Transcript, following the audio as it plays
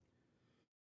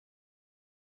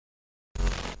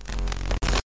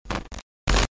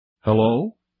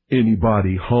Hello?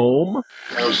 Anybody home?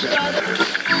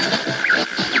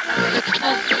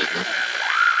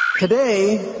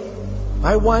 Today,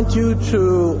 I want you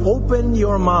to open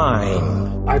your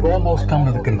mind. I've almost come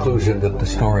to the conclusion that the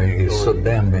story is so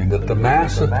damning that the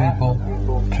mass of people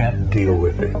can't deal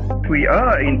with it. We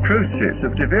are in process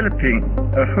of developing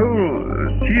a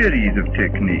whole series of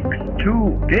techniques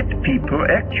to get people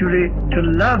actually to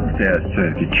love their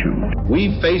servitude.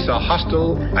 We face a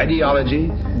hostile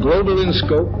ideology, global in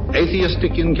scope,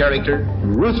 atheistic in character,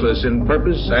 ruthless in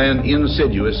purpose, and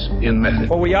insidious in method.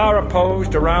 For we are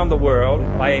opposed around the world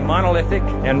by a monolithic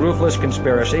and ruthless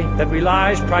conspiracy that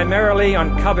relies primarily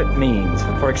on covert means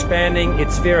for expanding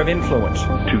its sphere of influence.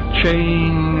 To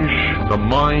change the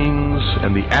minds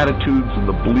and the attitudes and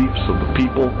the beliefs of the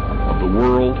people of the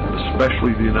world,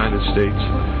 especially the United States,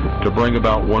 to bring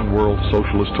about one world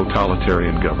socialist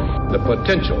totalitarian government. The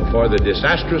potential for the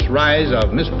disastrous rise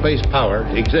of misplaced power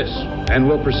exists and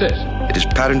will persist. It has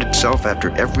patterned itself after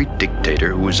every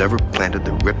dictator who has ever planted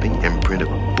the ripping imprint of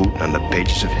a boot on the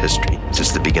pages of history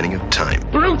since the beginning of time.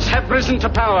 Brutes have risen to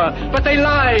power, but they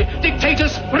lie.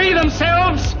 Dictators free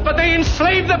themselves, but they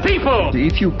enslave the people.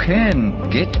 If you can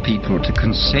get people to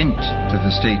consent to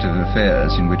the state of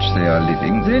affairs in which they are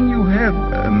living, then you have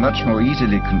a much more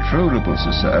easily controllable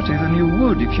society than you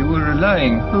would if you were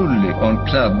relying wholly on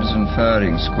clubs and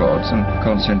firing squads and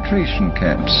concentration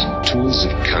camps. Tools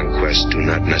of conquest do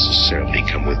not necessarily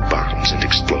come with bombs and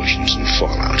explosions and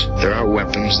fallout. There are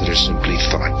weapons that are simply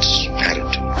thoughts,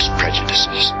 attitudes,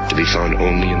 prejudices, to be found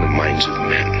only in the minds of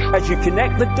men. As you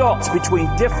connect the dots between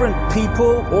different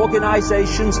people,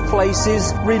 organizations,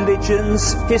 places,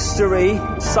 religions, history,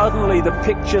 suddenly the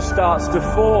picture starts to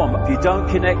form. If you don't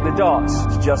connect the dots,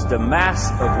 it's just a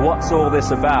mass of what's all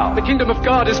this about. The kingdom of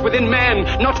God is within man,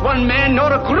 not one man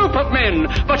nor a group of men,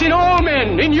 but in all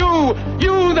men, in you.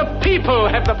 You, the people,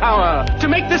 have the power to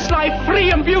make this life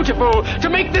free and beautiful, to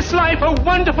make this life a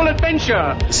wonderful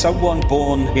adventure. Someone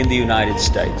born in the United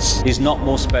States is not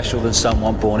more special than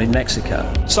someone born in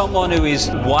Mexico. Someone who is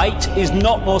white is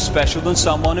not more special than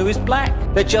someone who is black.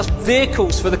 They're just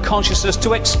vehicles for the consciousness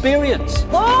to experience.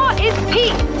 War is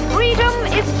peace. Freedom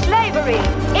is slavery.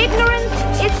 Ignorance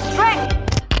is strength.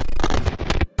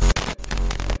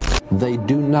 They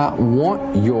do not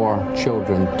want your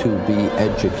children to be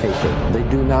educated. They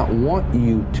do not want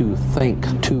you to think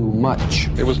too much.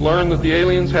 It was learned that the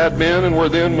aliens had been and were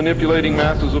then manipulating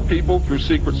masses of people through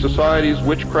secret societies,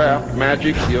 witchcraft,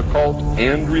 magic, the occult,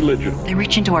 and religion. They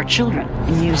reach into our children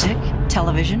in music,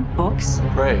 television, books.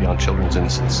 Prey on children's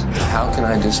innocence. How can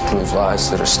I disprove lies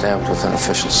that are stamped with an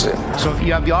official seal? So if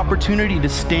you have the opportunity to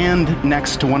stand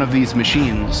next to one of these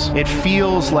machines, it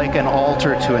feels like an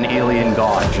altar to an alien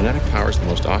god. Genetic power is the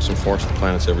most awesome force the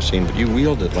planet's ever seen, but you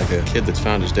wield it like a kid that's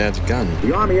found his dad's gun.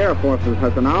 The Army Air Forces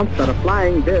has announced that a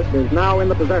flying disc is now in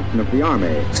the possession of the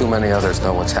Army. Too many others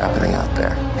know what's happening out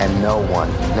there, and no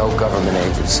government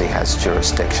agency has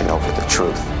jurisdiction over the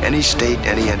truth. Any state,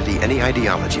 any entity, any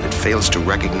ideology that fails to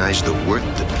recognize the worth,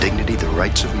 the dignity, the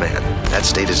rights of man, that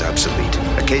state is obsolete.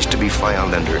 A case to be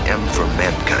filed under M for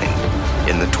Mankind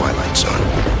in the Twilight Zone.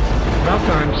 About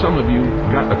time some of you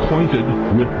got acquainted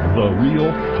with the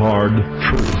real hard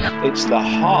truth. It's the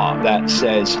heart that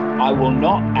says, I will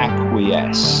not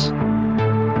acquiesce.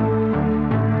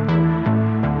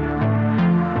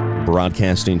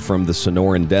 Broadcasting from the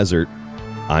Sonoran Desert,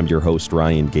 I'm your host,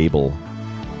 Ryan Gable,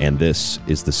 and this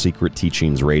is The Secret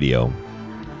Teachings Radio.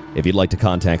 If you'd like to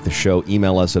contact the show,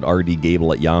 email us at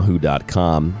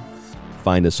rdgable@yahoo.com.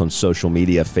 Find us on social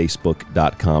media,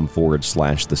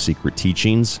 facebook.com/The Secret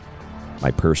Teachings.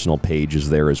 My personal page is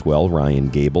there as well, Ryan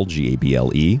Gable,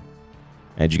 Gable.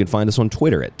 And you can find us on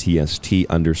Twitter at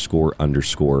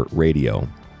TST__radio.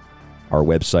 Our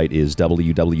website is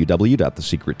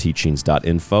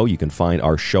www.thesecretteachings.info. You can find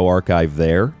our show archive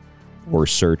there, or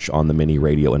search on the mini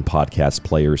radio and podcast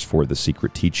players for The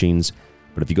Secret Teachings.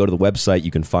 But if you go to the website, you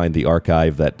can find the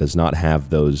archive that does not have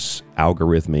those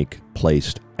algorithmic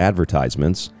placed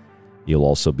advertisements. You'll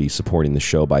also be supporting the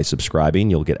show by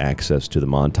subscribing. You'll get access to the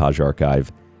montage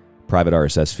archive, private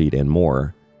RSS feed, and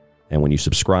more. And when you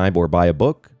subscribe or buy a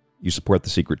book, you support The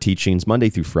Secret Teachings Monday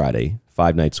through Friday,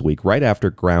 5 nights a week, right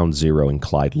after Ground Zero in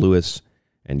Clyde Lewis.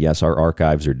 And yes, our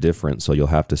archives are different, so you'll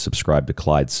have to subscribe to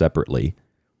Clyde separately.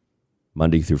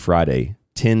 Monday through Friday,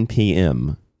 10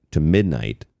 p.m. to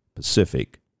midnight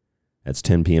Pacific. That's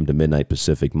 10 p.m. to midnight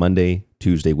Pacific, Monday,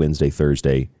 Tuesday, Wednesday,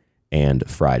 Thursday, and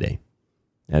Friday.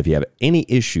 And if you have any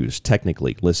issues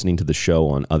technically listening to the show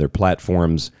on other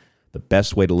platforms, the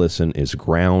best way to listen is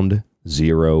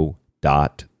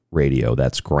groundzero.radio.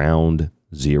 That's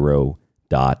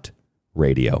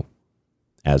groundzero.radio.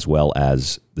 as well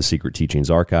as the Secret Teachings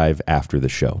Archive after the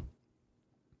show.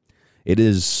 It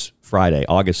is Friday,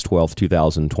 August 12th,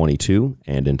 2022,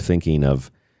 and in thinking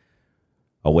of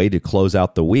a way to close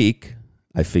out the week,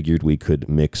 I figured we could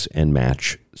mix and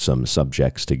match some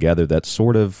subjects together that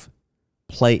sort of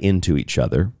play into each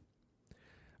other.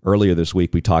 Earlier this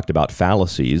week, we talked about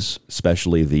fallacies,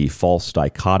 especially the false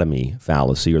dichotomy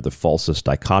fallacy or the falsus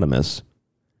dichotomus.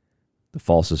 The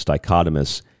falsus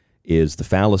dichotomus is the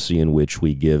fallacy in which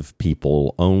we give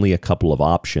people only a couple of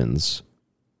options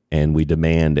and we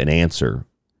demand an answer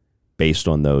based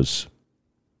on those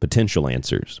potential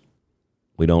answers.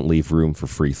 We don't leave room for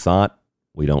free thought.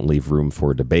 We don't leave room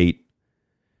for debate.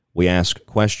 We ask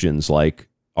questions like,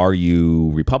 are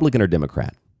you Republican or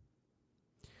Democrat?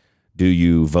 Do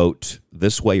you vote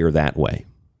this way or that way?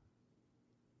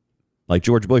 Like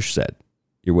George Bush said,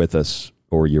 you're with us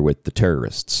or you're with the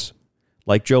terrorists.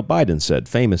 Like Joe Biden said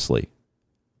famously,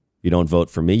 you don't vote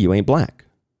for me, you ain't black.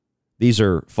 These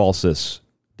are falsus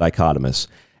dichotomous,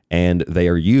 and they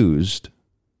are used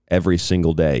every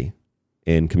single day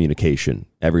in communication,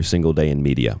 every single day in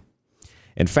media.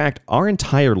 In fact, our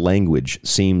entire language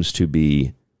seems to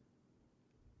be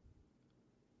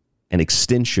an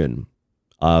extension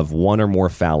of one or more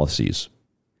fallacies.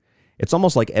 It's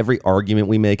almost like every argument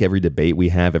we make, every debate we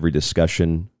have, every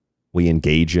discussion we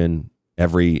engage in,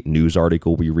 every news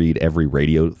article we read, every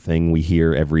radio thing we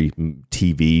hear, every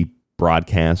TV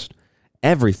broadcast,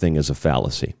 everything is a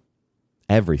fallacy.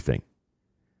 Everything.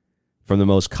 From the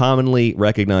most commonly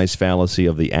recognized fallacy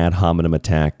of the ad hominem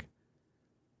attack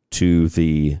to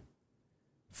the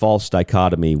false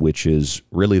dichotomy, which is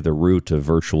really the root of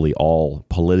virtually all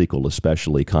political,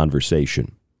 especially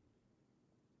conversation.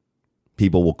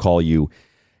 People will call you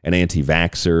an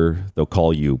anti-vaxxer. They'll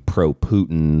call you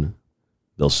pro-Putin.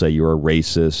 They'll say you're a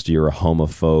racist, you're a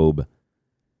homophobe.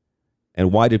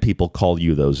 And why do people call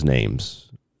you those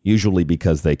names? Usually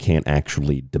because they can't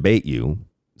actually debate you,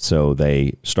 so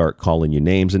they start calling you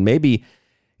names. And maybe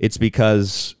it's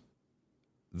because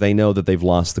they know that they've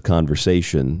lost the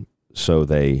conversation, so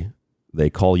they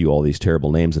call you all these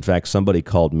terrible names. In fact, somebody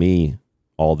called me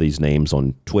all these names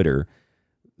on Twitter.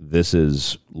 This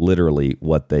is literally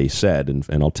what they said,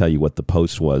 and I'll tell you what the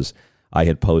post was. I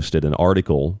had posted an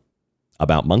article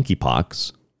about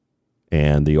monkeypox,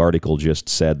 and the article just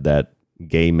said that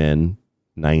gay men,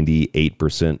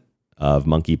 98% of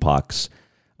monkeypox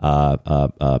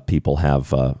people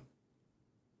have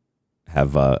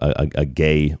a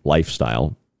gay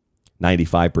lifestyle.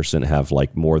 95% have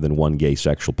like more than one gay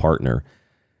sexual partner.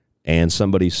 And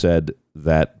somebody said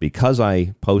that because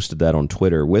I posted that on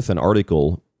Twitter with an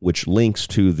article which links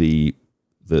to the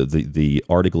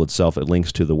article itself, it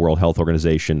links to the World Health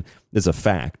Organization, is a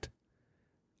fact.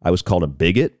 I was called a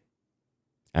bigot.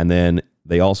 And then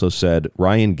they also said,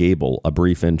 Ryan Gable, a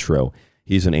brief intro.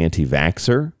 He's an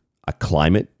anti-vaxxer, a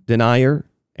climate denier,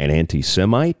 an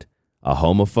anti-Semite, a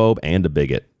homophobe, and a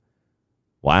bigot.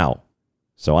 Wow.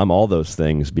 So I'm all those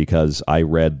things because I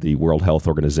read the World Health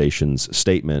Organization's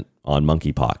statement on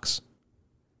monkeypox.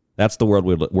 That's the world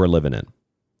we're living in.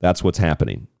 That's what's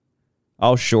happening.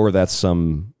 Oh, sure, that's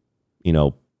some,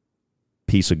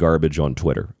 piece of garbage on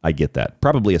Twitter. I get that.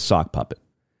 Probably a sock puppet.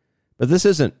 But this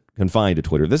isn't confined to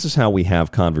Twitter. This is how we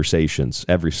have conversations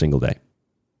every single day.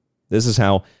 This is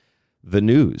how the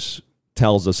news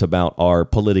tells us about our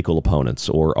political opponents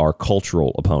or our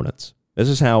cultural opponents. This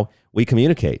is how we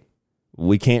communicate.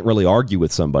 We can't really argue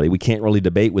with somebody. We can't really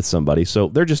debate with somebody. So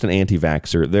they're just an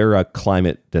anti-vaxxer. They're a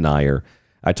climate denier.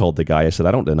 I told the guy, I said,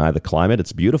 I don't deny the climate.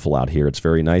 It's beautiful out here. It's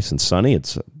very nice and sunny.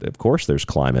 Of course there's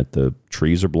climate. The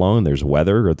trees are blowing. There's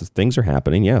weather. Or things are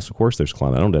happening. Yes, of course there's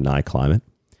climate. I don't deny climate.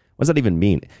 What does that even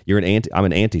mean? I'm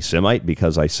an anti-Semite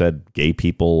because I said gay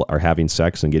people are having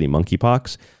sex and getting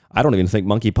monkeypox? I don't even think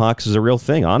monkeypox is a real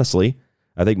thing, honestly.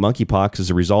 I think monkeypox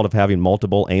is a result of having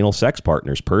multiple anal sex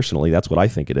partners. Personally, that's what I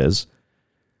think it is.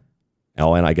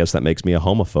 Oh, and I guess that makes me a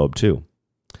homophobe, too.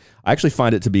 I actually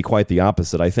find it to be quite the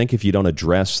opposite. I think if you don't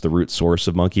address the root source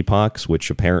of monkeypox, which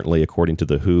apparently, according to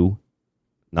the WHO,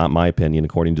 not my opinion,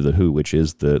 according to the WHO, which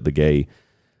is the gay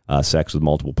sex with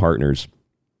multiple partners,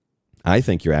 I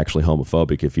think you're actually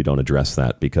homophobic if you don't address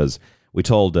that, because we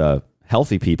told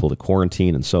healthy people to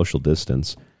quarantine and social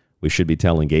distance. We should be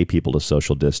telling gay people to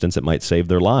social distance. It might save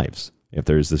their lives. If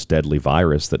there's this deadly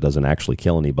virus that doesn't actually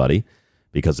kill anybody,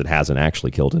 because it hasn't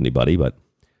actually killed anybody,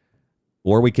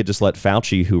 or we could just let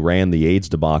Fauci, who ran the AIDS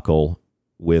debacle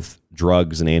with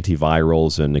drugs and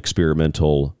antivirals and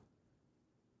experimental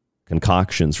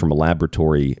concoctions from a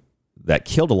laboratory that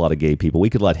killed a lot of gay people, we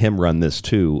could let him run this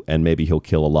too, and maybe he'll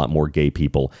kill a lot more gay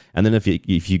people. And then if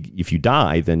you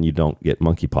die, then you don't get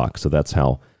monkeypox. So that's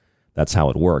how That's how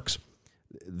it works.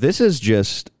 This is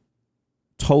just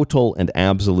total and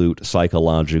absolute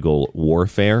psychological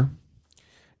warfare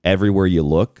everywhere you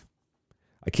look.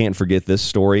 I can't forget this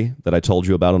story that I told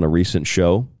you about on a recent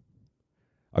show.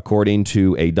 According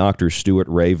to a Dr. Stuart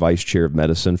Ray, Vice Chair of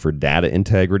Medicine for Data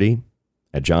Integrity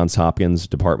at Johns Hopkins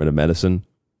Department of Medicine,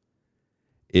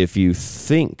 if you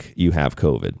think you have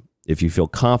COVID, if you feel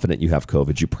confident you have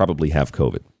COVID, you probably have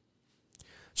COVID.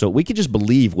 So we can just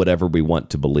believe whatever we want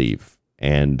to believe,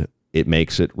 and it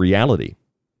makes it reality.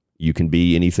 You can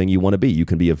be anything you want to be. You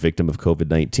can be a victim of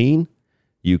COVID-19.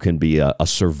 You can be a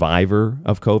survivor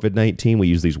of COVID-19. We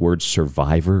use these words,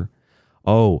 survivor.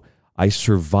 Oh, I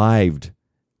survived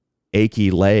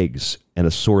achy legs and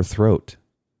a sore throat.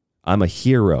 I'm a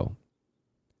hero.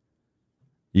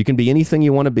 You can be anything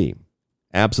you want to be.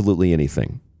 Absolutely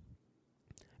anything.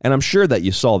 And I'm sure that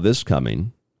you saw this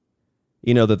coming.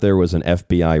 You know that there was an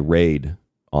FBI raid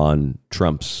on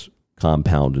Trump's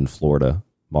compound in Florida,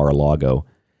 Mar-a-Lago,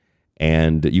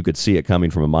 and you could see it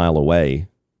coming from a mile away.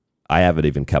 I haven't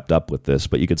even kept up with this,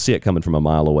 but you could see it coming from a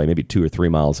mile away, maybe 2 or 3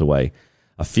 miles away.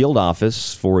 A field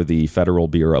office for the Federal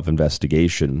Bureau of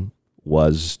Investigation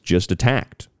was just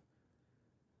attacked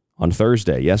on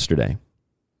Thursday afternoon.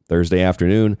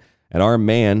 An armed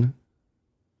man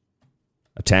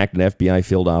attacked an FBI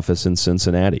field office in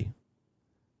Cincinnati.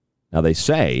 Now, they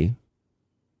say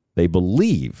they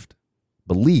believed,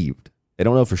 they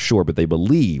don't know for sure, but they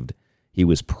believed he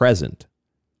was present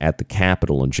at the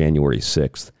Capitol on January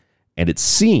 6th. And it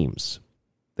seems,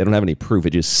 they don't have any proof,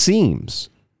 it just seems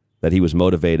that he was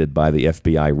motivated by the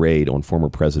FBI raid on former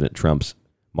President Trump's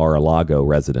Mar-a-Lago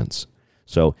residence.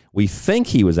 So we think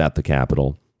he was at the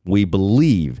Capitol. We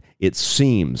believe, it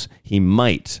seems, he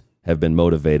might have been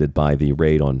motivated by the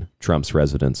raid on Trump's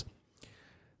residence.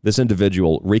 This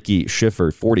individual, Ricky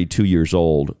Schiffer, 42 years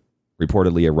old,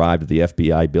 reportedly arrived at the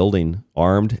FBI building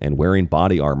armed and wearing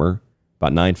body armor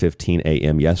about 9:15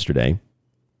 a.m. yesterday.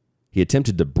 He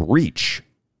attempted to breach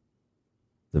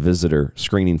the visitor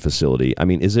screening facility. I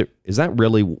mean, is that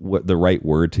really what the right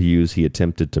word to use? He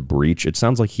attempted to breach. It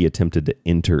sounds like he attempted to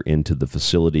enter into the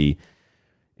facility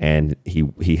and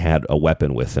he had a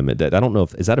weapon with him. I don't know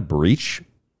is that a breach?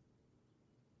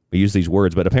 We use these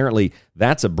words, but apparently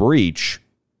that's a breach.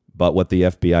 But what the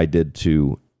FBI did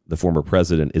to the former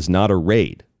president is not a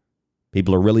raid.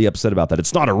 People are really upset about that.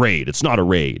 It's not a raid. It's not a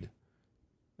raid.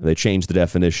 And they changed the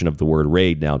definition of the word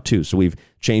raid now, too. So we've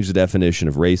changed the definition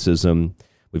of racism.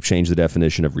 We've changed the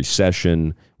definition of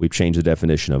recession. We've changed the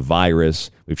definition of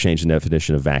virus. We've changed the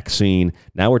definition of vaccine.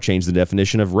 Now we're changing the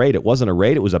definition of raid. It wasn't a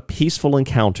raid. It was a peaceful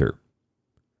encounter.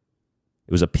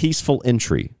 It was a peaceful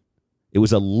entry. It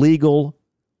was a legal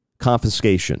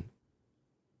confiscation.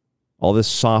 All this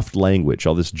soft language,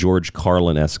 all this George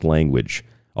Carlin-esque language,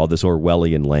 all this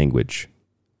Orwellian language.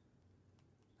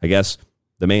 I guess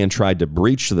the man tried to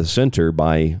breach the center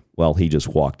by, well, he just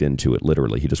walked into it,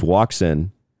 literally. He just walks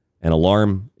in, an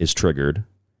alarm is triggered,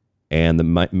 and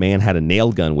the man had a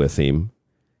nail gun with him,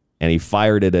 and he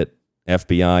fired it at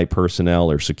FBI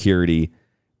personnel or security,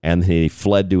 and he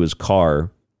fled to his car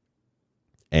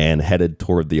and headed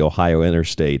toward the Ohio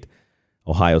State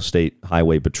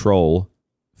Highway Patrol,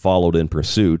 followed in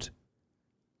pursuit,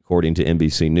 according to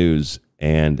NBC News,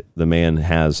 and the man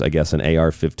has, I guess, an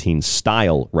AR-15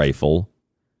 style rifle.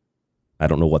 I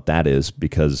don't know what that is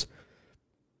because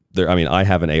I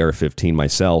have an AR-15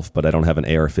 myself, but I don't have an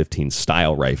AR-15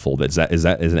 style rifle. Is an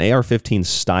AR-15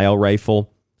 style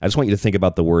rifle? I just want you to think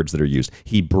about the words that are used.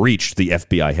 He breached the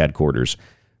FBI headquarters,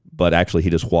 but actually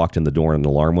he just walked in the door and an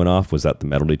alarm went off. Was that the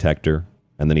metal detector?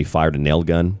 And then he fired a nail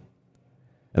gun.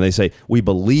 And they say, we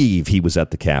believe he was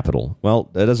at the Capitol. Well,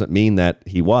 that doesn't mean that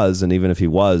he was. And even if he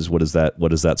was, what is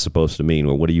that supposed to mean?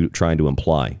 Or what are you trying to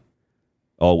imply?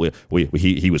 Oh,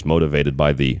 he was motivated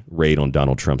by the raid on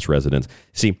Donald Trump's residence.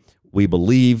 See, we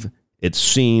believe, it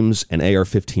seems, an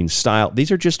AR-15 style.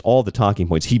 These are just all the talking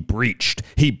points. He breached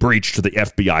the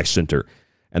FBI center.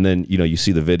 And then, you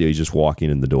see the video, he's just walking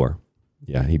in the door.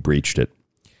 Yeah, he breached it.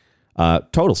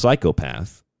 Total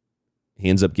psychopath. He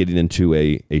ends up getting into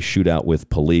a shootout with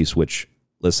police, which,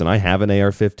 listen, I have an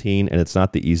AR-15, and it's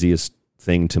not the easiest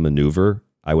thing to maneuver.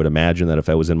 I would imagine that if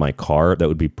I was in my car, that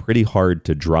would be pretty hard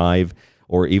to drive,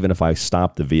 or even if I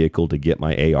stopped the vehicle to get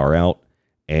my AR out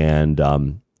and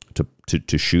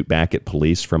to shoot back at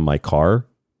police from my car.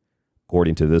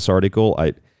 According to this article,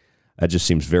 that just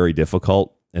seems very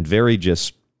difficult and it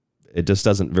just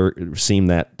doesn't seem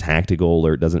that tactical,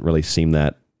 or it doesn't really seem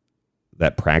that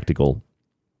practical.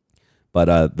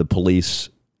 But the police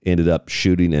ended up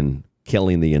shooting and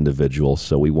killing the individual,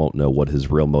 so we won't know what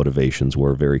his real motivations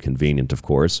were. Very convenient, of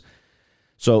course.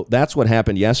 So that's what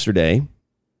happened yesterday.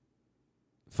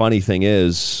 funny thing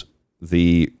is,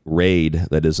 the raid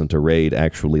that isn't a raid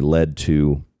actually led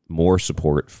to more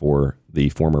support for the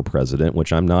former president,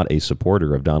 which I'm not a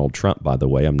supporter of Donald Trump, by the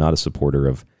way. I'm not a supporter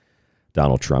of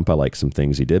Donald Trump. I like some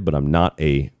things he did, but I'm not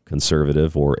a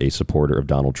conservative or a supporter of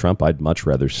Donald Trump. I'd much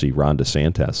rather see Ron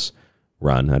DeSantis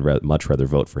run. I'd much rather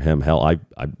vote for him. Hell,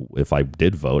 if I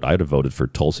did vote, I'd have voted for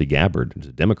Tulsi Gabbard, who's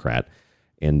a Democrat,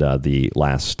 in the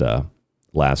last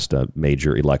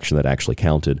major election that actually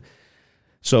counted.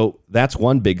 So that's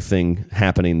one big thing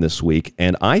happening this week.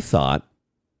 And I thought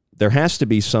there has to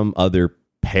be some other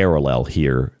parallel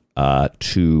here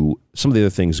to some of the other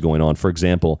things going on. For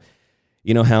example,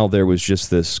 you know how there was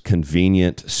just this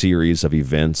convenient series of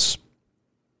events,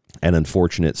 an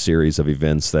unfortunate series of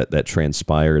events that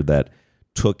transpired that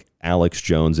took Alex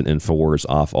Jones and InfoWars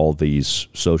off all these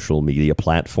social media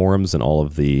platforms and all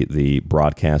of the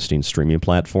broadcasting streaming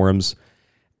platforms.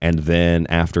 And then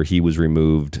after he was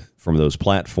removed from those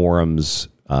platforms,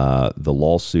 the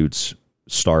lawsuits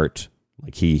start.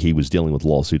 Like he was dealing with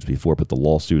lawsuits before, but the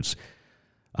lawsuits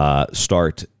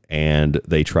start, and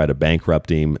they try to bankrupt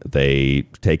him. They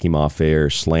take him off air,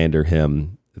 slander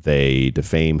him. They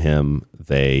defame him.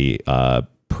 They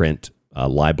print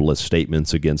libelous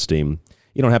statements against him.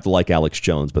 You don't have to like Alex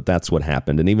Jones, but that's what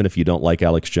happened. And even if you don't like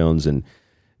Alex Jones and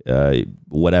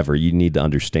whatever, you need to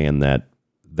understand that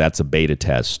that's a beta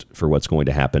test for what's going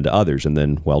to happen to others. And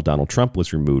then, well, Donald Trump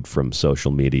was removed from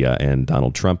social media, and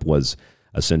Donald Trump was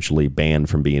essentially banned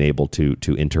from being able to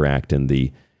interact in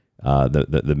the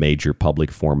major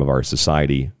public forum of our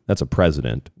society. That's a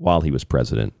president while he was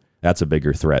president. That's a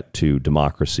bigger threat to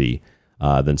democracy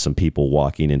than some people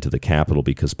walking into the Capitol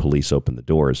because police opened the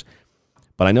doors.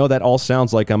 But I know that all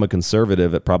sounds like I'm a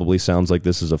conservative. It probably sounds like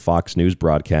this is a Fox News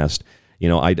broadcast. You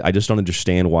know, I just don't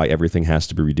understand why everything has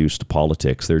to be reduced to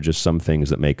politics. There are just some things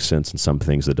that make sense and some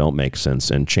things that don't make sense.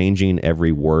 And changing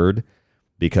every word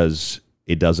because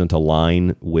it doesn't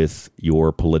align with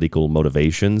your political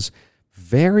motivations,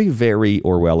 very, very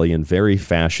Orwellian, very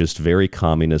fascist, very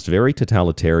communist, very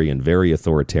totalitarian, very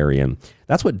authoritarian.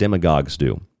 That's what demagogues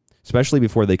do, especially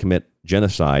before they commit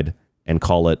genocide and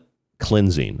call it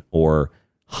cleansing or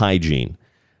hygiene.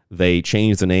 They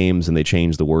change the names and they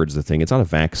change the words of the thing. It's not a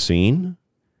vaccine.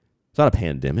 It's not a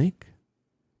pandemic.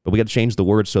 But we got to change the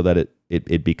words so that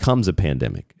it becomes a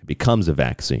pandemic. It becomes a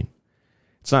vaccine.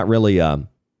 It's not really what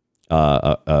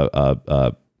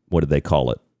did they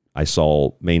call it? I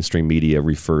saw mainstream media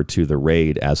refer to the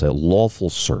raid as a lawful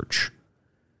search.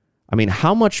 I mean,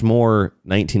 how much more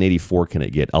 1984 can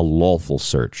it get? A lawful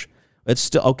search. It's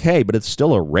still okay, but it's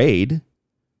still a raid.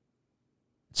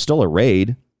 It's still a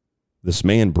raid. This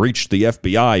man breached the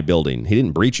FBI building. He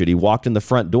didn't breach it. He walked in the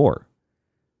front door.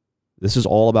 This is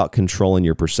all about controlling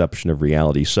your perception of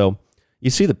reality. So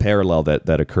you see the parallel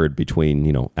that occurred between,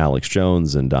 you know, Alex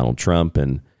Jones and Donald Trump.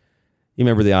 And you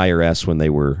remember the IRS when they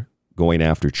were going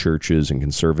after churches and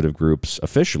conservative groups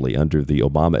officially under the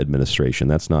Obama administration.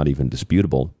 That's not even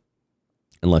disputable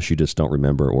unless you just don't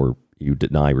remember or you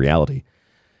deny reality.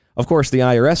 Of course, the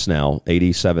IRS now,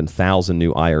 87,000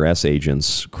 new IRS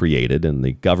agents created, and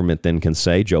the government then can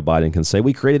say, Joe Biden can say,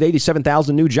 we created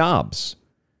 87,000 new jobs.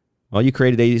 Well, you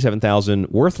created 87,000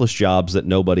 worthless jobs that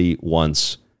nobody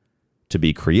wants to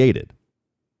be created.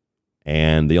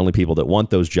 And the only people that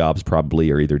want those jobs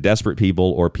probably are either desperate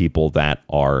people or people that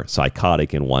are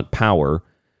psychotic and want power.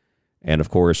 And of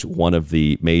course, one of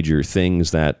the major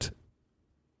things that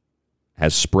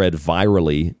has spread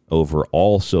virally over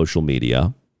all social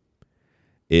media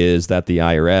is that the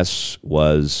IRS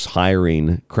was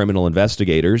hiring criminal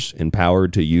investigators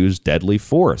empowered to use deadly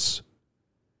force.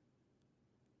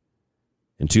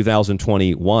 In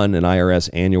 2021, an IRS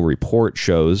annual report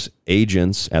shows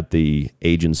agents at the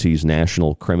agency's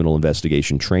National Criminal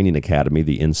Investigation Training Academy,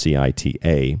 the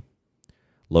NCITA,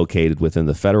 located within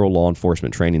the Federal Law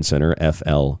Enforcement Training Center,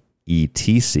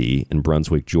 FLETC, in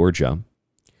Brunswick, Georgia,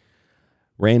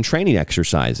 ran training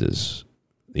exercises.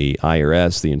 The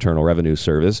IRS, the Internal Revenue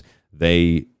Service,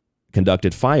 they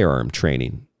conducted firearm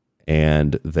training,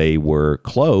 and they were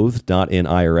clothed not in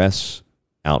IRS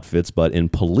outfits, but in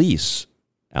police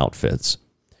outfits.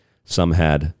 Some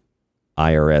had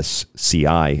IRS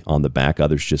CI on the back.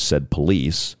 Others just said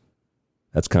police.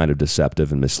 That's kind of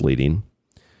deceptive and misleading.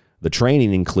 The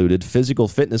training included physical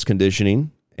fitness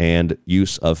conditioning and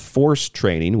use of force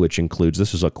training, which includes,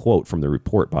 this is a quote from the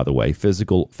report, by the way,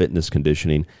 physical fitness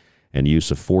conditioning and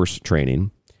use of force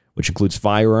training, which includes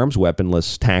firearms,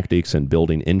 weaponless tactics, and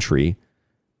building entry.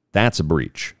 That's a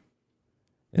breach.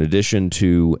 In addition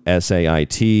to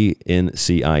SAIT,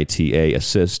 NCITA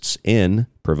assists in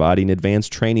providing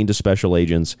advanced training to special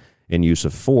agents in use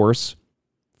of force,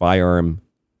 firearm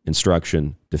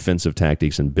instruction, defensive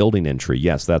tactics, and building entry.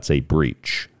 Yes, that's a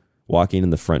breach. Walking in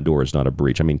the front door is not a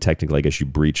breach. I mean, technically, I guess you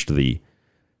breached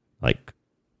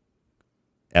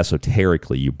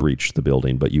esoterically, you breached the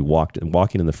building, but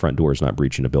walking in the front door is not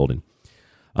breaching a building.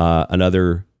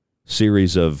 Another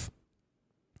series of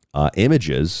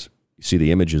images, you see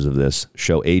the images of this,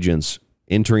 show agents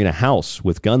entering a house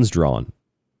with guns drawn.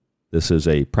 This is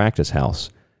a practice house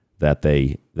that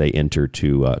they enter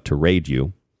to raid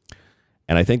you.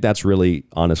 And I think that's really,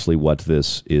 honestly, what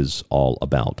this is all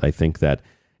about. I think that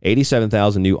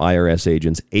 87,000 new IRS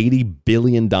agents, $80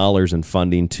 billion in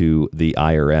funding to the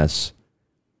IRS,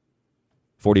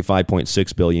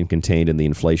 $45.6 billion contained in the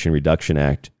Inflation Reduction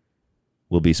Act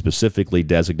will be specifically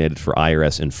designated for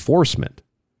IRS enforcement,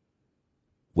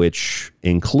 which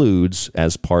includes,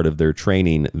 as part of their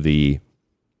training, the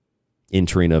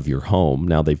entering of your home.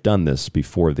 Now, they've done this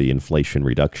before the Inflation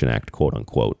Reduction Act, quote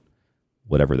unquote.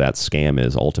 Whatever that scam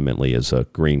is, ultimately is a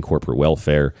green corporate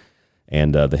welfare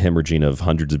and the hemorrhaging of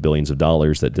hundreds of billions of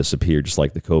dollars that disappeared, just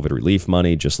like the COVID relief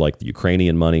money, just like the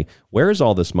Ukrainian money. Where is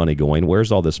all this money going?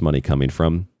 Where's all this money coming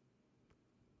from?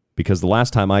 Because the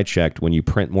last time I checked, when you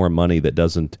print more money that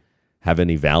doesn't have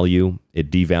any value, it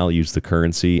devalues the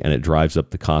currency and it drives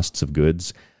up the costs of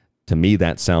goods. To me,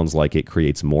 that sounds like it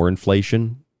creates more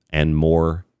inflation and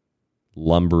more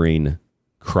lumbering,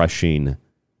 crushing,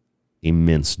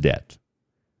 immense debt.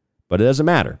 But it doesn't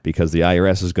matter, because the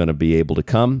IRS is going to be able to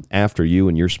come after you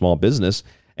and your small business,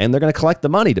 and they're going to collect the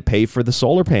money to pay for the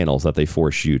solar panels that they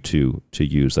force you to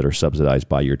use that are subsidized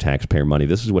by your taxpayer money.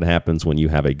 This is what happens when you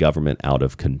have a government out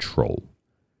of control.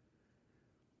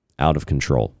 Out of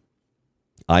control.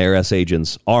 IRS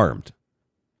agents armed,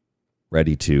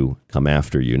 ready to come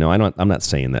after you. Now, I'm not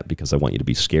saying that because I want you to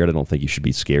be scared. I don't think you should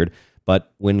be scared.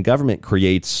 But when government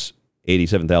creates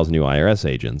 87,000 new IRS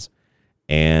agents,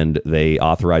 and they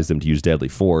authorize them to use deadly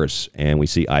force, and we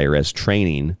see IRS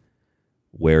training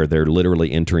where they're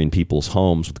literally entering people's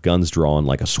homes with guns drawn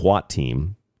like a SWAT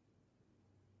team,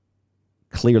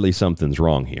 clearly something's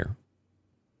wrong here.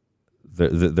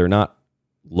 They're not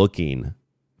looking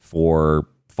for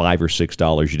 $5 or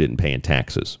 $6 you didn't pay in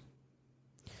taxes.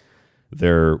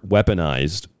 They're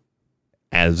weaponized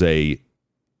as a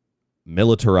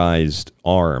militarized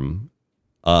arm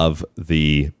of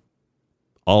the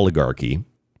oligarchy,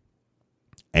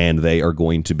 and they are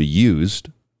going to be used,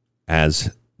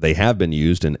 as they have been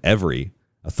used in every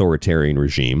authoritarian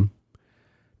regime,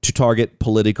 to target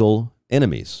political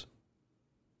enemies.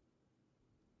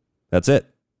 That's it.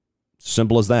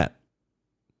 Simple as that.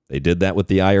 They did that with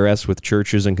the IRS, with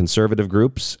churches and conservative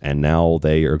groups, and now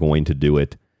they are going to do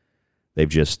it. They've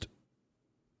just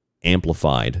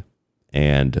amplified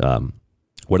and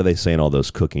what do they say in all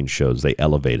those cooking shows? They've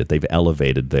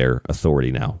elevated their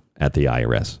authority now at the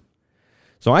IRS.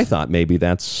 So I thought maybe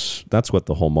that's what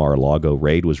the whole Mar-a-Lago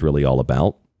raid was really all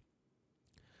about.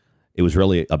 It was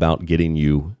really about getting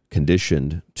you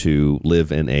conditioned to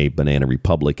live in a banana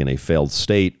republic, in a failed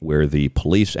state where the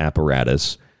police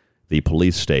apparatus, the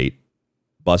police state,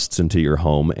 busts into your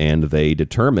home and they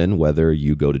determine whether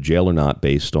you go to jail or not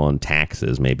based on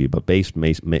taxes, maybe, but based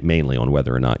mainly on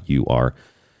whether or not you are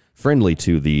friendly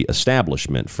to the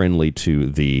establishment, friendly to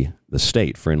the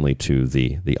state, friendly to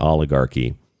the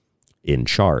oligarchy in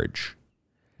charge.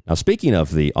 Now, speaking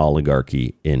of the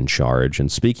oligarchy in charge,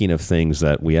 and speaking of things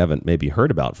that we haven't maybe heard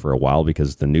about for a while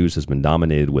because the news has been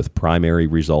dominated with primary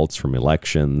results from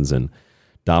elections and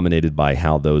dominated by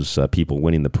how those people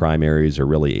winning the primaries are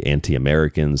really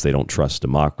anti-Americans. They don't trust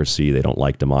democracy. They don't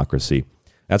like democracy.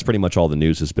 That's pretty much all the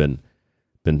news has been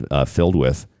filled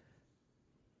with.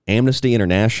 Amnesty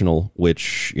International,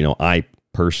 which, I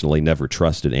personally never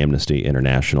trusted Amnesty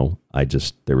International.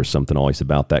 There was something always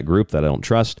about that group that I don't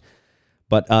trust.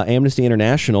 But Amnesty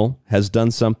International has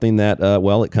done something that,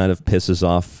 it kind of pisses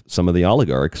off some of the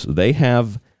oligarchs. They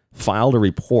have filed a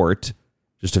report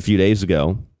just a few days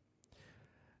ago.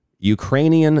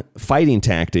 Ukrainian fighting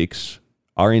tactics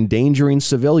are endangering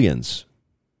civilians.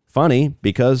 Funny,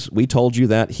 because we told you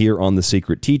that here on The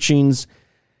Secret Teachings.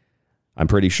 I'm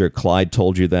pretty sure Clyde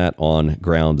told you that on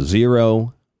Ground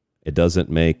Zero. It doesn't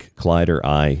make Clyde or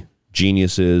I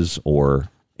geniuses or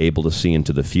able to see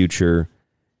into the future.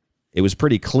 It was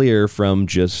pretty clear from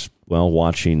just,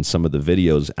 watching some of the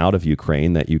videos out of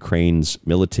Ukraine that Ukraine's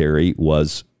military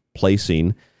was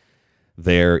placing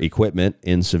their equipment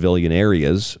in civilian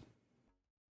areas,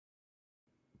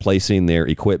 placing their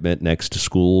equipment next to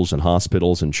schools and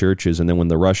hospitals and churches. And then when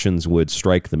the Russians would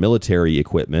strike the military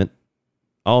equipment,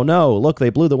 oh no, look, they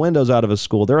blew the windows out of a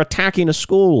school. They're attacking a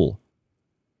school.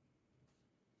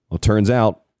 Well, it turns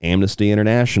out Amnesty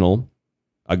International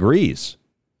agrees.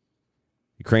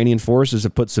 Ukrainian forces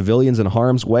have put civilians in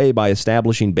harm's way by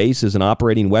establishing bases and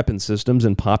operating weapon systems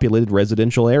in populated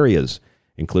residential areas,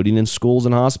 including in schools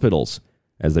and hospitals,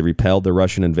 as they repelled the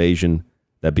Russian invasion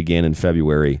that began in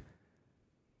February.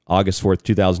 August 4th,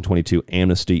 2022,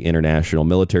 Amnesty International.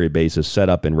 Military bases set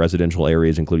up in residential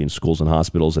areas, including schools and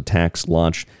hospitals. Attacks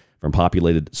launched from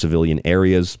populated civilian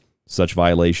areas. Such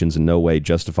violations in no way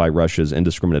justify Russia's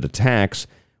indiscriminate attacks,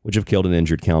 which have killed and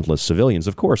injured countless civilians.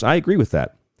 Of course, I agree with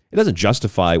that. It doesn't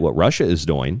justify what Russia is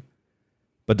doing,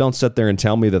 but don't sit there and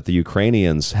tell me that the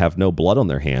Ukrainians have no blood on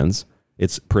their hands.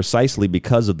 It's precisely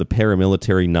because of the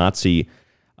paramilitary Nazi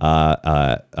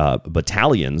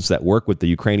battalions that work with the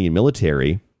Ukrainian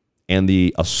military and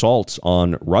the assaults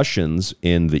on Russians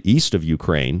in the east of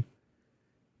Ukraine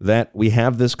that we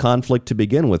have this conflict to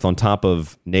begin with, on top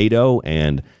of NATO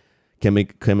and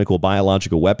chemical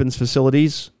biological weapons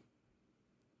facilities.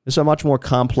 It's a much more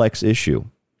complex issue.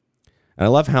 And I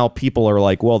love how people are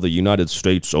like, well, the United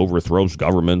States overthrows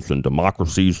governments and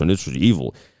democracies and it's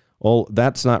evil. Well,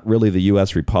 that's not really the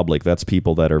U.S. Republic. That's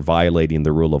people that are violating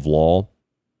the rule of law.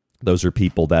 Those are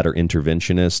people that are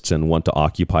interventionists and want to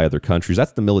occupy other countries.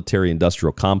 That's the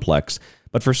military-industrial complex.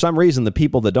 But for some reason, the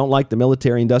people that don't like the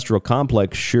military-industrial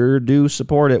complex sure do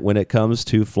support it when it comes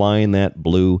to flying that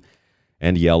blue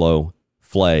and yellow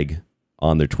flag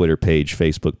on their Twitter page,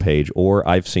 Facebook page. Or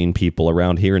I've seen people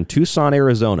around here in Tucson,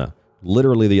 Arizona,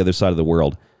 literally the other side of the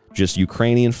world, just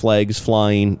Ukrainian flags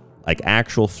flying, like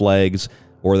actual flags,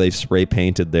 or they've spray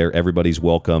painted their "Everybody's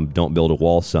welcome, don't build a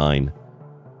wall" sign.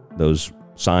 Those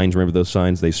signs, remember those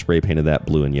signs? They spray painted that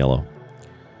blue and yellow.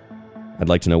 I'd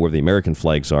like to know where the American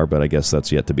flags are, but I guess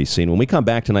that's yet to be seen. When we come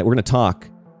back tonight, we're going to talk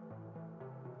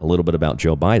a little bit about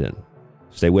Joe Biden.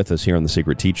 Stay with us here on The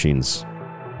Secret Teachings.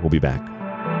 We'll be back.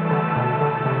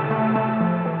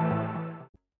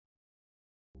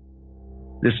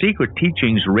 The Secret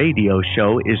Teachings radio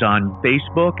show is on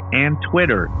Facebook and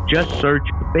Twitter. Just search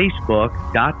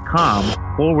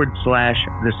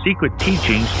facebook.com/The Secret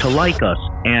Teachings to like us,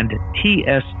 and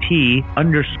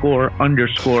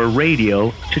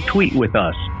TST__radio to tweet with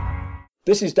us.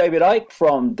 This is David Icke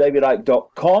from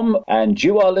davidicke.com, and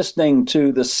you are listening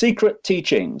to The Secret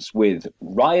Teachings with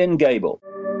Ryan Gable.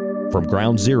 From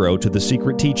Ground Zero to The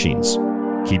Secret Teachings,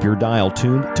 keep your dial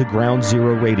tuned to Ground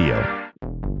Zero Radio.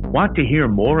 Want to hear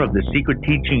more of the Secret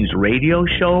Teachings radio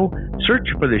show? Search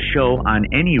for the show on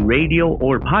any radio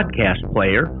or podcast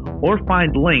player, or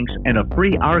find links and a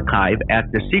free archive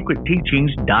at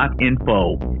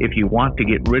thesecretteachings.info. If you want to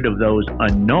get rid of those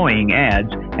annoying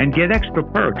ads and get extra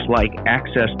perks like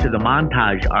access to the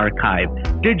montage archive,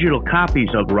 digital copies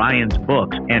of Ryan's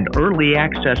books, and early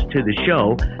access to the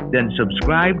show, then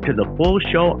subscribe to the full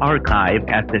show archive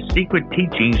at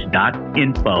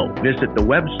thesecretteachings.info. Visit the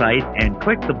website and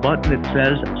click the button that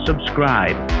says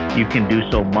subscribe. You can do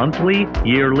so monthly,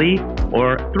 yearly,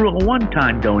 or through a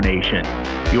one-time donation.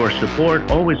 Your support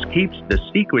always keeps the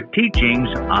Secret Teachings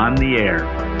on the air.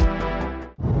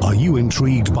 Are you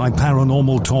intrigued by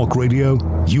Paranormal Talk Radio?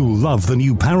 You'll love the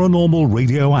new Paranormal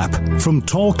Radio app from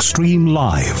TalkStream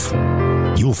Live.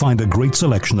 You'll find a great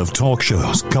selection of talk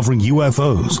shows covering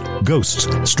UFOs, ghosts,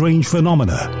 strange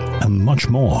phenomena, and much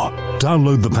more.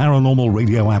 Download the Paranormal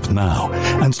Radio app now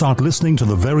and start listening to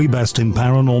the very best in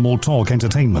paranormal talk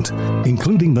entertainment,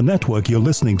 including the network you're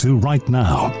listening to right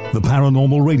now, the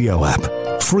Paranormal Radio app,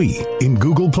 free in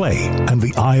Google Play and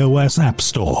the iOS App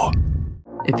Store.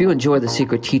 If you enjoy The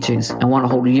Secret Teachings and want to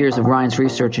hold years of Ryan's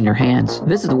research in your hands,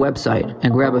 visit the website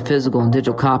and grab a physical and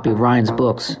digital copy of Ryan's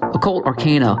books. Occult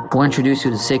Arcana will introduce you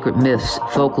to sacred myths,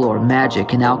 folklore,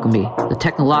 magic, and alchemy. The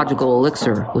Technological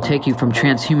Elixir will take you from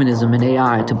transhumanism and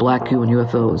AI to black goo and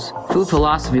UFOs. Food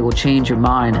Philosophy will change your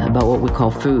mind about what we call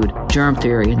food, germ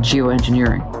theory, and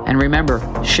geoengineering. And remember,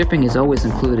 shipping is always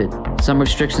included. Some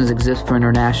restrictions exist for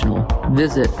international.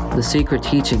 Visit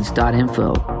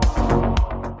thesecretteachings.info.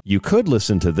 You could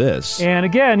listen to this. And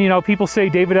again, people say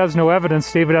David has no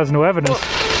evidence. David has no evidence.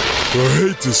 I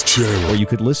hate this channel. Or you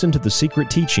could listen to The Secret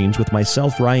Teachings with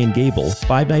myself, Ryan Gable,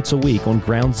 5 nights a week on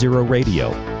Ground Zero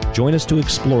Radio. Join us to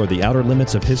explore the outer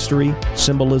limits of history,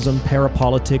 symbolism,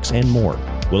 parapolitics, and more.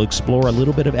 We'll explore a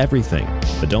little bit of everything,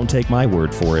 but don't take my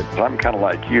word for it. I'm kind of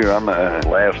like you. I'm a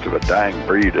last of a dying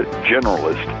breed, a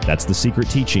generalist. That's The Secret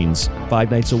Teachings,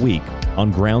 5 nights a week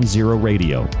on Ground Zero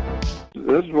Radio.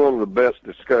 This is one of the best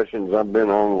discussions I've been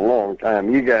on in a long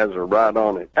time. You guys are right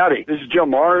on it. Howdy, this is Joe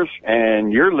Mars,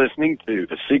 and you're listening to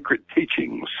The Secret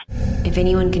Teachings. If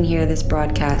anyone can hear this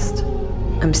broadcast,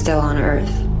 I'm still on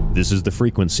Earth. This is the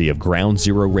frequency of Ground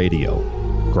Zero Radio.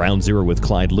 Ground Zero with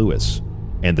Clyde Lewis,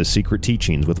 and The Secret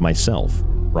Teachings with myself,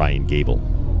 Ryan Gable.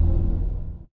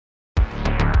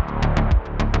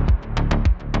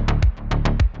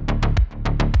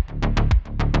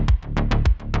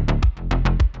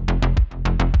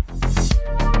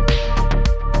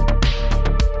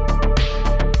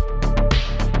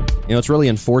 it's really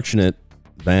unfortunate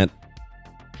that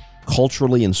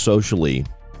culturally and socially,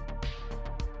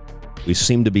 we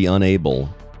seem to be unable,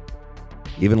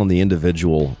 even on the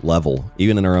individual level,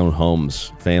 even in our own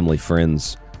homes, family,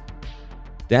 friends,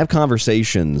 to have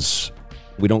conversations.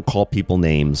 We don't call people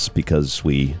names because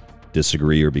we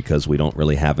disagree or because we don't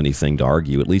really have anything to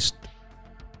argue. At least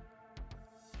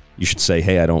you should say,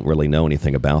 hey, I don't really know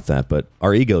anything about that. But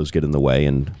our egos get in the way,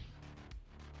 and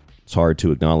it's hard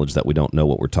to acknowledge that we don't know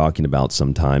what we're talking about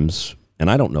sometimes. And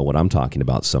I don't know what I'm talking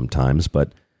about sometimes, but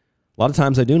a lot of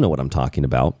times I do know what I'm talking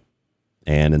about.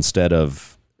 And instead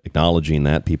of acknowledging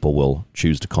that, people will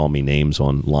choose to call me names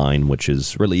online, which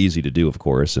is really easy to do, of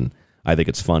course, and I think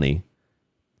it's funny.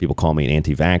 People call me an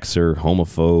anti-vaxxer,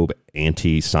 homophobe,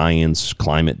 anti-science,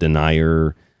 climate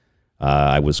denier.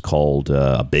 I was called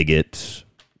a bigot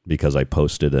because I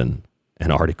posted an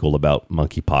article about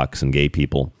monkeypox and gay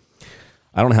people.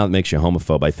 I don't know how it makes you a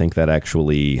homophobe. I think that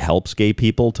actually helps gay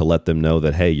people to let them know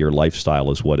that, hey, your lifestyle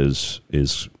is what is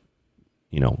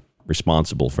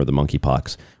responsible for the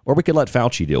monkeypox. Or we could let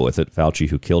Fauci deal with it. Fauci,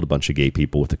 who killed a bunch of gay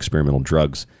people with experimental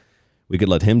drugs. We could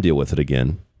let him deal with it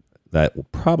again.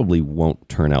 That probably won't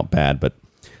turn out bad, but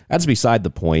that's beside the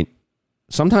point.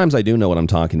 Sometimes I do know what I'm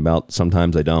talking about.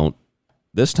 Sometimes I don't.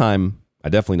 This time, I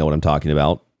definitely know what I'm talking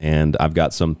about, and I've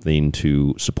got something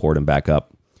to support and back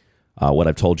up what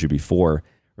I've told you before.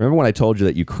 Remember when I told you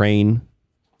that Ukraine,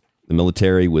 the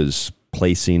military, was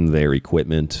placing their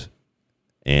equipment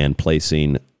and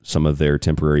placing some of their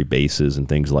temporary bases and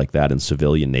things like that in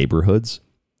civilian neighborhoods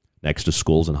next to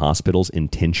schools and hospitals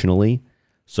intentionally?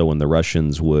 So when the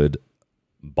Russians would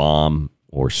bomb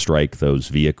or strike those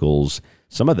vehicles,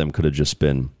 some of them could have just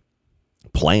been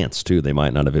plants, too. They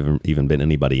might not have even been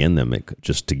anybody in them,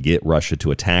 just to get Russia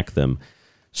to attack them.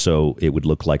 So it would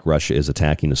look like Russia is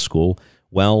attacking a school.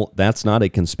 Well, that's not a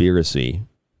conspiracy,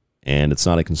 and it's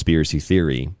not a conspiracy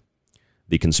theory.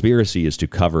 The conspiracy is to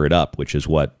cover it up, which is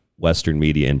what Western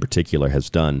media in particular has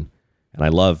done. And I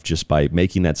love just by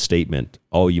making that statement,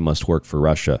 oh, you must work for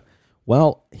Russia.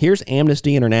 Well, here's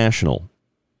Amnesty International,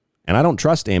 and I don't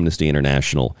trust Amnesty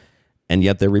International, and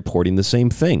yet they're reporting the same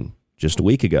thing just a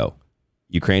week ago.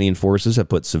 Ukrainian forces have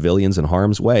put civilians in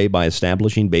harm's way by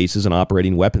establishing bases and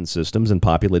operating weapon systems in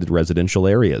populated residential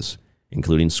areas,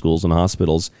 including schools and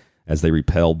hospitals, as they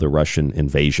repelled the Russian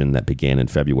invasion that began in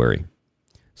February.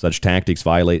 Such tactics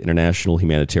violate international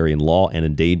humanitarian law and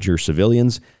endanger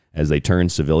civilians as they turn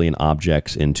civilian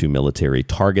objects into military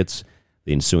targets.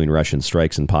 The ensuing Russian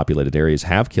strikes in populated areas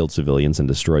have killed civilians and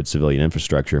destroyed civilian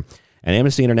infrastructure. And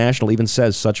Amnesty International even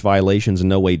says such violations in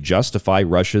no way justify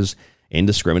Russia's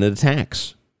indiscriminate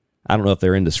attacks. I don't know if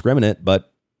they're indiscriminate,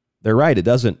 but they're right. It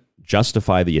doesn't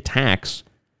justify the attacks.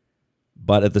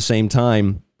 But at the same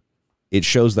time, it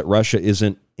shows that Russia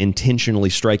isn't intentionally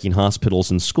striking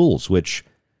hospitals and schools, which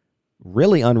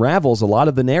really unravels a lot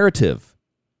of the narrative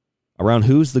around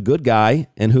who's the good guy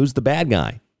and who's the bad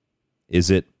guy. Is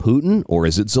it Putin or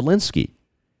is it Zelensky?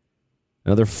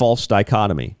 Another false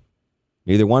dichotomy.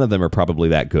 Neither one of them are probably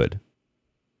that good.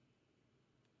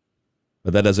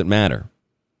 But that doesn't matter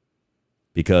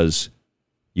because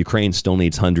Ukraine still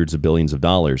needs hundreds of billions of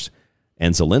dollars.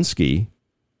 And Zelensky,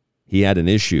 he had an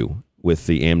issue with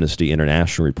the Amnesty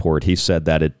International report. He said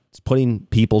that it's putting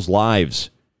people's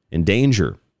lives in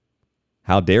danger.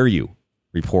 How dare you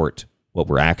report what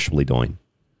we're actually doing?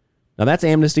 Now, that's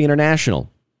Amnesty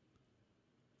International.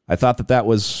 I thought that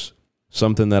was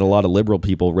something that a lot of liberal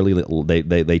people really,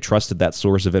 they trusted that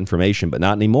source of information, but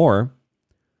not anymore.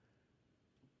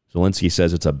 Zelensky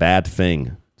says it's a bad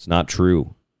thing. It's not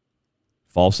true.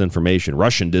 False information,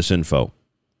 Russian disinfo.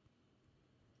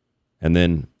 And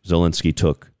then Zelensky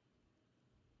took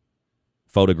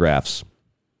photographs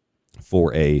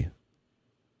for a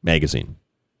magazine.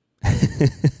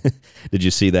 Did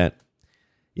you see that?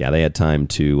 Yeah, they had time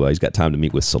to, he's got time to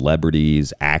meet with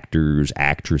celebrities, actors,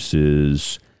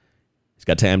 actresses. He's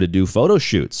got time to do photo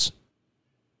shoots.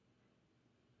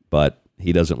 But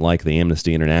he doesn't like the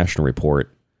Amnesty International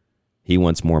report. He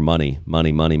wants more money. Money.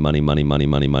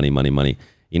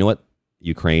 You know what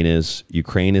Ukraine is?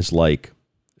 Ukraine is like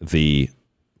the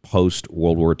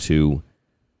post-World War II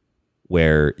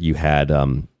where you had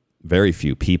very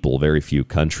few people, very few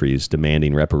countries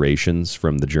demanding reparations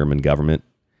from the German government.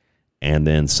 And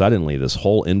then suddenly this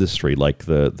whole industry, like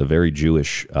the very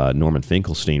Jewish Norman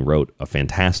Finkelstein wrote a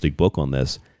fantastic book on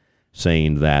this,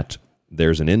 saying that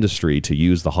there's an industry to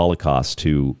use the Holocaust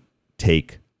to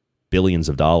take billions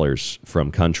of dollars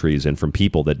from countries and from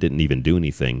people that didn't even do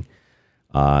anything.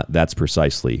 That's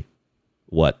precisely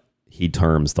what he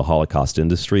terms the Holocaust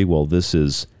industry. Well, this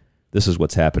is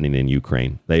what's happening in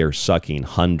Ukraine. They are sucking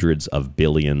hundreds of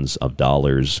billions of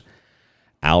dollars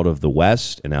out of the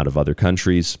West and out of other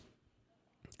countries,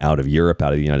 out of Europe,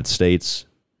 out of the United States,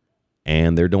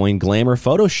 and they're doing glamour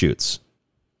photo shoots.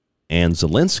 And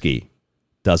Zelensky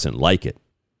doesn't like it.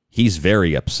 He's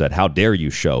very upset. How dare you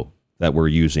show that we're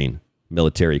using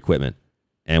military equipment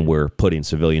and we're putting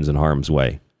civilians in harm's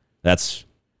way? That's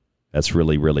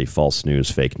really, really false news,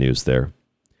 fake news there.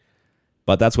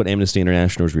 But that's what Amnesty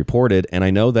International has reported. And I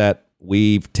know that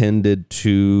we've tended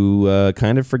to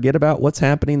kind of forget about what's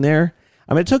happening there.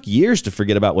 I mean, it took years to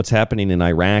forget about what's happening in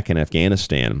Iraq and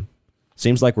Afghanistan.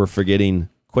 Seems like we're forgetting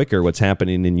quicker what's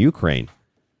happening in Ukraine.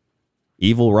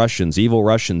 Evil Russians, evil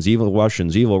Russians, evil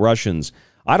Russians, evil Russians.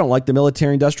 I don't like the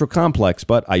military-industrial complex,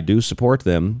 but I do support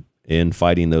them in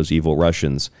fighting those evil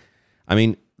Russians. I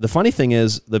mean, the funny thing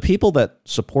is, the people that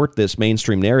support this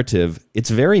mainstream narrative, it's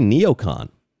very neocon.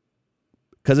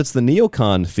 Because it's the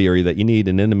neocon theory that you need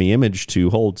an enemy image to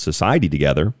hold society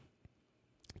together.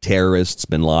 Terrorists,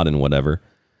 bin Laden, whatever.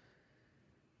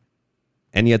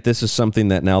 And yet this is something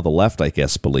that now the left, I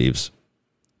guess, believes.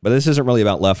 But this isn't really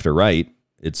about left or right.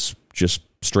 It's just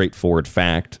straightforward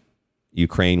fact.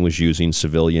 Ukraine was using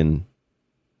civilian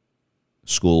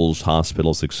schools,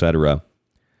 hospitals, etc.,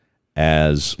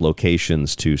 as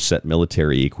locations to set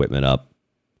military equipment up.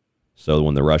 So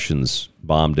when the Russians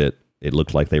bombed it, it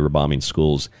looked like they were bombing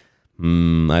schools.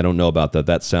 I don't know about that.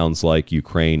 That sounds like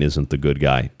Ukraine isn't the good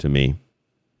guy to me.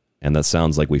 And that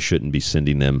sounds like we shouldn't be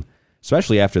sending them,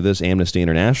 especially after this Amnesty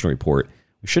International report,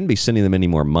 we shouldn't be sending them any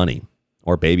more money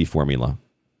or baby formula.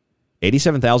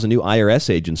 87,000 new IRS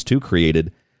agents, too,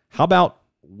 created. How about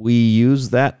we use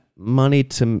that money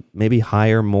to maybe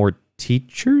hire more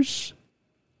teachers?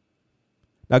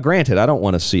 Now, granted, I don't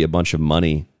want to see a bunch of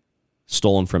money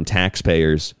stolen from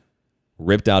taxpayers,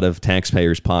 ripped out of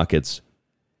taxpayers' pockets.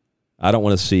 I don't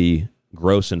want to see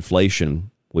gross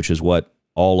inflation, which is what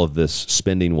all of this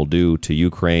spending will do to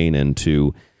Ukraine and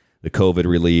to the COVID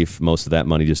relief. Most of that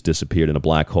money just disappeared in a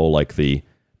black hole, like the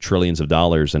trillions of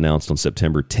dollars announced on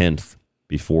September 10th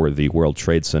before the World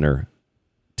Trade Center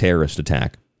terrorist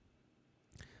attack.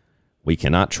 We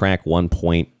cannot track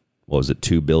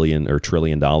 $2 billion or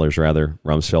trillion dollars, rather,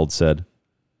 Rumsfeld said.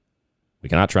 We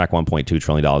cannot track $1.2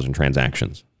 trillion in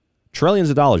transactions. Trillions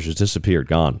of dollars just disappeared,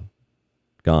 gone.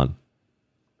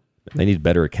 They need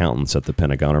better accountants at the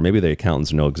Pentagon, or maybe the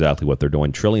accountants know exactly what they're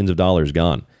doing. Trillions of dollars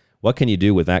gone. What can you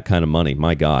do with that kind of money?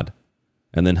 My God.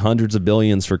 And then hundreds of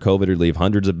billions for COVID relief,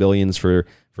 hundreds of billions for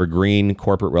green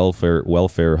corporate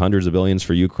welfare, hundreds of billions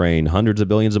for Ukraine, hundreds of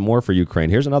billions and more for Ukraine.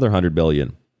 Here's another 100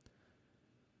 billion.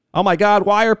 Oh my God,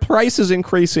 why are prices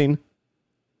increasing?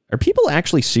 Are people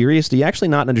actually serious? Do you actually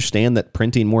not understand that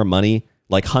printing more money,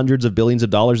 like hundreds of billions of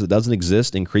dollars that doesn't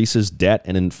exist, increases debt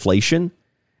and inflation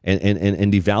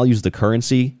and devalues the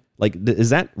currency? Like, is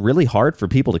that really hard for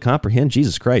people to comprehend?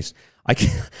 Jesus Christ.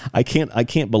 I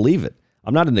can't believe it.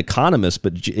 I'm not an economist,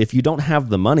 but if you don't have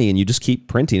the money and you just keep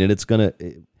printing it,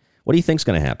 what do you think's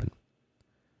going to happen?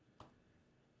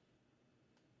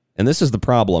 And this is the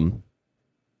problem.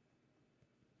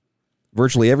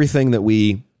 Virtually everything that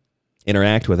we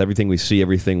interact with, everything we see,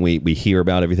 everything we hear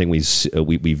about, everything we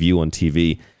view on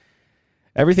TV,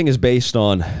 everything is based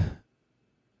on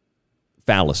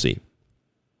fallacy.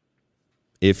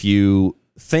 If you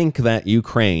think that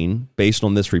Ukraine, based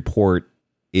on this report,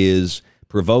 is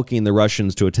provoking the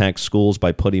Russians to attack schools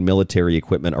by putting military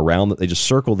equipment around, they just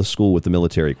circle the school with the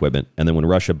military equipment, and then when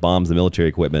Russia bombs the military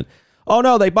equipment, oh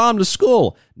no, they bombed the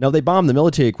school. No, they bombed the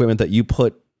military equipment that you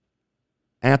put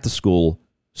at the school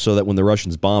so that when the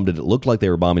Russians bombed it, it looked like they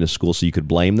were bombing a school so you could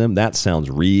blame them. That sounds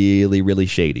really, really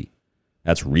shady.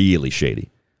 That's really shady.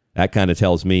 That kind of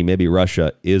tells me maybe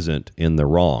Russia isn't in the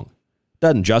wrong.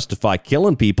 Doesn't justify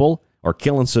killing people or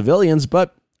killing civilians,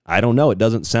 but I don't know. It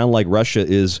doesn't sound like Russia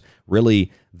is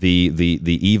really the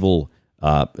evil,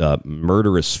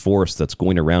 murderous force that's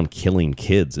going around killing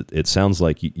kids. It sounds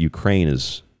like Ukraine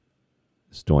is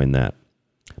doing that.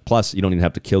 Plus, you don't even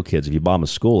have to kill kids. If you bomb a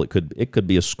school, it could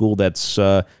be a school that's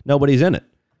nobody's in it.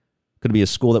 Could be a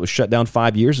school that was shut down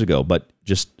 5 years ago, but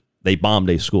just they bombed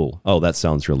a school. Oh, that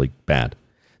sounds really bad.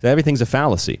 So everything's a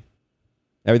fallacy.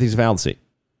 Everything's a fallacy.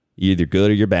 You're either good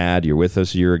or you're bad. You're with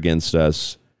us or you're against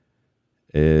us.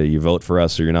 You vote for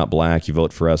us or you're not black. You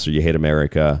vote for us or you hate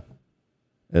America.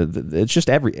 It's just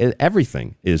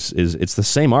everything is it's the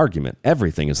same argument.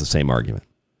 Everything is the same argument.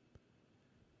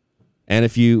 And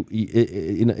if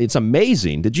it's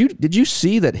amazing. Did you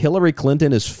see that Hillary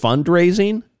Clinton is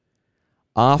fundraising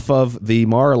off of the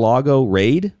Mar-a-Lago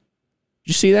raid? Did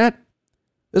you see that?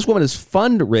 This woman is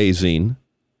fundraising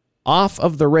off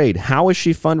of the raid. How is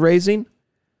she fundraising?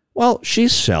 Well,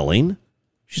 she's selling.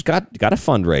 She's got to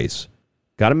fundraise.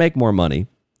 Got to make more money.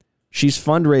 She's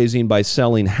fundraising by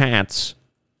selling hats,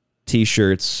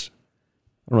 T-shirts.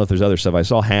 I don't know if there's other stuff. I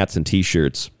saw hats and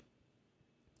T-shirts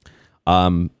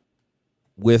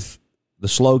with the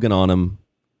slogan on them,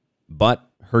 but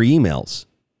her emails.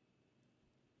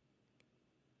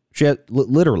 She had,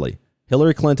 literally,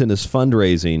 Hillary Clinton is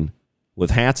fundraising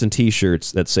with hats and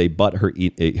T-shirts that say but her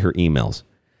emails.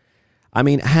 I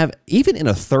mean, even in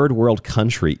a third world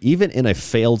country, even in a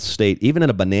failed state, even in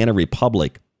a banana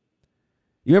republic,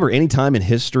 you remember any time in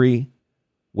history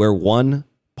where one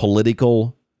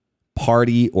political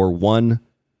party or one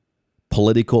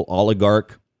political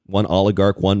oligarch,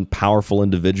 one powerful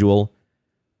individual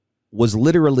was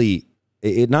literally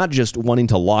not just wanting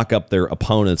to lock up their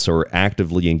opponents or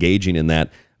actively engaging in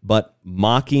that, but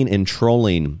mocking and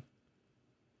trolling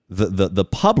the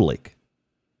public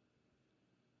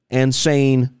and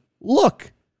saying,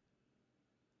 look,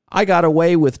 I got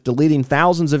away with deleting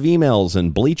thousands of emails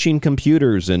and bleaching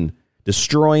computers and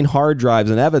destroying hard drives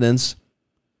and evidence.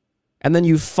 And then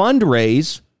you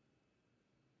fundraise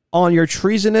on your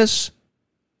treasonous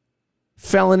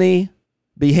felony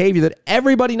behavior that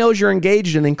everybody knows you're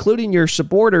engaged in, including your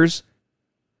supporters.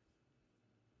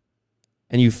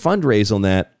 And you fundraise on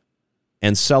that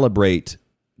and celebrate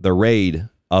the raid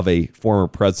of a former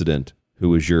president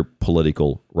who is your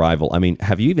political rival. I mean,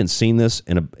 have you even seen this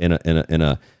in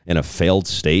a failed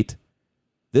state?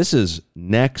 This is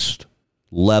next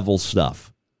level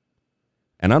stuff.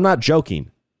 And I'm not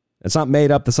joking. It's not made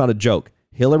up. That's not a joke.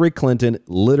 Hillary Clinton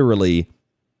literally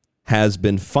has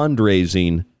been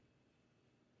fundraising,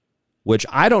 which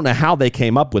I don't know how they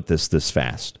came up with this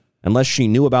fast. Unless she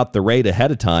knew about the raid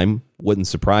ahead of time, wouldn't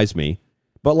surprise me.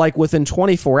 But like within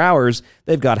 24 hours,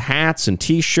 they've got hats and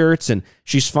T-shirts and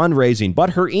she's fundraising,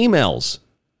 but her emails.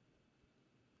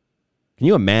 Can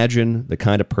you imagine the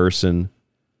kind of person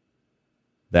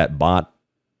that bought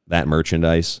that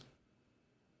merchandise?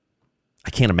 I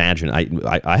can't imagine.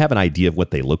 I have an idea of what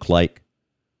they look like.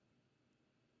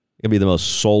 It'd be the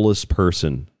most soulless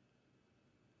person.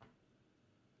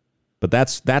 But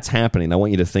that's happening. I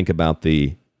want you to think about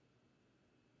the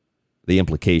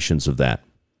implications of that.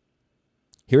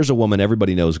 Here's a woman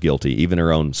everybody knows guilty. Even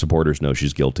her own supporters know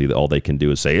she's guilty. All they can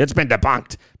do is say, it's been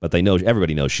debunked. But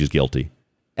everybody knows she's guilty.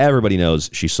 Everybody knows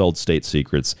she sold state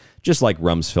secrets, just like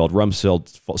Rumsfeld.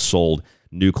 Rumsfeld sold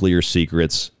nuclear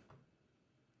secrets.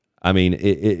 I mean,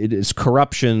 it is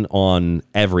corruption on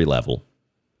every level.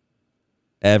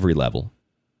 Every level.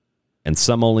 And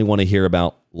some only want to hear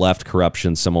about left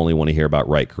corruption. Some only want to hear about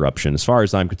right corruption. As far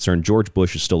as I'm concerned, George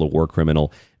Bush is still a war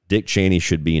criminal. Dick Cheney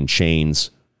should be in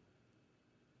chains.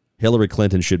 Hillary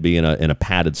Clinton should be in a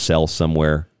padded cell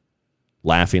somewhere,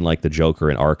 laughing like the Joker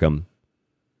in Arkham.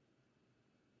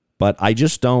 But I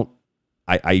just don't.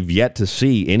 I've yet to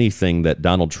see anything that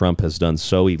Donald Trump has done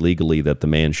so illegally that the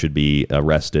man should be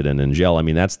arrested and in jail. I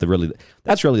mean, that's really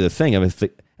the thing. I mean,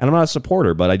 and I'm not a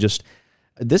supporter, but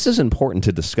this is important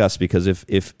to discuss because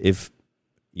if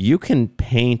you can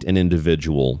paint an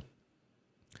individual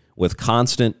with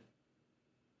constant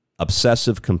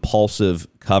obsessive compulsive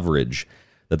coverage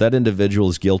that individual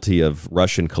is guilty of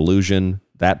Russian collusion,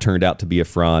 that turned out to be a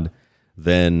fraud,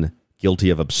 then guilty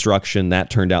of obstruction, that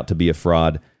turned out to be a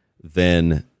fraud,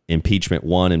 then impeachment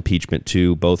 1, impeachment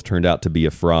 2, both turned out to be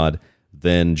a fraud,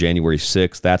 then January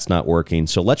 6th, that's not working.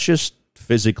 So let's just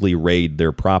physically raid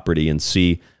their property and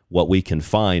see what we can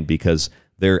find because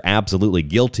they're absolutely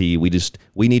guilty. We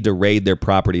need to raid their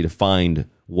property to find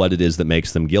what it is that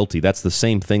makes them guilty. That's the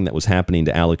same thing that was happening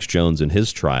to Alex Jones in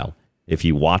his trial. If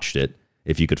you watched it,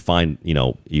 if you could find,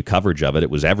 coverage of it, it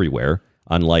was everywhere,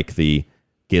 unlike the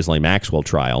Ghislaine Maxwell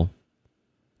trial,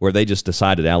 where they just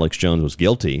decided Alex Jones was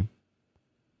guilty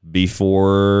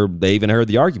before they even heard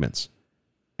the arguments,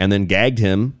 and then gagged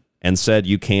him and said,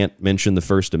 you can't mention the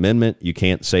First Amendment, you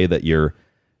can't say that you're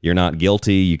not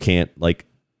guilty, you can't,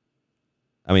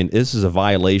 this is a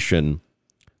violation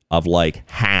of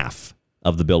half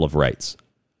of the Bill of Rights.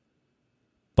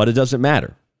 But it doesn't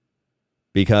matter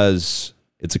because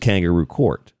it's a kangaroo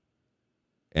court.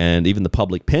 And even the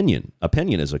public opinion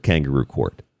is a kangaroo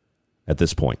court at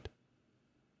this point.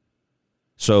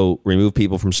 So remove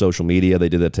people from social media. They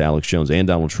did that to Alex Jones and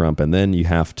Donald Trump. And then you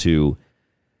have to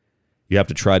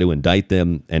try to indict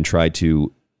them and try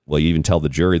to, you even tell the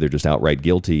jury they're just outright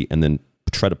guilty and then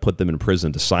try to put them in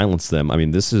prison to silence them. I mean,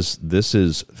 this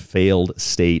is failed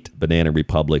state, banana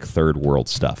republic, third world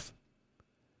stuff.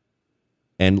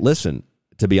 And listen,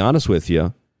 to be honest with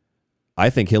you, I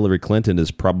think Hillary Clinton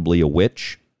is probably a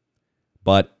witch.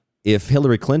 But if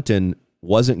Hillary Clinton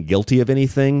wasn't guilty of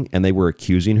anything and they were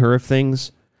accusing her of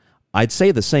things, I'd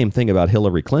say the same thing about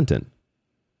Hillary Clinton.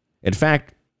 In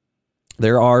fact,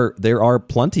 there are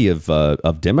plenty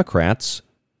of Democrats.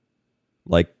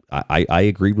 Like I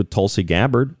agreed with Tulsi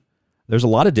Gabbard. There's a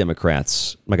lot of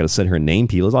Democrats. I'm not going to sit here and name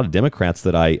people. There's a lot of Democrats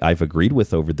that I've agreed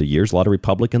with over the years. A lot of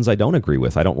Republicans I don't agree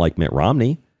with. I don't like Mitt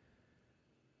Romney.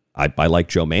 I like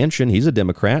Joe Manchin. He's a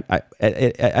Democrat.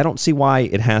 I don't see why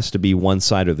it has to be one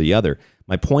side or the other.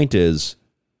 My point is,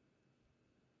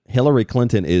 Hillary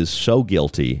Clinton is so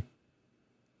guilty.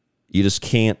 You just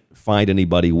can't find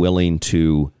anybody willing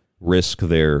to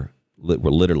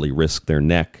literally risk their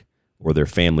neck or their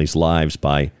family's lives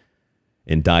by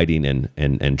indicting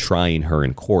and trying her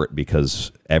in court,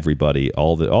 because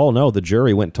the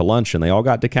jury went to lunch and they all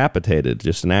got decapitated.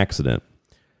 Just an accident.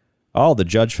 Oh, the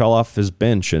judge fell off his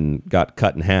bench and got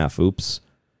cut in half. Oops.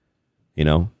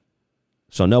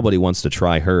 So nobody wants to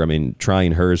try her. I mean,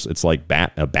 trying hers, it's like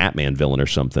a Batman villain or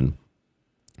something.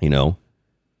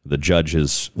 The judge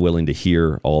is willing to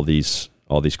hear all these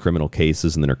criminal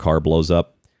cases, and then her car blows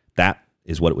up. That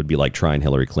is what it would be like trying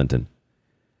Hillary Clinton.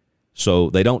 So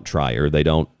they don't try her. They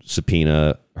don't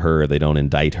subpoena her. They don't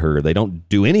indict her. They don't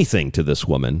do anything to this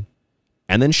woman.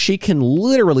 And then she can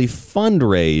literally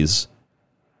fundraise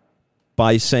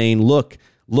by saying, look,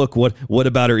 what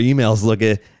about her emails? Look,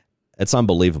 it's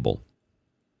unbelievable.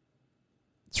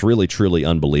 It's really, truly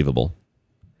unbelievable.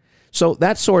 So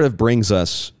that sort of brings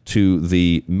us to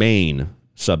the main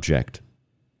subject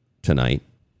tonight.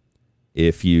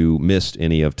 If you missed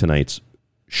any of tonight's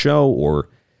show, or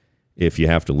if you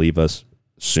have to leave us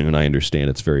soon, I understand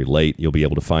it's very late. You'll be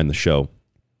able to find the show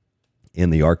in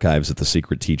the archives at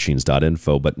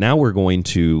thesecretteachings.info. But now we're going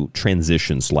to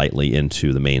transition slightly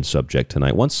into the main subject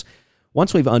tonight. Once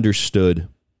we've understood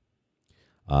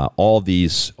all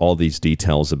these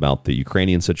details about the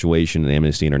Ukrainian situation and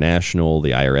Amnesty International,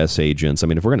 the IRS agents. I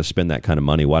mean, if we're going to spend that kind of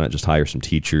money, why not just hire some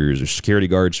teachers or security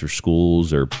guards for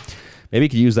schools, or maybe you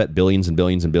could use that billions and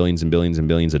billions and billions and billions and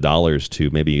billions of dollars to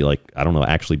maybe, like, I don't know,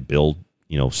 actually build,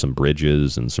 some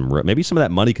bridges and maybe some of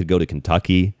that money could go to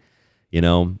Kentucky,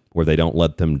 where they don't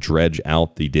let them dredge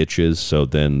out the ditches. So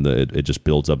then it just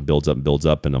builds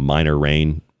up, and a minor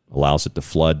rain allows it to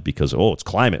flood because, it's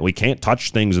climate. We can't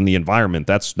touch things in the environment.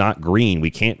 That's not green. We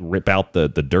can't rip out the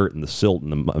dirt and the silt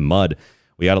and the mud.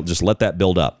 We got to just let that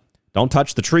build up. Don't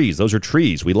touch the trees. Those are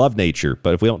trees. We love nature.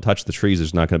 But if we don't touch the trees,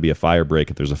 there's not going to be a fire break.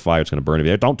 If there's a fire, it's going to burn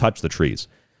everything. Don't touch the trees.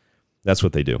 That's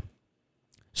what they do.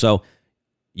 So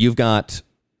you've got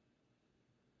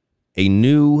a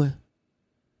new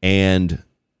and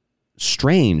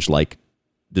strange,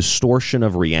 distortion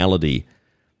of reality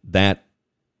that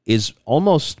is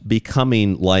almost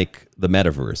becoming like the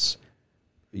metaverse.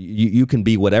 You can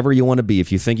be whatever you want to be.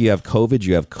 If you think you have COVID,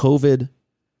 you have COVID.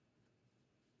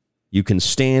 You can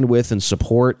stand with and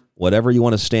support whatever you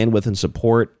want to stand with and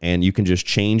support, and you can just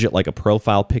change it like a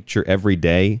profile picture every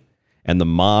day, and the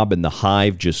mob and the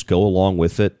hive just go along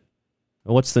with it.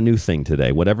 Well, what's the new thing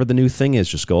today? Whatever the new thing is,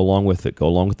 just go along with it. Go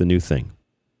along with the new thing.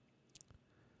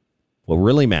 What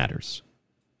really matters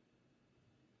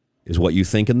is what you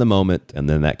think in the moment, and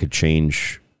then that could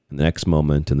change in the next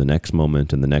moment, and the next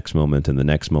moment, and the next moment, and the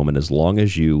next moment, as long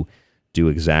as you do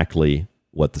exactly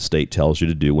what the state tells you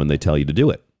to do when they tell you to do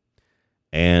it.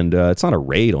 And it's not a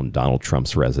raid on Donald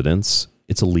Trump's residence.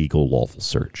 It's a legal, lawful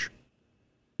search.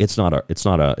 It's not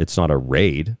a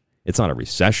raid. It's not a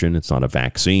recession. It's not a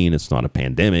vaccine. It's not a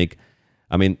pandemic.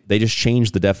 I mean, they just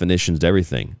changed the definitions to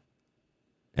everything.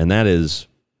 And that is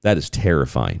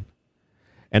terrifying.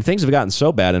 And things have gotten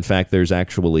so bad. In fact, there's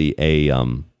actually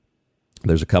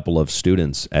there's a couple of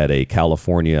students at a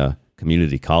California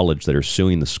community college that are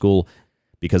suing the school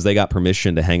because they got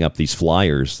permission to hang up these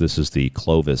flyers. This is the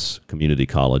Clovis Community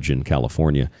College in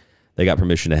California. They got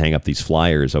permission to hang up these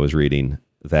flyers, I was reading,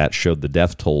 that showed the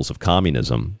death tolls of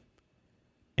communism.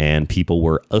 And people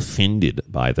were offended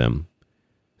by them.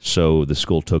 So the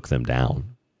school took them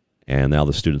down. And now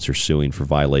the students are suing for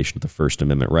violation of the First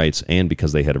Amendment rights and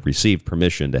because they had received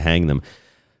permission to hang them.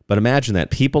 But imagine that.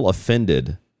 People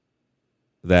offended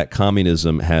that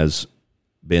communism has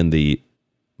been the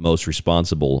most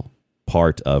responsible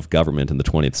part of government in the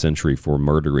 20th century for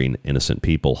murdering innocent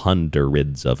people,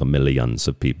 hundreds of millions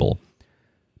of people.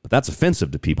 But that's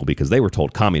offensive to people because they were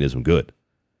told communism good.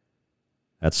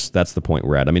 That's the point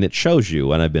we're at. I mean, it shows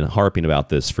you, and I've been harping about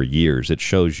this for years, it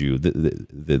shows you that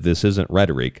this isn't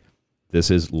rhetoric.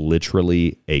 This is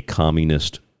literally a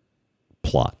communist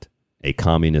plot, a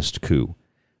communist coup.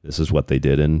 This is what they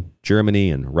did in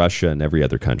Germany and Russia and every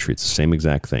other country. It's the same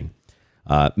exact thing.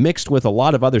 Mixed with a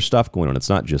lot of other stuff going on. It's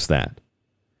not just that.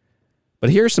 But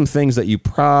here are some things that you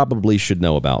probably should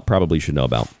know about.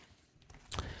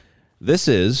 This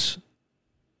is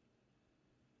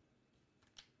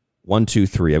 1, 2,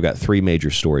 3. I've got 3 major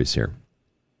stories here.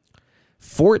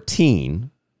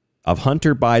 14 of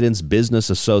Hunter Biden's business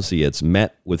associates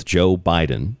met with Joe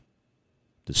Biden,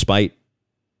 despite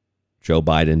Joe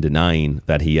Biden denying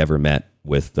that he ever met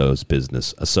with those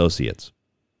business associates.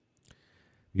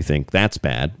 You think that's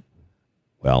bad?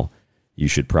 Well, you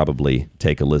should probably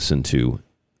take a listen to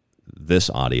this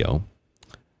audio.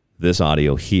 This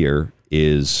audio here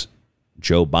is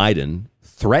Joe Biden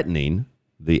threatening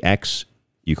the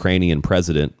ex-Ukrainian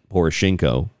president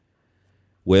Poroshenko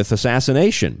with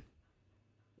assassination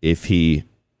if he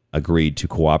agreed to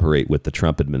cooperate with the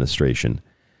Trump administration.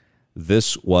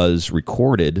 This was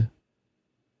recorded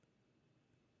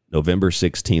November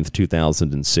 16th,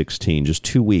 2016, just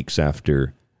 2 weeks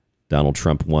after Donald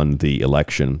Trump won the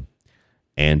election.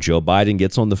 And Joe Biden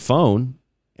gets on the phone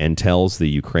and tells the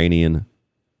Ukrainian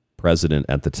president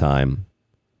at the time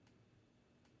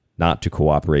not to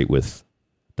cooperate with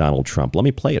Donald Trump. Let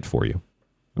me play it for you.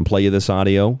 I'll play you this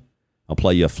audio. I'll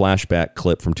play you a flashback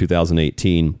clip from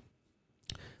 2018.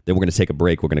 Then we're going to take a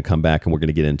break. We're going to come back and we're going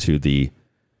to get into the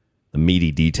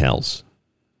meaty details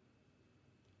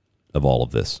of all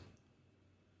of this.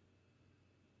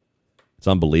 It's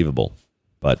unbelievable,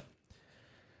 but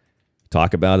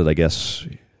talk about it, I guess,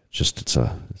 it's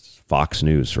Fox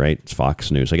News, right? It's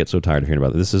Fox News. I get so tired of hearing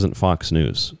about it. This isn't Fox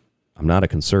News. I'm not a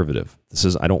conservative.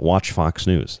 I don't watch Fox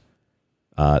News.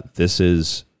 This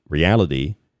is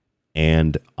reality,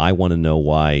 and I want to know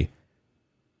why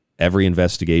every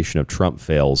investigation of Trump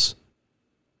fails.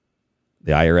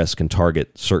 The IRS can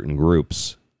target certain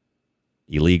groups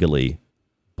illegally,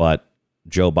 but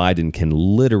Joe Biden can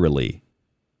literally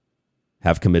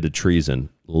have committed treason,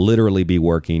 literally be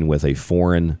working with a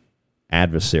foreign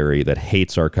adversary that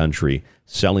hates our country,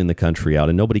 selling the country out,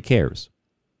 and nobody cares.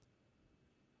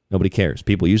 Nobody cares.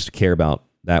 People used to care about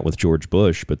that with George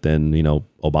Bush, but then,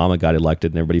 Obama got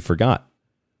elected and everybody forgot.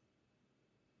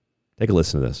 Take a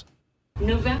listen to this.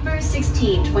 November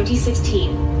 16,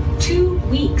 2016, 2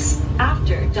 weeks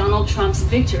after Donald Trump's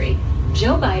victory,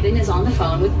 Joe Biden is on the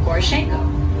phone with Poroshenko.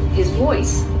 His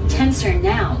voice tenser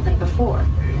now than before.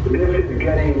 This is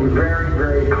getting very,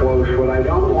 very close. What I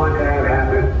don't want to have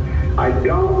happen, I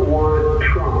don't want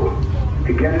Trump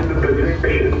to get in the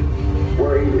position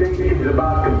where he thinks he's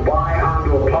about to buy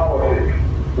onto a policy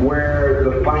where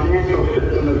the financial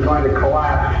system is going to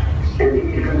collapse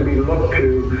and he's going to be looked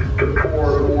to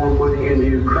pour more money into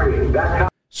Ukraine.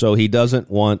 So he doesn't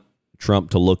want Trump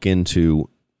to look into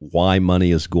why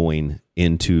money is going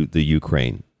into the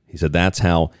Ukraine. He said that's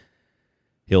how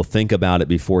he'll think about it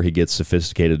before he gets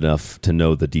sophisticated enough to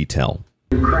know the detail.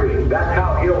 Ukraine. That's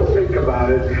how he'll think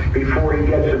about it before he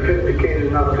gets sophisticated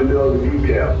enough to know the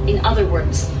detail. In other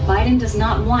words, Biden does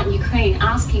not want Ukraine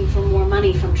asking for more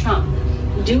money from Trump.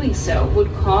 Doing so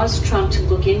would cause Trump to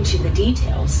look into the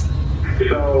details.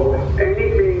 So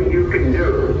anything you can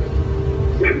do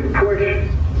to push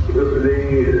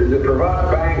the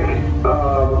Privat Bank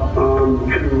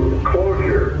to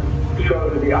closure so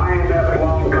that the IMF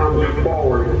loan comes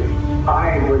forward,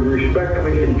 I would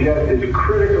respectfully suggest is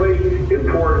critically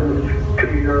important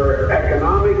to your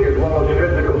economic as well as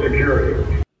physical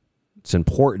security. It's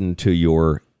important to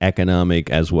your economic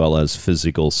as well as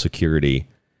physical security.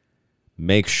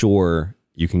 Make sure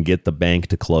you can get the bank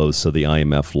to close so the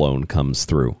IMF loan comes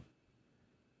through.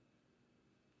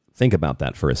 Think about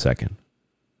that for a second.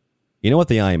 You know what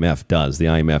the IMF does? The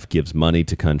IMF gives money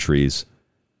to countries,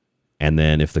 and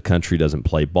then if the country doesn't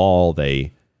play ball,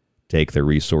 they take their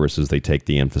resources, they take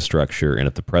the infrastructure, and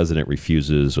if the president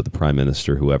refuses, or the prime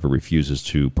minister, whoever refuses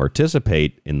to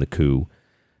participate in the coup,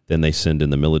 then they send in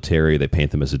the military, they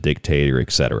paint them as a dictator,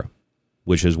 etc.,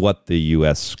 which is what the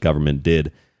U.S. government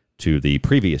did to the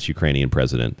previous Ukrainian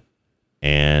president.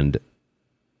 And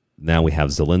now we have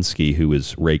Zelensky, who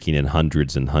is raking in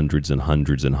hundreds and hundreds and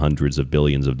hundreds and hundreds of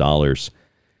billions of dollars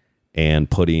and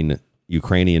putting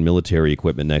Ukrainian military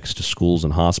equipment next to schools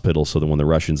and hospitals so that when the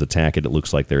Russians attack it, it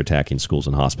looks like they're attacking schools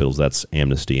and hospitals. That's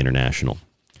Amnesty International.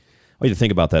 I want you to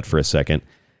think about that for a second.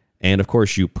 And, of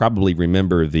course, you probably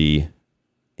remember the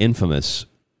infamous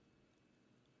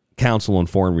Council on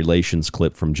Foreign Relations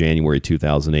clip from January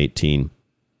 2018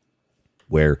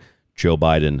 where Joe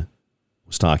Biden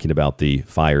was talking about the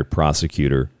fired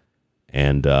prosecutor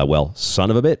and,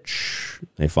 son of a bitch,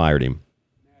 they fired him.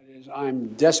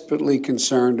 I'm desperately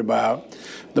concerned about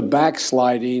the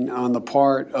backsliding on the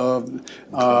part of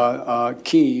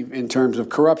Kyiv in terms of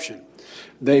corruption.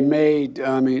 They made,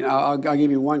 I'll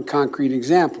give you one concrete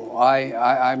example.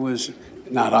 I was,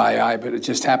 not but it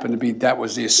just happened to be, that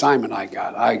was the assignment I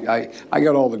got. I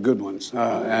got all the good ones.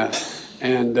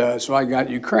 So I got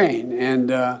Ukraine.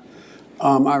 And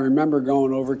I remember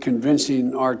going over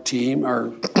convincing our team,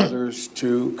 or others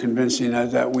to convincing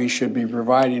us that we should be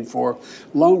providing for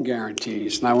loan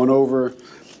guarantees. And I went over,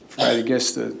 I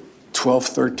guess, the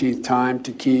 12th, 13th time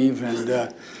to Kyiv,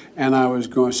 and I was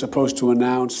supposed to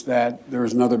announce that there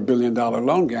was another $1 billion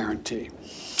loan guarantee.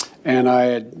 And I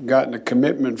had gotten a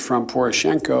commitment from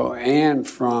Poroshenko and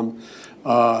from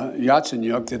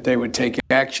Yatsenyuk that they would take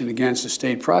action against the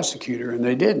state prosecutor, and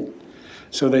they didn't.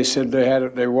 So they said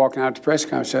they were walking out to press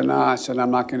conference. I said, no, I said,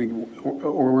 I'm not going to,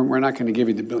 or we're not going to give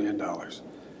you the $1 billion.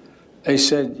 They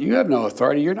said, you have no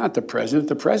authority. You're not the president.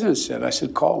 The president said. I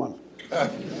said, call him.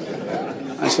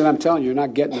 I said, I'm telling you, you're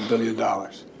not getting the $1 billion.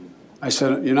 I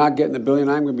said, you're not getting the $1 billion.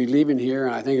 I'm going to be leaving here.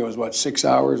 And I think it was, 6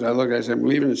 hours? I said, I'm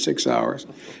leaving in 6 hours.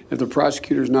 If the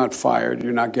prosecutor's not fired,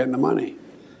 you're not getting the money.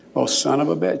 Well, son of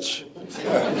a bitch.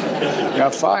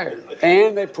 Got fired.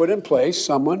 And they put in place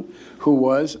someone who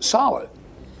was solid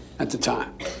at the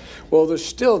time. Well,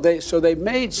 they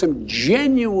made some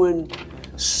genuine...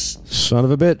 Son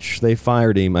of a bitch. They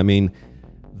fired him. I mean,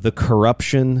 the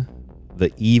corruption,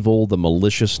 the evil, the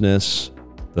maliciousness,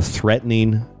 the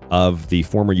threatening of the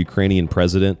former Ukrainian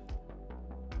president.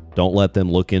 Don't let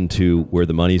them look into where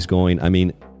the money's going. I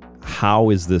mean,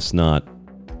 how is this not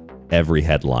every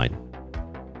headline?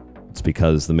 It's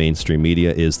because the mainstream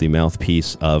media is the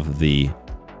mouthpiece of the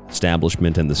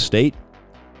establishment and the state.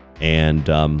 And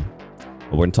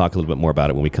we're going to talk a little bit more about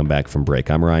it when we come back from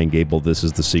break. I'm Ryan Gable. This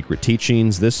is The Secret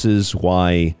Teachings. This is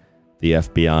why the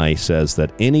FBI says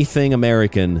that anything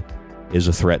American is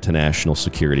a threat to national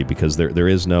security, because there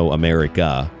is no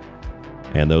America,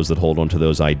 and those that hold on to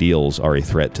those ideals are a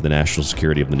threat to the national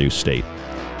security of the new state.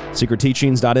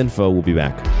 SecretTeachings.info. We'll be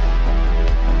back.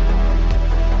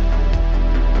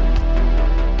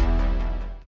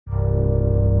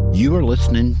 You are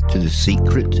listening to The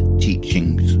Secret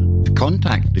Teachings. To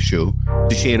contact the show,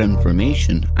 to share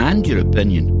information and your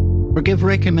opinion, or give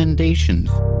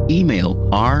recommendations, email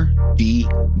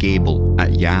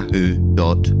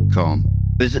rdgable@yahoo.com.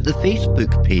 Visit the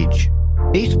Facebook page,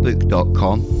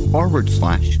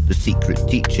 facebook.com/The Secret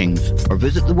Teachings, or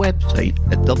visit the website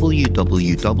at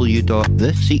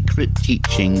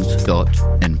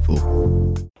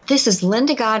www.thesecretteachings.info. This is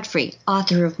Linda Godfrey,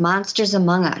 author of Monsters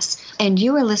Among Us, and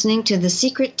you are listening to The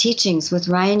Secret Teachings with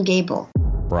Ryan Gable.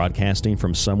 Broadcasting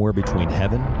from somewhere between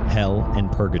heaven, hell,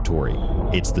 and purgatory,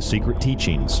 it's The Secret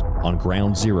Teachings on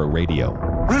Ground Zero Radio.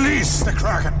 Release the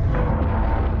Kraken!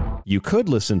 You could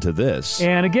listen to this.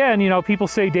 And again, people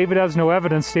say David has no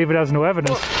evidence. David has no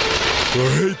evidence. I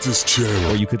hate this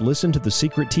channel. Or you could listen to The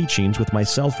Secret Teachings with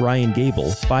myself, Ryan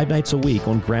Gable, 5 nights a week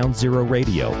on Ground Zero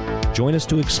Radio. Join us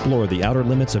to explore the outer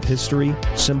limits of history,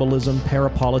 symbolism,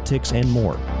 parapolitics, and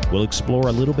more. We'll explore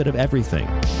a little bit of everything,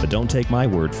 but don't take my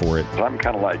word for it. I'm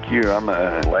kind of like you. I'm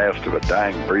a last of a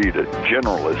dying breed, a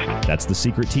generalist. That's The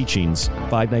Secret Teachings,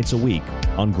 5 nights a week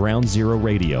on Ground Zero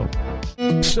Radio.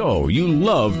 So, you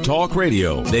love talk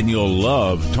radio? Then you'll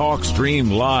love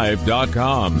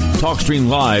TalkStreamLive.com. TalkStream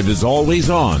Live is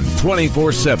always on,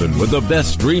 24/7, with the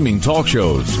best streaming talk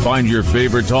shows. Find your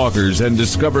favorite talkers and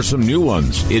discover some new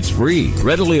ones. It's free,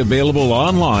 readily available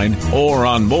online or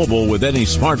on mobile with any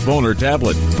smartphone or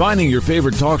tablet. Finding your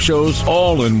favorite talk shows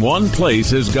all in one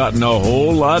place has gotten a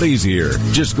whole lot easier.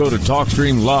 Just go to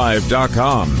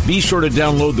TalkStreamLive.com. Be sure to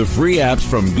download the free apps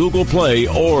from Google Play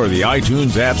or the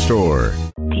iTunes App Store.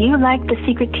 Do you like The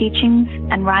Secret Teachings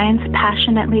and Ryan's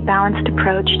passionately balanced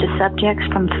approach to subjects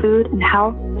from food and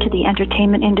health to the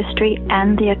entertainment industry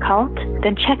and the occult?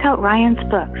 Then check out Ryan's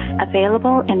books,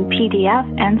 available in PDF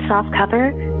and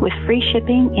softcover with free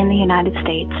shipping in the United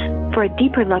States. For a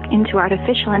deeper look into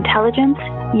artificial intelligence,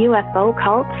 UFO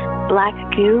cults, black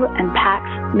goo, and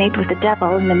pacts made with the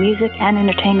devil in the music and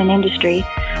entertainment industry,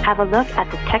 have a look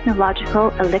at the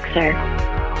Technological Elixir.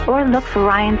 Or look for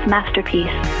Ryan's masterpiece,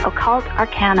 Occult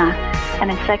Arcana, an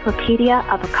encyclopedia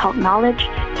of occult knowledge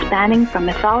spanning from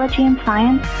mythology and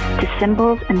science to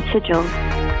symbols and sigils,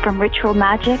 from ritual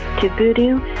magic to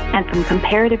voodoo, and from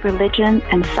comparative religion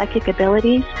and psychic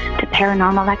abilities to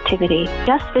paranormal activity.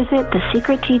 Just visit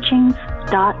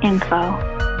thesecretteachings.info.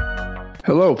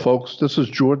 Hello, folks. This is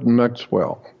Jordan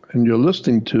Maxwell, and you're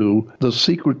listening to The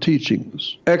Secret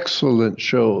Teachings. Excellent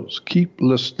shows. Keep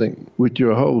listening with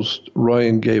your host,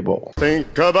 Ryan Gable.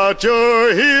 Think about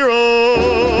your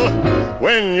hero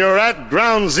when you're at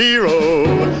ground zero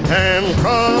and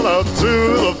call out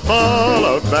to the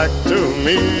fallout back to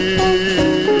me.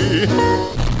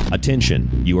 Attention,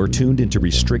 you are tuned into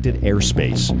restricted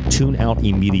airspace. Tune out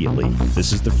immediately.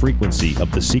 This is the frequency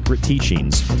of The Secret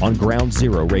Teachings on Ground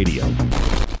Zero Radio.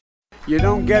 You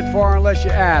don't get far unless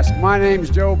you ask. My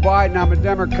name's Joe Biden. I'm a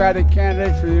Democratic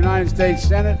candidate for the United States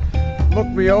Senate. Look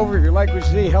me over. If you like what you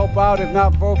see, help out. If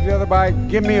not, vote for the other guy.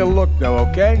 Give me a look, though,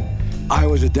 okay? I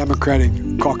was a Democratic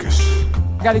caucus.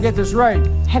 Got to get this right.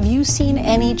 Have you seen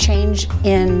any change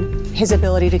in his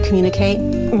ability to communicate?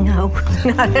 No,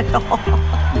 not at all.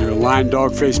 You're a lying,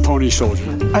 dog-faced pony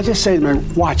soldier. I just say to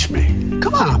him, watch me.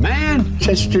 Come on, man.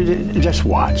 Just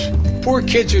watch. Poor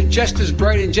kids are just as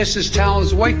bright and just as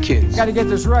talented as white kids. Got to get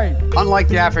this right. Unlike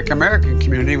the African-American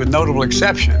community, with notable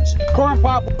exceptions, Corn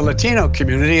Pop, the Latino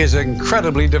community is an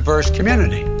incredibly diverse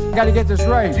community. Got to get this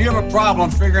right. If you have a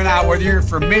problem figuring out whether you're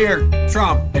for me or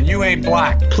Trump, and you ain't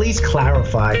black. Please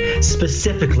clarify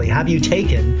specifically, have you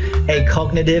taken a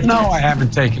cognitive No, test? I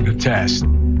haven't taken a test.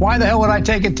 Why the hell would I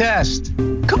take a test?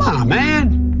 Come on,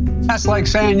 man. That's like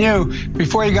saying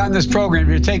before you got in this program,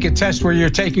 you take a test where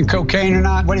you're taking cocaine or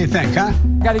not. What do you think, huh?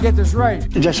 Got to get this right.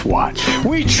 Just watch.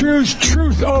 We choose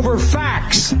truth over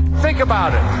facts. Think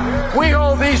about it. We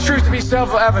hold these truths to be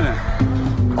self-evident.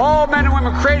 All men and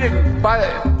women created by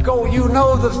you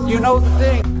know the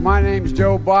thing. My name's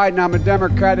Joe Biden. I'm a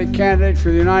Democratic candidate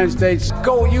for the United States.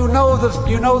 You know the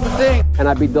thing. And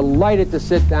I'd be delighted to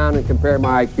sit down and compare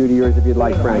my IQ to yours if you'd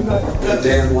like, Frank. You're a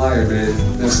damn liar, man.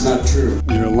 That's not true.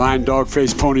 You're a lying,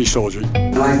 dog-faced pony soldier.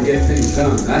 And I can get things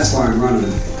done. That's why I'm running.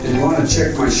 And you want to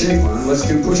check my shape on it? Let's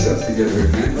do push-ups together,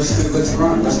 man. Let's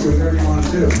run. Let's do whatever you want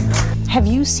to do. Have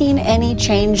you seen any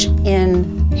change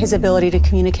in his ability to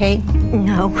communicate?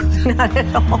 No, not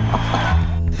at all.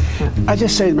 I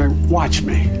just say to him, watch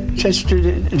me.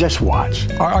 Just watch.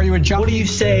 Are you a junk? What do you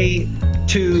say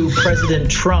to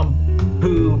President Trump,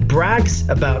 who brags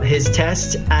about his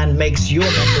test and makes your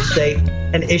mental state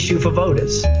an issue for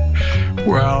voters?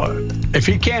 Well, if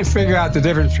he can't figure out the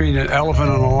difference between an elephant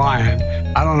and a lion,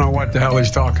 I don't know what the hell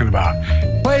he's talking about.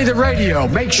 Play the radio.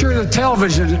 Make sure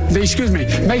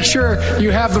make sure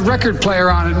you have the record player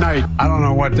on at night. I don't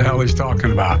know what the hell he's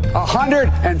talking about.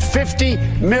 150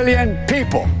 million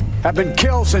people have been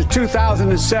killed since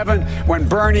 2007 when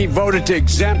Bernie voted to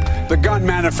exempt the gun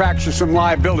manufacturers from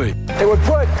liability. It would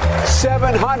put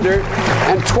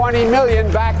 720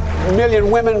 million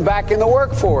women back in the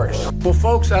workforce. Well,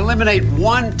 folks, eliminate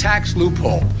one tax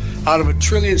loophole out of $1.6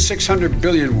 trillion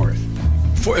worth.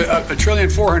 $1.4 trillion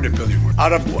worth.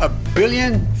 Out of $1.4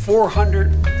 billion.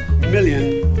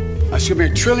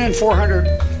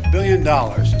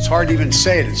 It's hard to even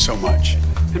say it's so much.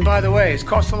 And by the way, it's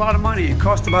cost a lot of money. It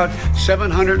cost about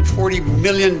 $740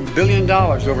 billion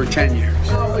over 10 years.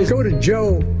 Go to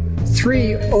Joe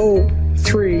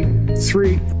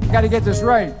 3033. Got to get this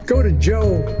right. Go to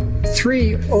Joe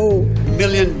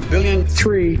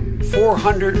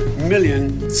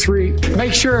 400,000,000,3.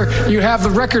 Make sure you have the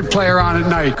record player on at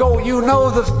night. You know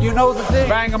the thing.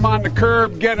 Bang them on the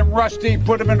curb, get them rusty,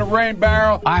 put them in a rain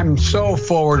barrel. I'm so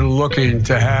forward looking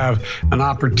to have an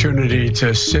opportunity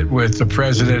to sit with the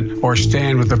president or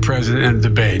stand with the president in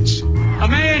debates. A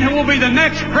man who will be the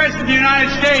next president of the United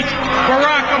States,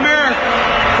 Barack America.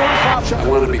 I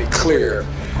want to be clear.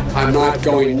 I'm not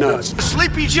going nuts.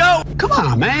 Sleepy Joe! Come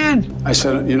on, man. I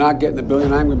said, you're not getting the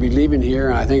billion. I'm going to be leaving here.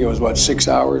 And I think it was, 6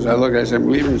 hours? I said, I'm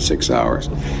leaving in 6 hours.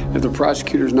 If the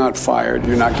prosecutor's not fired,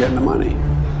 you're not getting the money.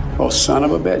 Oh, son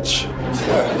of a bitch.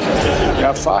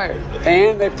 Got fired.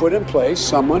 And they put in place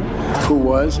someone who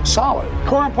was solid.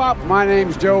 Corn Pop, my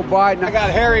name's Joe Biden. I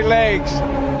got hairy legs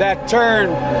that turn,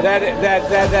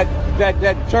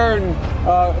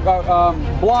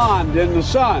 blonde in the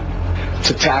sun.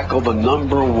 To tackle the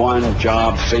number one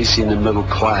job facing the middle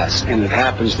class, and it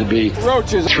happens to be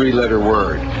roaches. 3-letter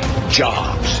word,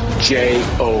 jobs,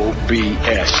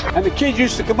 J-O-B-S. And the kids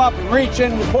used to come up and reach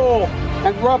in the pool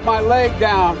and rub my leg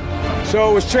down so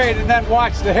it was straight, and then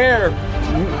watch the hair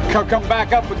come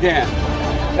back up again.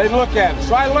 They look at it.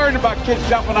 So I learned about kids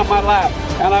jumping on my lap,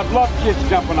 and I've loved kids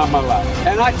jumping on my lap.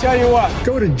 And I tell you what,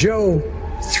 go to Joe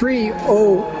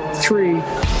 303.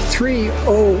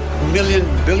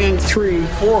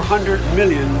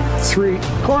 400,000,000,3.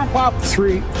 Corn Pop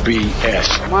 3 BS.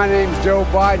 My name's Joe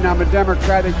Biden. I'm a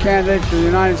Democratic candidate for the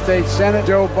United States Senate.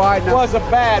 Joe Biden was a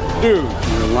bad dude.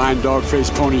 You're a lying,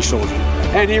 dog-faced pony soldier.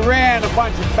 And he ran a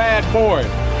bunch of bad boys.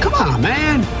 Come on,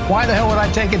 man. Why the hell would I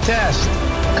take a test?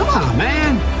 Come on,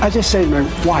 man. I just say to him,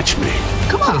 watch me.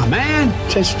 Come on, man.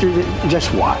 Just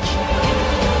watch.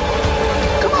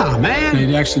 Come on, man.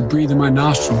 They'd actually breathe in my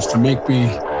nostrils to make me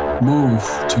move,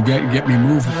 to get me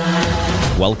moving.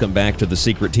 Welcome back to the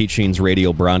Secret Teachings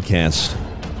radio broadcast.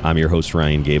 I'm your host,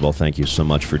 Ryan Gable. Thank you so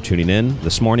much for tuning in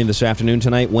this morning, this afternoon,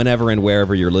 tonight, whenever and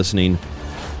wherever you're listening.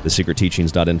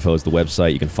 TheSecretTeachings.info is the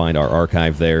website. You can find our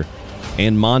archive there.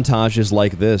 And montages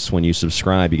like this, when you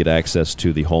subscribe, you get access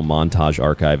to the whole montage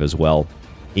archive as well.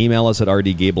 Email us at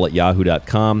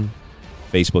rdgable@yahoo.com.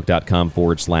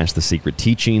 Facebook.com/The Secret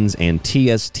Teachings, and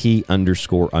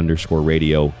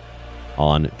TST__radio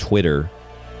on Twitter.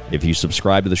 If you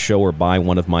subscribe to the show or buy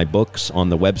one of my books on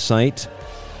the website,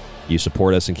 you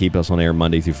support us and keep us on air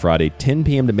Monday through Friday, 10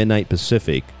 p.m. to midnight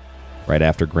Pacific, right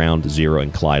after Ground Zero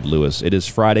and Clyde Lewis. It is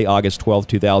Friday, August 12th,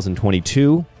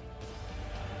 2022,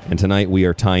 and tonight we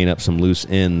are tying up some loose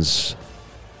ends,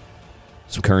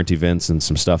 some current events and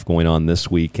some stuff going on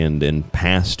this week and in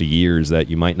past years that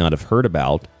you might not have heard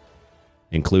about,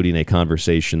 including a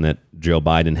conversation that Joe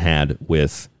Biden had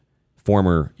with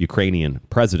former Ukrainian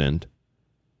president,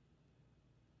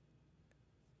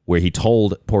 where he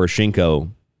told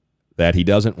Poroshenko that he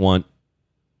doesn't want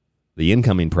the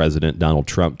incoming president, Donald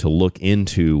Trump, to look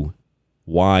into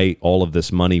why all of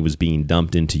this money was being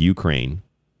dumped into Ukraine.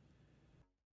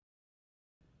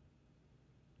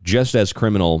 Just as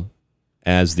criminal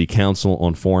as the Council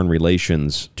on Foreign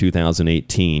Relations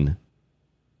 2018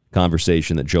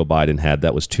 conversation that Joe Biden had.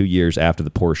 That was 2 years after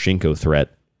the Poroshenko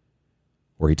threat,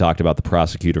 where he talked about the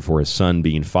prosecutor for his son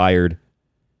being fired,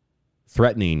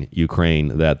 threatening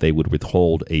Ukraine that they would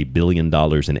withhold $1 billion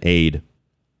in aid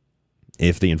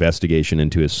if the investigation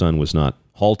into his son was not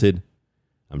halted.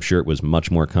 I'm sure it was much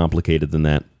more complicated than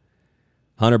that.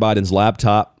 Hunter Biden's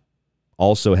laptop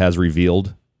also has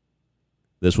revealed,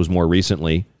 this was more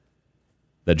recently,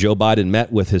 that Joe Biden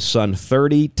met with his son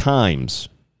 30 times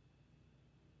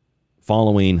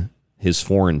following his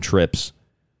foreign trips.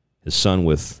 His son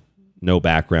with no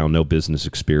background, no business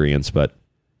experience, but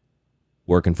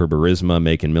working for Burisma,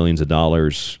 making millions of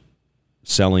dollars,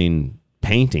 selling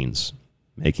paintings,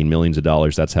 making millions of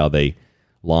dollars. That's how they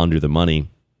launder the money.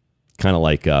 Kind of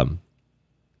like the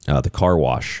car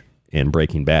wash in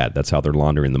Breaking Bad. That's how they're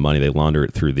laundering the money. They launder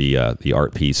it through the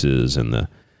art pieces and the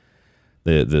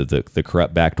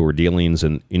corrupt backdoor dealings.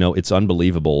 And, you know, it's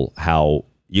unbelievable how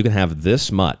you can have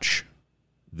this much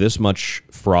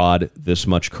fraud, this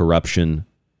much corruption.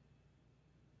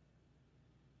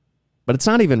 But it's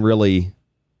not even really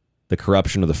the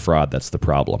corruption or the fraud that's the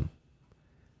problem.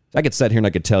 I could sit here and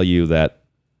I could tell you that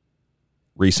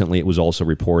recently it was also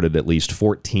reported at least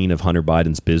 14 of Hunter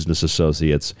Biden's business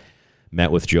associates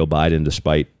met with Joe Biden,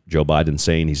 despite Joe Biden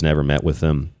saying he's never met with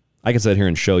them. I could sit here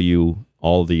and show you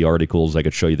all the articles. I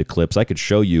could show you the clips. I could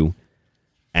show you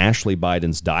Ashley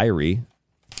Biden's diary.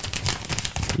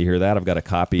 You hear that? I've got a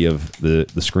copy of the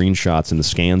screenshots and the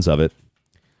scans of it,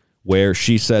 where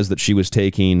she says that she was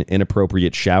taking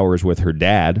inappropriate showers with her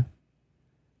dad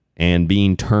and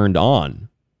being turned on.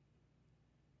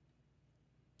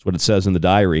 That's what it says in the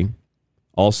diary.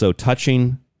 Also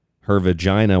touching her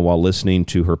vagina while listening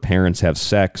to her parents have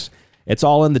sex. It's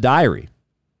all in the diary.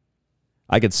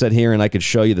 I could sit here and I could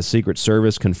show you the Secret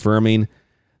Service confirming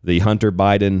the Hunter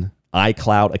Biden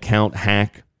iCloud account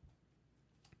hack.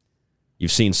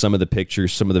 You've seen some of the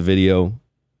pictures, some of the video.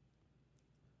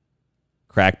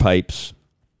 Crack pipes,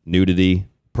 nudity,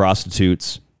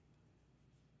 prostitutes.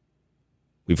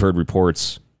 We've heard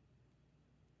reports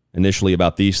initially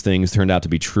about these things turned out to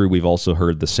be true. We've also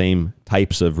heard the same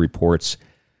types of reports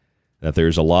that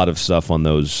there's a lot of stuff on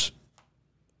those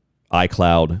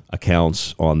iCloud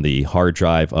accounts on the hard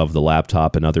drive of the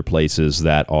laptop and other places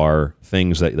that are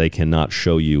things that they cannot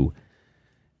show you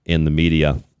in the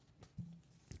media.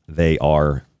 They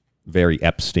are very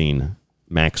Epstein,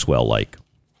 Maxwell-like,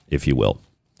 if you will.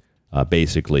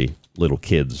 Basically, little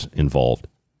kids involved.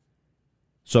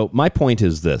 So my point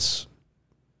is this.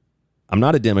 I'm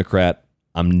not a Democrat.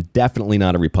 I'm definitely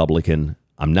not a Republican.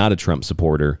 I'm not a Trump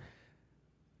supporter.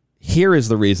 Here is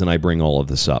the reason I bring all of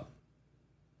this up.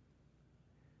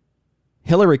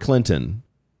 Hillary Clinton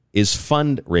is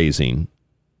fundraising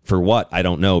for what? I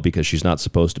don't know, because she's not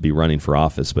supposed to be running for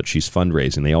office, but she's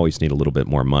fundraising. They always need a little bit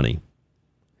more money.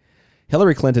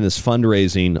 Hillary Clinton is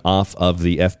fundraising off of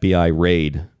the FBI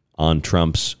raid on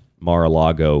Trump's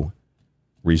Mar-a-Lago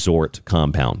resort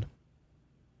compound.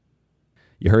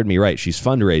 You heard me right. She's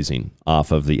fundraising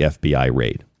off of the FBI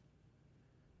raid.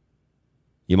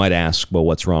 You might ask, well,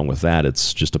 what's wrong with that?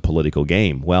 It's just a political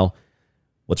game. Well,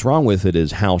 what's wrong with it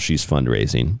is how she's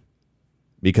fundraising,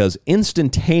 because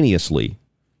instantaneously,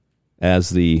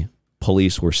 as the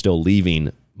police were still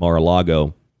leaving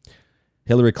Mar-a-Lago,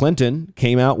 Hillary Clinton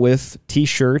came out with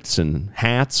T-shirts and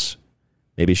hats.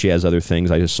 Maybe she has other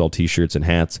things. I just saw T-shirts and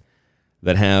hats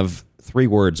that have 3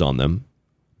 words on them,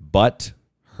 but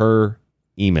her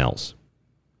emails.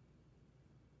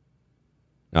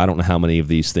 Now, I don't know how many of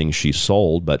these things she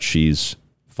sold, but she's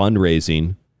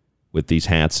fundraising with these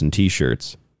hats and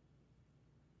T-shirts.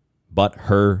 But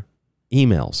her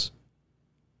emails.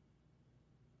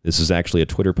 This is actually a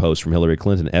Twitter post from Hillary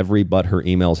Clinton. Every but her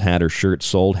emails, hat, or shirt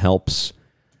sold helps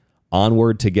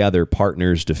Onward together,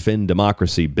 partners, defend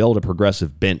democracy, build a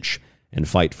progressive bench, and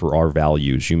fight for our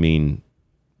values. You mean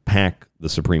pack the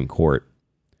Supreme Court.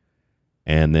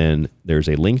 And then there's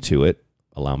a link to it.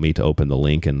 Allow me to open the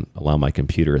link and allow my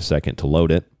computer a second to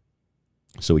load it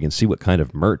so we can see what kind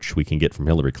of merch we can get from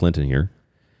Hillary Clinton here.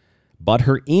 But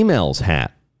her emails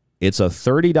hat, it's a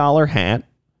 $30 hat.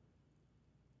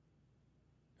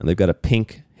 And they've got a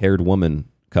pink-haired woman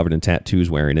covered in tattoos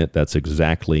wearing it. That's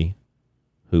exactly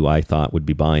who I thought would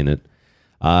be buying it.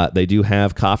 They do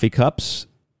have coffee cups,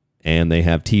 and they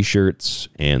have T-shirts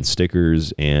and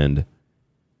stickers and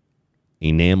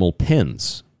enamel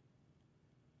pins.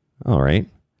 All right.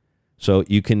 So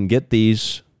you can get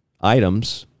these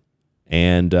items,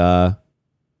 and, well,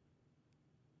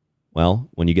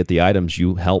 when you get the items,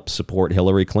 you help support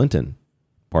Hillary Clinton,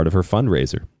 part of her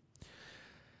fundraiser.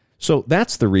 So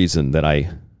that's the reason that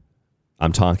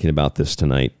I'm talking about this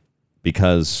tonight,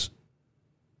 because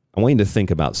I want you to think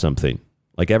about something.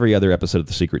 Like every other episode of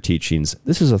The Secret Teachings,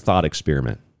 this is a thought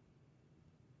experiment.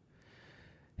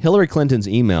 Hillary Clinton's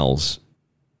emails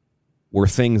were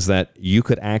things that you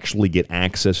could actually get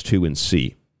access to and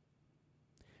see,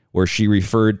 where she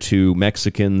referred to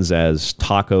Mexicans as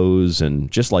tacos,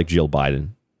 and just like Jill Biden.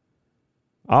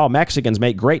 Oh, Mexicans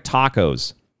make great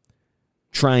tacos.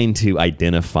 Trying to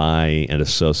identify and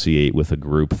associate with a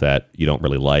group that you don't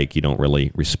really like, you don't really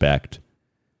respect.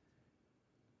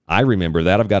 I remember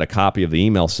that. I've got a copy of the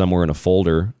email somewhere in a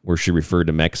folder where she referred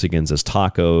to Mexicans as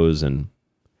tacos.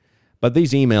 But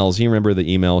these emails, you remember the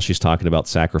email she's talking about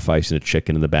sacrificing a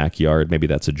chicken in the backyard? Maybe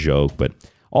that's a joke, but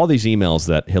all these emails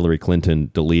that Hillary Clinton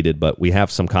deleted, but we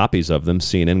have some copies of them.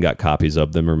 CNN got copies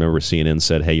of them. Remember, CNN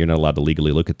said, hey, you're not allowed to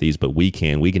legally look at these, but we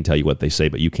can. We can tell you what they say,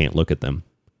 but you can't look at them.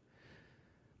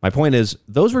 My point is,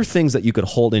 those were things that you could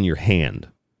hold in your hand.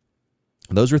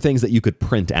 Those were things that you could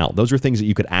print out. Those were things that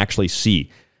you could actually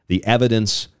see. The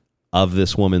evidence of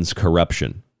this woman's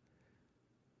corruption.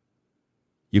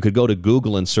 You could go to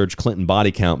Google and search Clinton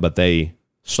body count, but they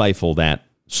stifle that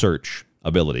search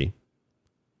ability.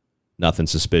 Nothing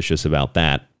suspicious about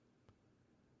that.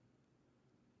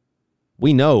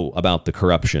 We know about the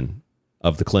corruption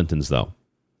of the Clintons, though.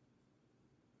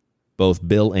 Both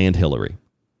Bill and Hillary.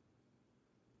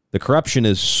 The corruption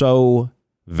is so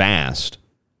vast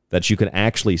that you can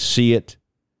actually see it,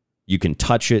 you can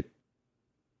touch it,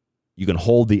 you can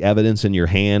hold the evidence in your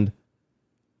hand.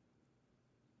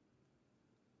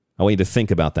 I want you to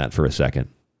think about that for a second.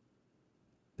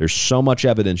 There's so much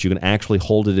evidence you can actually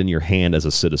hold it in your hand as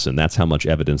a citizen. That's how much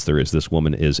evidence there is. This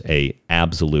woman is an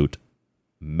absolute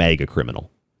mega criminal.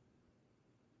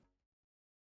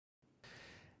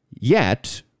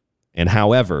 Yet, and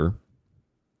however,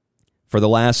 for the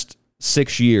last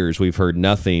 6 years, we've heard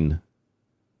nothing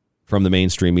from the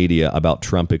mainstream media about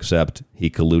Trump except he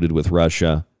colluded with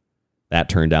Russia. That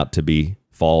turned out to be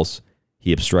false.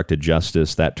 He obstructed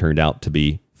justice. That turned out to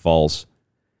be false.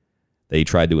 They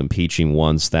tried to impeach him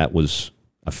once. That was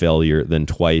a failure. Then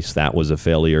twice. That was a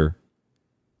failure.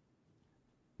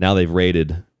 Now they've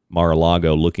raided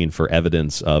Mar-a-Lago looking for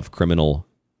evidence of criminal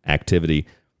activity.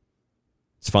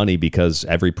 It's funny because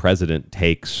every president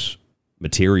takes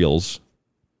materials.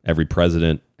 Every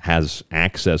president has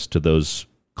access to those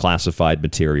classified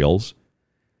materials.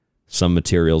 Some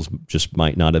materials just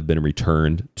might not have been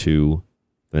returned to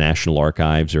the National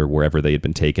Archives or wherever they had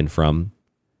been taken from.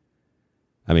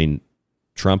 I mean,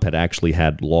 Trump had actually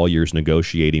had lawyers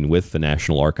negotiating with the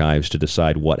National Archives to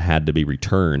decide what had to be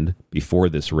returned before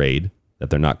this raid, that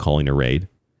they're not calling a raid.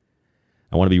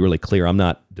 I want to be really clear. I'm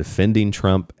not defending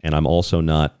Trump, and I'm also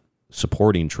not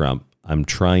supporting Trump. I'm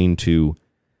trying to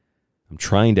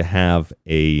have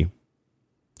a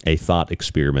thought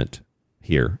experiment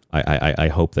here. I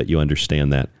hope that you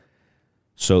understand that.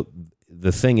 So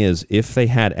the thing is, if they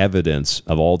had evidence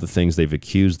of all the things they've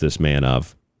accused this man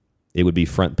of, it would be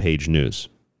front page news.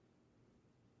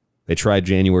 They tried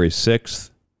January 6th.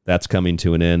 That's coming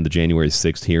to an end. The January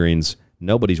 6th hearings,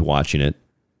 nobody's watching it.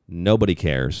 Nobody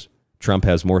cares. Trump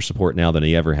has more support now than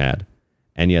he ever had.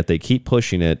 And yet they keep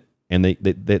pushing it, and they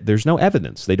there's no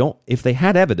evidence. They don't. If they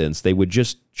had evidence, they would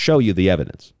just show you the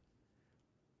evidence.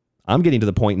 I'm getting to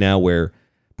the point now where,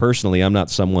 personally, I'm not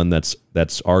someone that's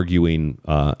arguing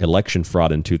election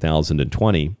fraud in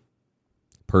 2020.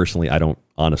 Personally, I don't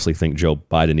honestly think Joe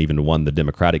Biden even won the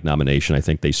Democratic nomination. I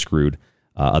think they screwed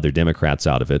other Democrats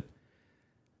out of it.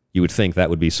 You would think that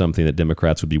would be something that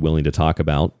Democrats would be willing to talk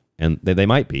about, and they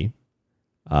might be.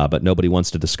 But nobody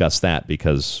wants to discuss that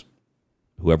because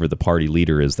whoever the party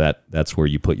leader is, that's where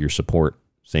you put your support.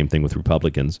 Same thing with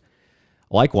Republicans.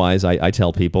 Likewise, I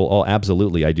tell people, oh,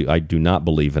 absolutely, I do not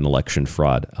believe in election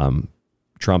fraud.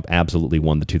 Trump absolutely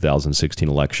won the 2016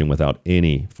 election without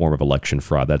any form of election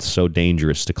fraud. That's so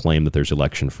dangerous to claim that there's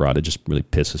election fraud. It just really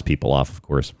pisses people off, of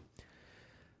course.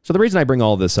 So the reason I bring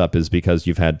all this up is because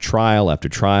you've had trial after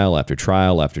trial after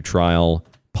trial after trial,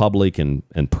 public and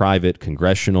private,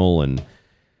 congressional, and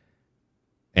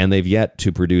they've yet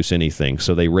to produce anything.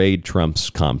 So they raid Trump's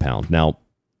compound. Now,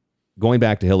 going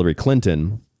back to Hillary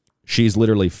Clinton, she's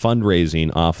literally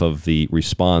fundraising off of the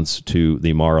response to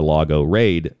the Mar-a-Lago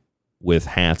raid with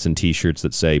hats and T-shirts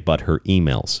that say, "but her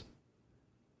emails."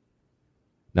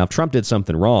 Now, if Trump did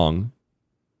something wrong,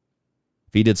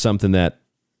 if he did something that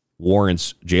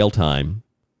warrants jail time,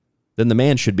 then the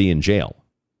man should be in jail.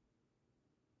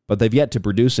 But they've yet to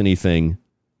produce anything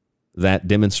that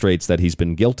demonstrates that he's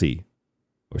been guilty,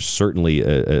 or certainly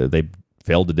they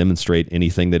failed to demonstrate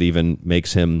anything that even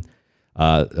makes him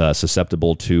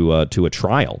susceptible to a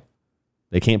trial.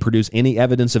 They can't produce any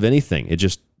evidence of anything.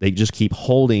 They just keep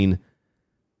holding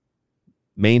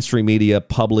mainstream media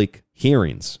public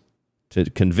hearings to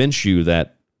convince you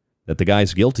that the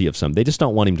guy's guilty of something. They just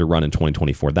don't want him to run in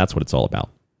 2024. That's what it's all about.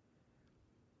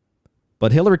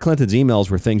 But Hillary Clinton's emails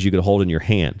were things you could hold in your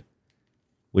hand.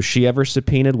 Was she ever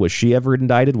subpoenaed? Was she ever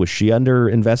indicted? Was she under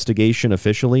investigation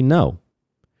officially? No.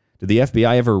 Did the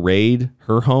FBI ever raid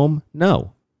her home?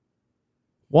 No.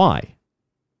 Why?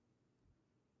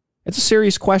 It's a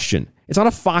serious question. It's not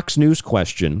a Fox News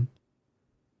question.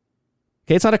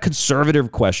 Okay, it's not a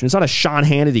conservative question. It's not a Sean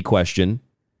Hannity question.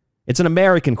 It's an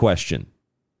American question.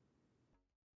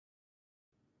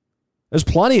 There's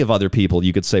plenty of other people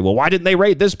you could say, well, why didn't they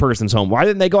raid this person's home? Why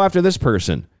didn't they go after this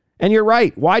person? And you're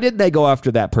right. Why didn't they go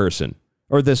after that person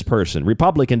or this person?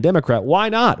 Republican, Democrat, why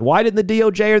not? Why didn't the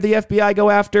DOJ or the FBI go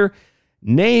after?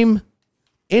 Name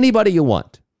anybody you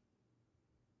want.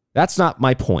 That's not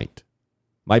my point.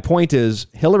 My point is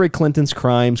Hillary Clinton's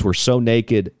crimes were so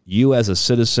naked, you as a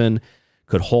citizen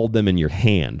could hold them in your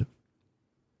hand.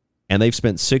 And they've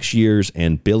spent 6 years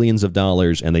and billions of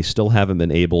dollars, and they still haven't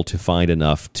been able to find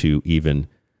enough to even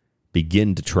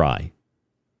begin to try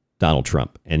Donald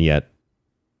Trump. And yet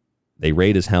they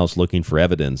raid his house looking for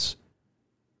evidence,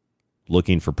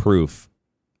 looking for proof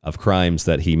of crimes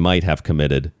that he might have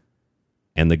committed.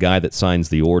 And the guy that signs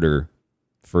the order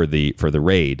for the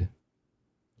raid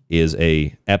is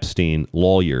a Epstein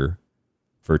lawyer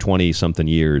for 20-something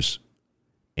years,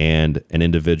 and an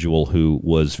individual who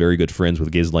was very good friends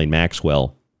with Ghislaine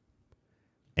Maxwell,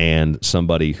 and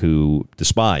somebody who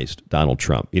despised Donald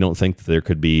Trump. You don't think that there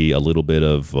could be a little bit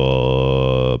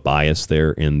of bias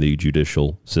there in the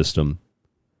judicial system?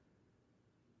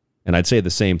 And I'd say the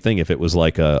same thing if it was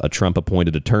like a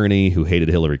Trump-appointed attorney who hated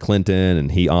Hillary Clinton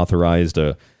and he authorized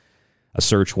a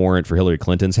search warrant for Hillary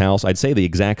Clinton's house. I'd say the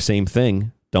exact same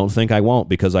thing. Don't think I won't,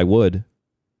 because I would.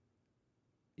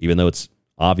 Even though it's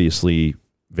obviously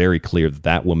very clear that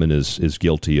that woman is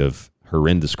guilty of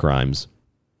horrendous crimes.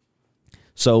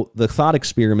 So the thought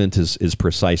experiment is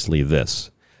precisely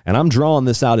this. And I'm drawing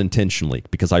this out intentionally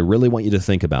because I really want you to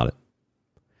think about it.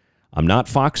 I'm not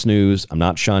Fox News. I'm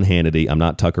not Sean Hannity. I'm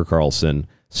not Tucker Carlson.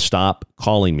 Stop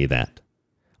calling me that.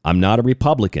 I'm not a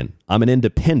Republican. I'm an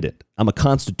independent. I'm a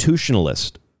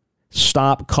constitutionalist.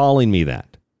 Stop calling me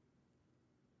that.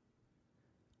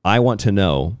 I want to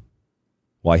know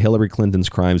why Hillary Clinton's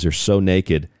crimes are so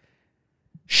naked.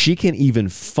 She can even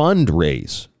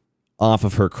fundraise off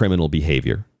of her criminal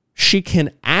behavior. She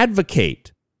can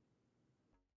advocate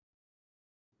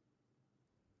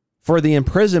for the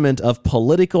imprisonment of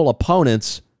political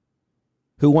opponents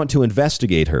who want to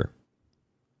investigate her.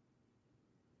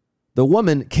 The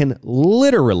woman can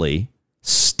literally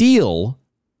steal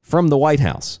from the White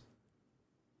House.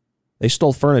 They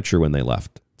stole furniture when they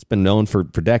left. It's been known for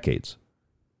decades.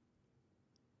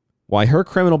 Why her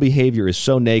criminal behavior is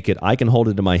so naked, I can hold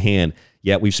it in my hand,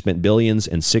 yet we've spent billions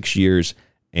in 6 years,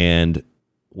 and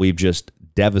we've just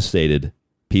devastated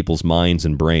people's minds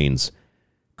and brains,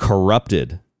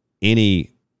 corrupted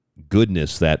any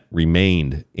goodness that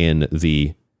remained in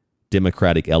the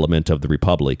democratic element of the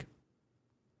republic,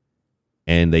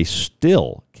 and they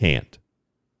still can't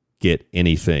get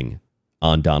anything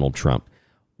on Donald Trump.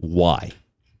 Why?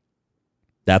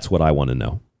 That's what I want to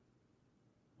know.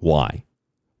 Why?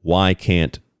 Why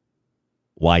didn't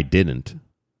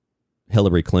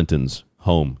Hillary Clinton's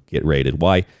home get raided?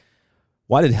 Why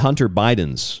did Hunter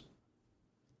Biden's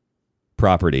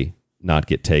property not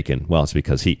get taken? Well, it's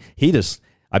because he just,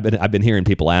 I've been hearing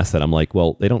people ask that. I'm like,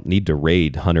 well, they don't need to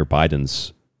raid Hunter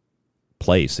Biden's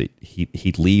place.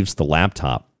 He leaves the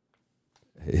laptop.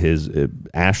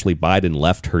 Ashley Biden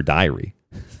left her diary.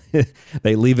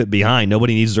 They leave it behind.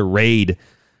 Nobody needs to raid,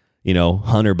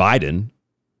 Hunter Biden.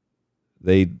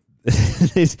 They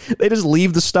They just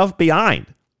leave the stuff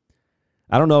behind.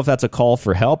 I don't know if that's a call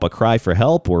for help, a cry for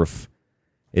help, or if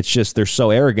it's just they're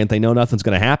so arrogant they know nothing's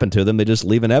going to happen to them. They just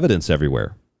leave an evidence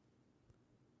everywhere.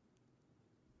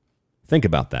 Think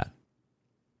about that.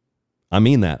 I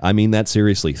mean that. I mean that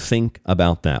seriously. Think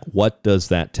about that. What does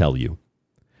that tell you?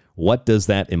 What does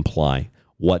that imply?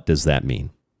 What does that mean?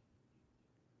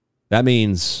 That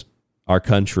means our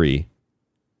country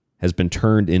has been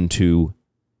turned into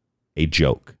a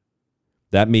joke.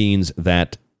 That means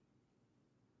that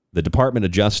the Department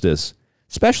of Justice,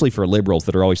 especially for liberals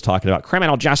that are always talking about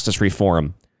criminal justice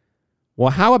reform,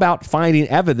 well, how about finding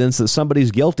evidence that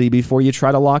somebody's guilty before you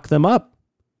try to lock them up?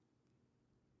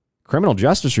 Criminal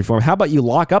justice reform, how about you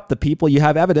lock up the people you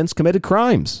have evidence committed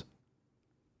crimes?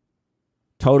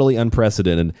 Totally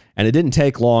unprecedented. And it didn't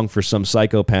take long for some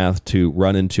psychopath to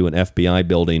run into an FBI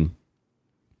building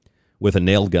with a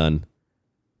nail gun.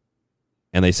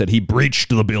 And they said he breached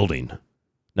the building.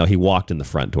 No, he walked in the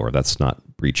front door. That's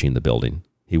not breaching the building.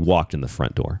 He walked in the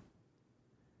front door.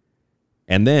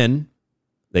 And then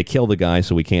they kill the guy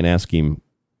so we can't ask him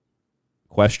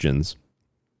questions.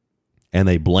 And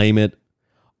they blame it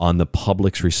on the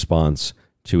public's response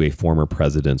to a former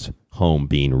president's home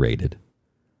being raided.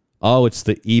 Oh, it's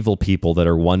the evil people that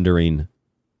are wondering,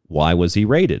 why was he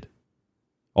raided?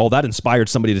 Oh, that inspired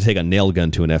somebody to take a nail gun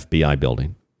to an FBI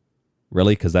building.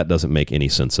 Really? Because that doesn't make any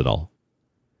sense at all.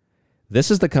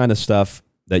 This is the kind of stuff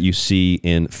that you see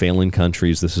in failing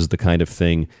countries. This is the kind of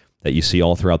thing that you see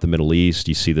all throughout the Middle East.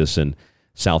 You see this in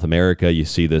South America. You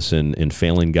see this in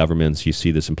failing governments. You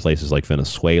see this in places like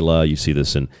Venezuela. You see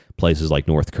this in places like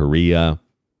North Korea.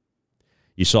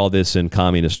 You saw this in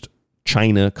communist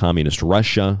China, communist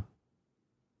Russia.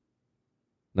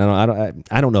 No,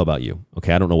 I don't know about you.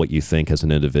 Okay, I don't know what you think as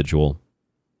an individual.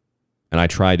 And I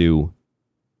try to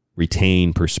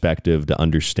retain perspective to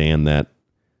understand that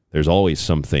there's always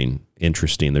something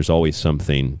interesting. There's always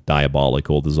something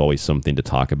diabolical. There's always something to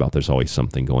talk about. There's always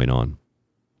something going on.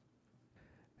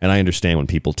 And I understand when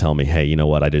people tell me, hey, you know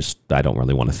what, I don't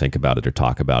really want to think about it or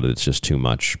talk about it. It's just too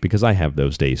much, because I have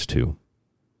those days too.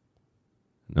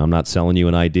 Now, I'm not selling you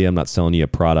an idea. I'm not selling you a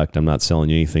product. I'm not selling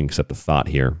you anything except a thought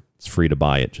here. It's free to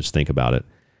buy it. Just think about it.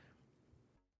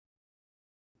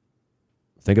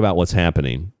 Think about what's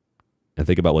happening, and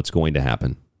think about what's going to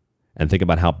happen, and think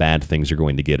about how bad things are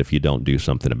going to get if you don't do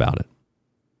something about it.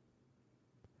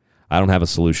 I don't have a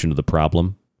solution to the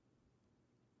problem.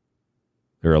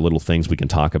 There are little things we can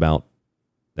talk about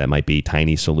that might be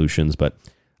tiny solutions, but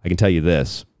I can tell you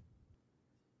this.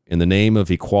 In the name of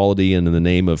equality and in the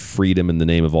name of freedom, in the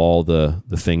name of all the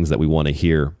things that we want to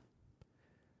hear,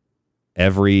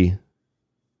 everything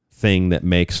that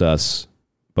makes us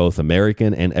both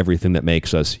American and everything that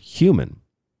makes us human,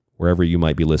 wherever you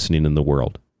might be listening in the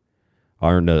world,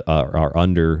 are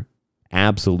under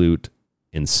absolute,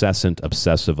 incessant,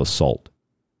 obsessive assault.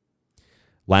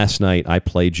 Last night, I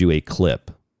played you a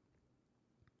clip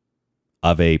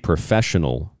of a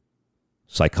professional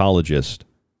psychologist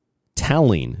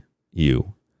telling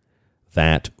you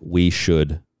that we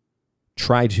should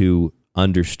try to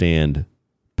understand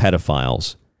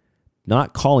pedophiles,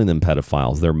 not calling them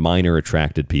pedophiles. They're minor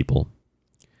attracted people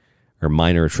or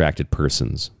minor attracted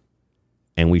persons.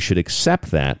 And we should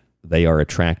accept that they are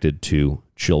attracted to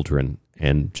children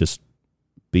and just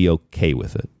be okay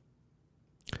with it.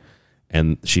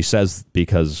 And she says,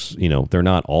 because, you know, they're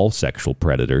not all sexual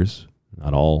predators,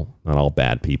 not all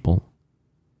bad people.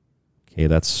 Okay,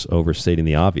 that's overstating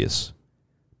the obvious.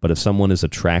 But if someone is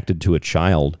attracted to a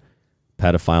child,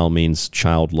 pedophile means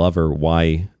child lover,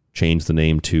 why change the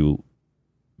name to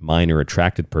minor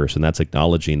attracted person? That's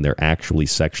acknowledging they're actually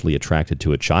sexually attracted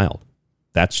to a child.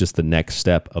 That's just the next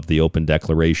step of the open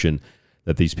declaration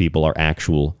that these people are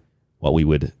actual, what we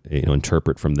would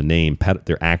interpret from the name,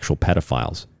 they're actual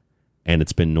pedophiles. And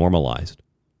it's been normalized.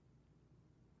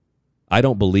 I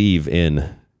don't believe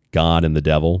in God and the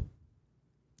devil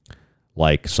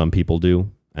like some people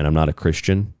do, and I'm not a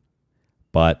Christian,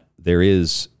 but there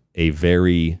is a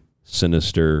very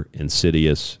sinister,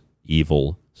 insidious,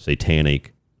 evil,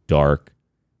 satanic, dark,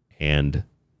 and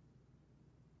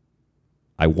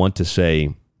I want to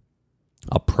say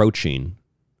approaching,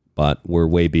 but we're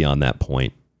way beyond that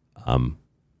point.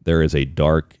 There is a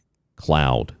dark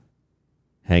cloud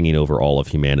hanging over all of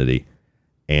humanity,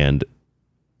 and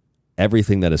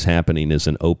everything that is happening is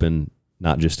an open,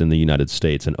 not just in the United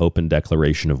States, an open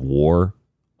declaration of war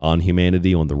on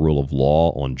humanity, on the rule of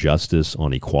law, on justice,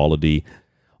 on equality,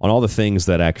 on all the things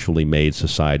that actually made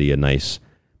society a nice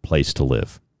place to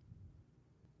live.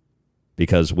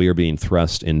 Because we are being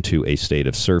thrust into a state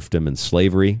of serfdom and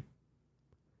slavery,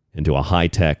 into a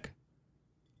high-tech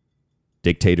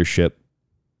dictatorship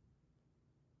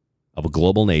of a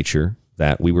global nature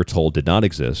that we were told did not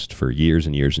exist for years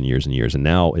and years and years and years. And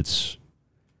now it's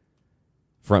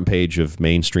front page of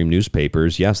mainstream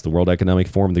newspapers. Yes, the World Economic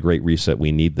Forum, the Great Reset,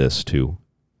 we need this to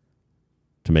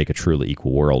make a truly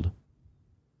equal world.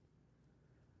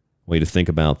 Way to think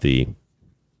about the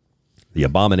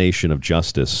abomination of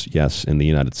justice, yes, in the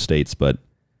United States, but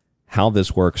how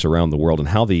this works around the world and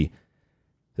how this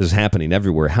is happening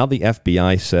everywhere. How the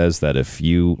FBI says that if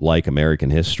you like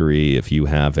American history, if you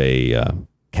have a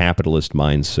capitalist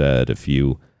mindset, if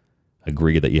you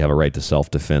agree that you have a right to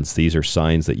self-defense, these are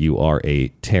signs that you are a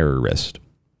terrorist.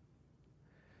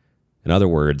 In other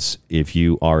words, if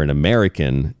you are an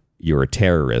American, you're a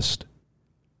terrorist.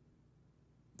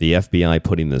 The FBI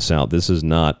putting this out, this is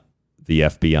not the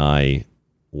FBI,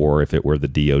 or if it were the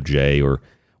DOJ or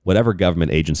whatever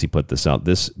government agency put this out.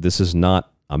 This is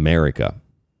not America.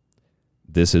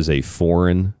 This is a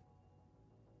foreign,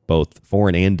 both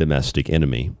foreign and domestic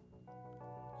enemy,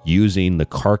 using the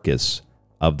carcass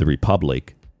of the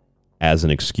Republic as an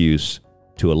excuse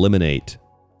to eliminate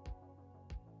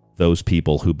those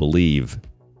people who believe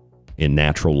in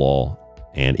natural law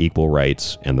and equal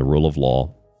rights and the rule of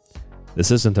law.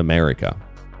 This isn't America.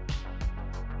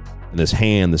 And this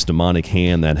hand, this demonic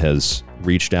hand that has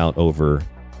reached out over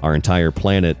our entire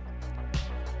planet,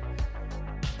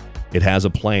 it has a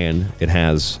plan, it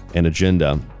has an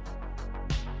agenda.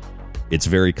 It's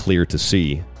very clear to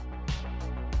see.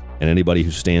 And anybody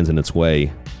who stands in its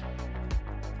way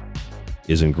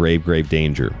is in grave, grave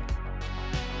danger.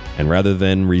 And rather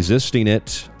than resisting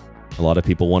it, a lot of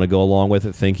people want to go along with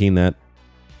it thinking that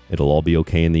it'll all be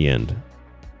okay in the end.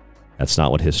 That's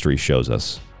not what history shows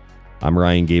us. I'm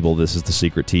Ryan Gable. This is The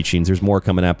Secret Teachings. There's more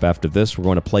coming up after this. We're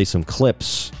going to play some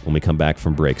clips when we come back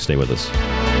from break. Stay with us.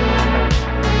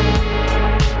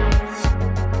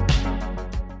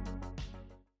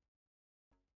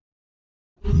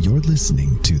 You're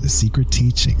listening to The Secret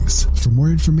Teachings. For more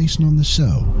information on the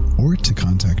show or to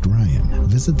contact Ryan,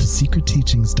 visit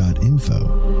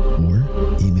thesecretteachings.info or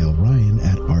email Ryan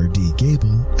at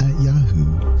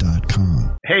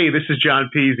rdgable@yahoo.com. Hey, this is John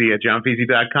Peasy at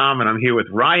johnpeasy.com, and I'm here with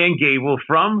Ryan Gable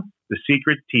from The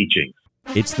Secret Teachings.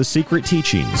 It's The Secret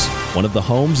Teachings, one of the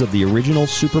homes of the original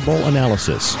Super Bowl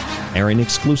analysis, airing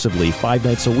exclusively 5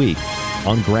 nights a week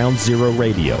on Ground Zero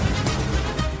Radio.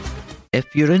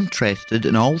 If you're interested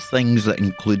in all things that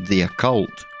include the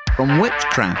occult, from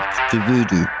witchcraft to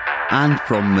voodoo, and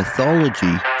from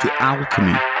mythology to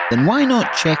alchemy, then why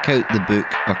not check out the book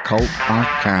Occult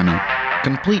Arcana,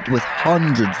 complete with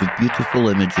hundreds of beautiful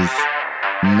images.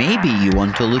 Maybe you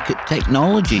want to look at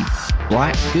technology,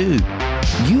 black goo,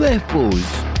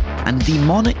 UFOs, and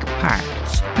demonic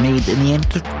pacts made in the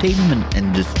entertainment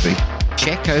industry.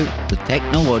 Check out the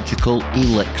technological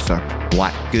elixir,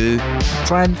 black goo,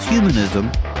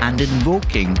 transhumanism, and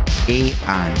invoking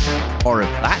AI. Or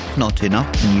if that's not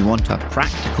enough and you want a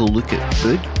practical look at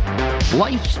food,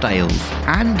 lifestyles,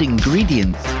 and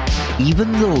ingredients,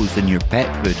 even those in your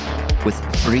pet food, with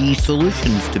free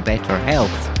solutions to better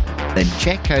health, then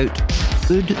check out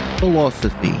Food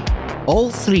Philosophy.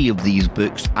 All 3 of these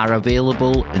books are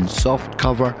available in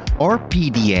softcover or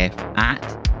PDF at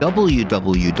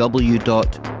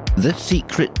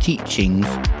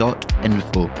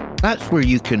www.thesecretteachings.info. That's where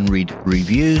you can read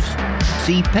reviews,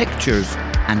 see pictures,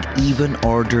 and even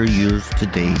order yours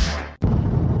today.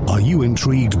 Are you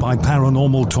intrigued by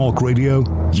Paranormal Talk Radio?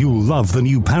 You'll love the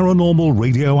new Paranormal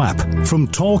Radio app from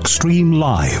TalkStream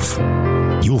Live.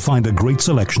 You'll find a great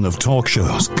selection of talk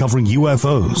shows covering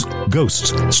UFOs,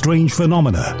 ghosts, strange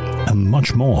phenomena, and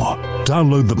much more.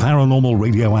 Download the Paranormal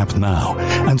Radio app now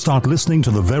and start listening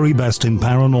to the very best in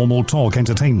paranormal talk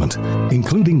entertainment,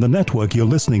 including the network you're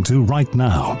listening to right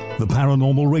now, the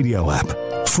Paranormal Radio app,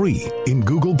 free in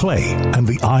Google Play and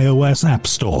the iOS App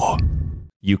Store.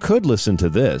 You could listen to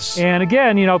this. And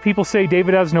again, people say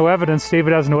David has no evidence.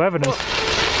 David has no evidence.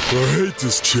 I hate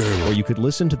this channel. Or you could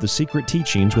listen to The Secret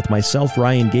Teachings with myself,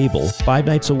 Ryan Gable, 5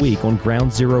 nights a week on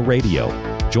Ground Zero Radio.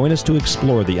 Join us to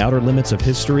explore the outer limits of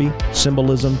history,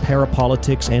 symbolism,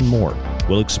 parapolitics, and more.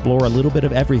 We'll explore a little bit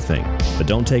of everything, but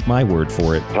don't take my word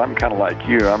for it. I'm kind of like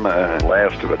you. I'm a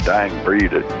last of a dying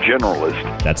breed, a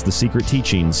generalist. That's The Secret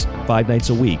Teachings, 5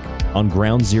 nights a week on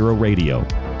Ground Zero Radio.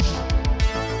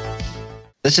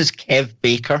 This is Kev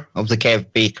Baker of The Kev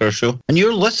Baker Show, and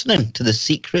you're listening to The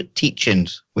Secret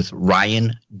Teachings with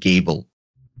Ryan Gable.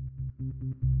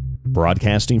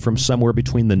 Broadcasting from somewhere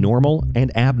between the normal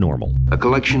and abnormal. A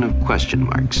collection of question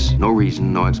marks. No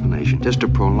reason, no explanation. Just a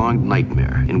prolonged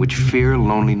nightmare in which fear,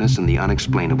 loneliness, and the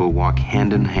unexplainable walk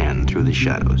hand in hand through the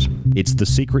shadows. It's The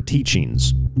Secret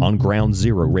Teachings on Ground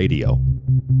Zero Radio.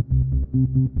 I'm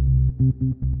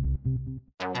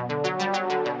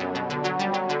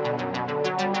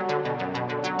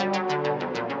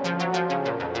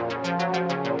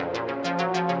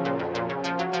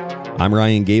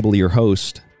Ryan Gable, your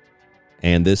host,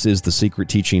 and this is the Secret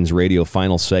Teachings Radio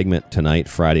final segment tonight,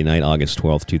 Friday night, August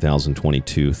 12th,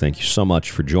 2022. Thank you so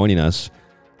much for joining us.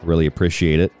 Really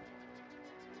appreciate it.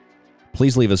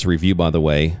 Please leave us a review, by the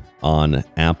way, on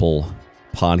Apple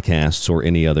Podcasts or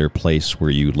any other place where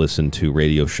you listen to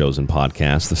radio shows and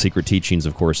podcasts. The Secret Teachings,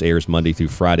 of course, airs Monday through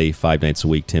Friday, 5 nights a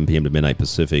week, 10 p.m. to midnight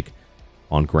Pacific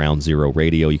on Ground Zero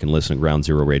Radio. You can listen at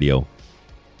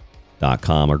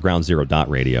groundzeroradio.com or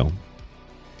groundzero.radio.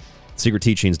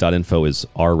 SecretTeachings.info is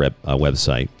our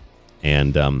website.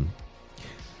 And,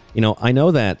 I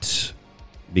know that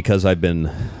because I've been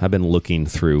looking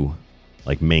through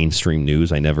like mainstream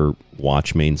news. I never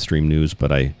watch mainstream news,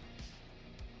 but I've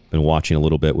been watching a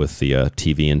little bit with the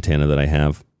TV antenna that I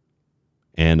have.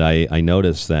 And I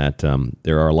noticed that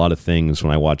there are a lot of things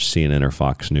when I watch CNN or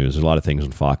Fox News. There's a lot of things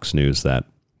on Fox News that,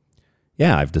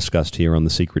 I've discussed here on the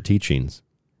Secret Teachings.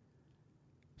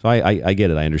 So I get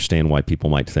it. I understand why people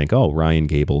might think, oh, Ryan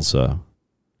Gable's a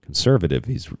conservative.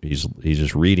 He's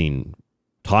just reading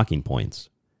talking points.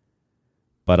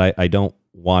 But I don't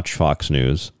watch Fox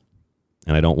News,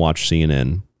 and I don't watch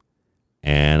CNN,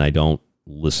 and I don't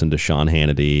listen to Sean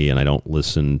Hannity, and I don't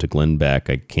listen to Glenn Beck.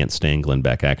 I can't stand Glenn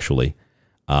Beck, actually.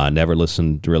 Never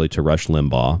listened really to Rush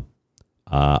Limbaugh.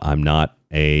 I'm not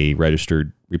a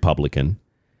registered Republican,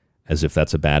 as if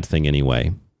that's a bad thing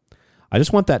anyway. I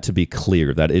just want that to be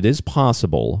clear, that it is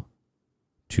possible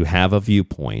to have a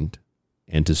viewpoint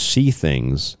and to see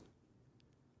things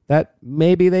that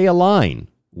maybe they align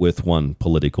with one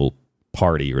political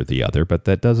party or the other, but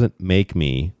that doesn't make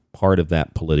me part of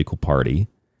that political party,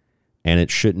 and it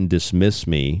shouldn't dismiss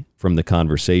me from the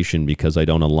conversation because I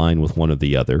don't align with one or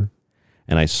the other.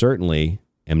 And I certainly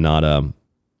am not an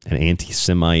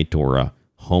anti-Semite or a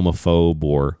homophobe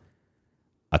or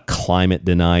a climate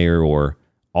denier or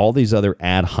all these other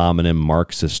ad hominem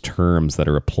Marxist terms that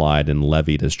are applied and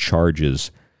levied as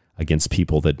charges against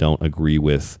people that don't agree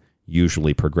with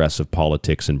usually progressive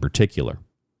politics in particular.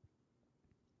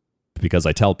 Because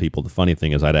I tell people, the funny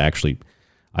thing is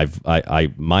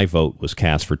my vote was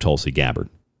cast for Tulsi Gabbard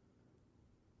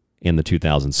in the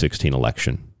 2016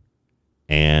 election.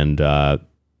 And,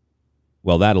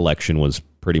 that election was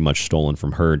pretty much stolen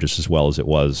from her just as well as it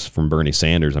was from Bernie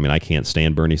Sanders. I mean, I can't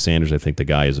stand Bernie Sanders. I think the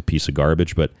guy is a piece of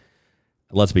garbage. But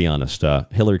let's be honest,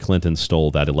 Hillary Clinton stole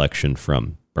that election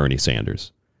from Bernie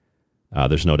Sanders.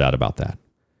 There's no doubt about that.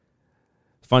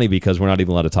 It's funny because we're not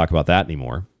even allowed to talk about that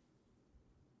anymore.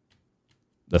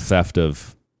 The theft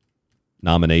of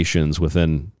nominations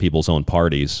within people's own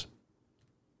parties,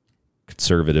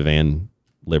 conservative and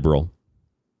liberal.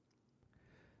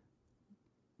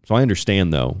 So I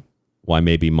understand, though, why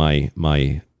maybe my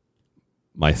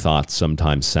thoughts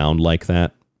sometimes sound like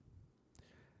that.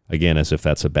 Again, as if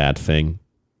that's a bad thing.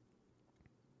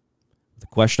 The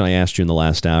question I asked you in the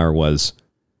last hour was,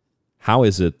 how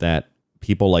is it that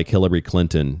people like Hillary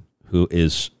Clinton, who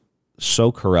is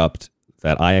so corrupt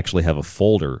that I actually have a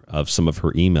folder of some of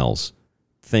her emails,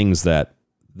 things that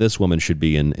this woman should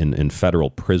be in federal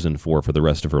prison for the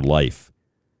rest of her life,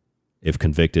 if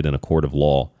convicted in a court of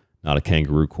law, not a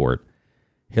kangaroo court.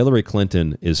 Hillary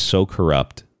Clinton is so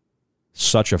corrupt,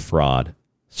 such a fraud,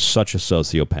 such a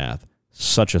sociopath,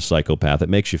 such a psychopath, it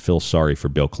makes you feel sorry for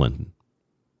Bill Clinton.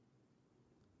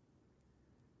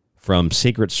 From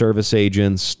Secret Service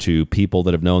agents to people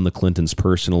that have known the Clintons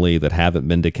personally that haven't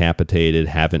been decapitated,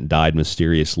 haven't died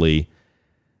mysteriously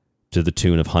to the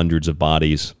tune of hundreds of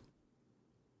bodies.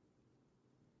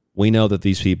 We know that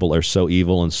these people are so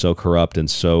evil and so corrupt and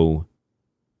so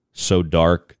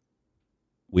dark.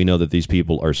 We know that these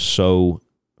people are so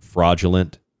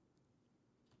fraudulent.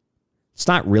 It's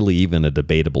not really even a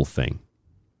debatable thing.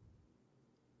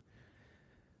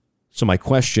 So my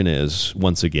question is,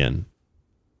 once again,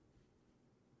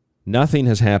 nothing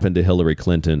has happened to Hillary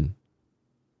Clinton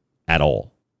at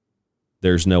all.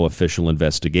 There's no official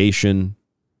investigation.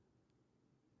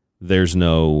 There's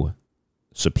no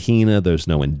subpoena. There's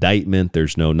no indictment.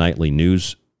 There's no nightly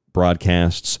news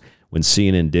broadcasts. When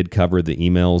CNN did cover the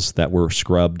emails that were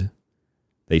scrubbed,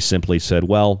 they simply said,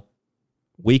 well,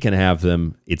 we can have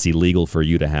them. It's illegal for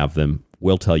you to have them.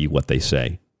 We'll tell you what they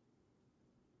say.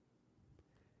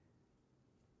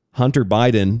 Hunter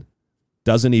Biden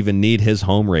doesn't even need his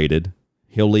home raided.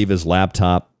 He'll leave his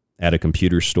laptop at a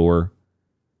computer store.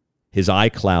 His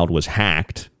iCloud was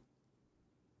hacked.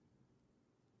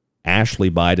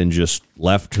 Ashley Biden just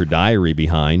left her diary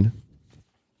behind.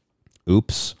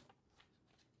 Oops.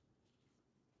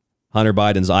 Hunter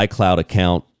Biden's iCloud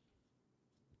account,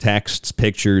 texts,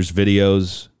 pictures,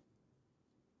 videos,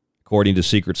 according to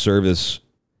Secret Service,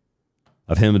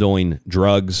 of him doing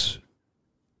drugs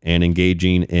and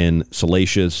engaging in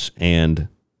salacious and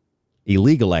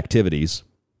illegal activities.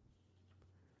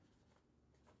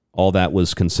 All that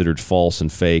was considered false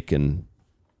and fake and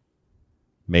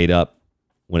made up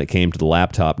when it came to the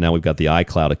laptop. Now we've got the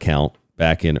iCloud account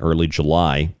back in early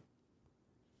July.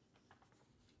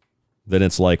 Then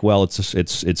it's like, well,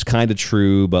 it's kind of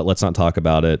true, but let's not talk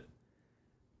about it.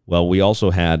 Well, we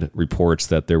also had reports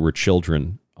that there were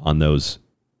children on those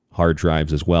hard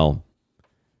drives as well.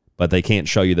 But they can't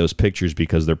show you those pictures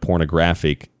because they're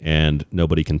pornographic and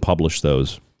nobody can publish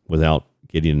those without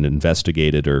getting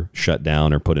investigated or shut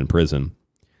down or put in prison.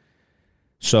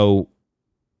 So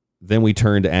then we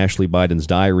turn to Ashley Biden's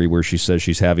diary where she says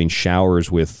she's having showers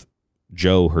with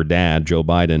Joe, her dad, Joe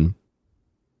Biden,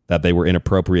 that they were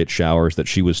inappropriate showers, that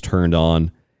she was turned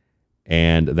on,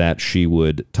 and that she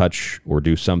would touch or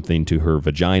do something to her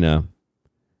vagina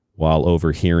while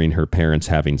overhearing her parents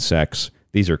having sex.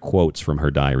 These are quotes from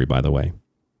her diary, by the way.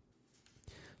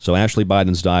 So Ashley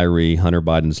Biden's diary, Hunter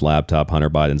Biden's laptop, Hunter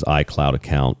Biden's iCloud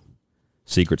account,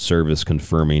 Secret Service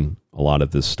confirming a lot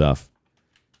of this stuff.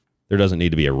 There doesn't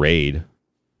need to be a raid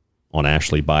on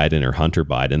Ashley Biden or Hunter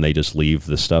Biden. They just leave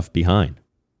the stuff behind.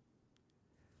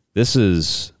 This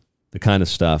is the kind of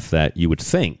stuff that you would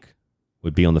think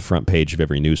would be on the front page of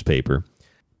every newspaper,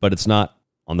 but it's not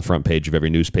on the front page of every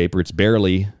newspaper. It's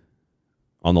barely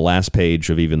on the last page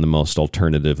of even the most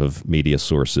alternative of media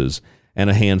sources, and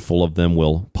a handful of them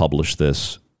will publish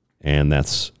this, and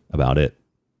that's about it.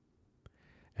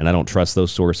 And I don't trust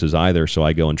those sources either, so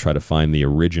I go and try to find the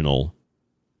original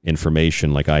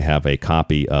information. Like I have a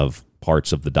copy of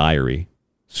parts of the diary,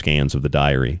 scans of the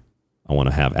diary. I want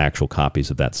to have actual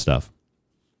copies of that stuff.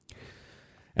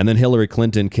 And then Hillary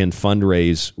Clinton can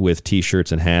fundraise with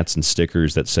T-shirts and hats and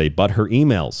stickers that say, "but her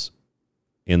emails,"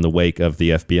 in the wake of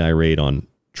the FBI raid on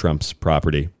Trump's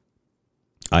property.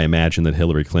 I imagine that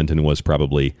Hillary Clinton was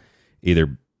probably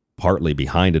either partly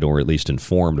behind it or at least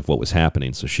informed of what was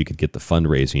happening so she could get the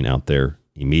fundraising out there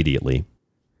immediately.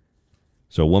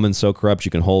 So a woman so corrupt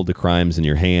you can hold the crimes in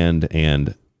your hand,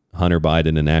 and Hunter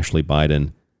Biden and Ashley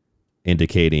Biden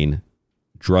indicating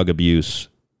drug abuse,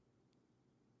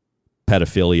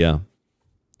 pedophilia,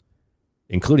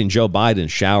 including Joe Biden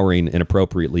showering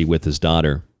inappropriately with his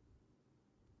daughter.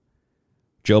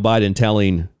 Joe Biden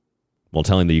telling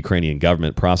the Ukrainian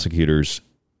government prosecutors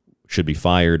should be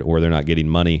fired or they're not getting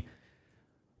money.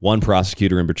 One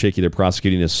prosecutor in particular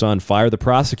prosecuting his son, fire the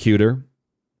prosecutor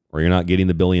or you're not getting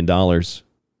the $1 billion.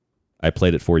 I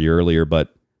played it for you earlier,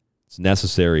 but it's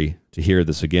necessary to hear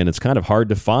this again. It's kind of hard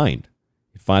to find.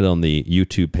 You find it on the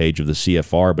YouTube page of the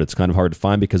CFR, but it's kind of hard to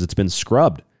find because it's been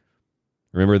scrubbed.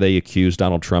 Remember, they accused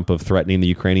Donald Trump of threatening the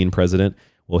Ukrainian president?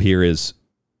 Well, here is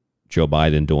Joe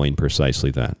Biden doing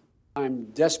precisely that. I'm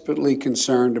desperately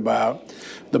concerned about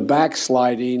the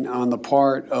backsliding on the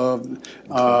part of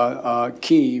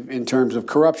Kyiv in terms of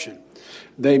corruption.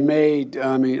 They made,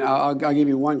 I'll give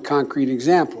you one concrete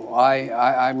example.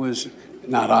 I was,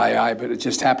 but it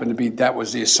just happened to be, that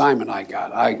was the assignment I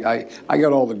got. I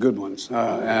got all the good ones.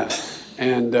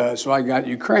 So I got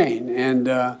Ukraine. And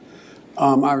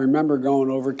I remember going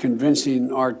over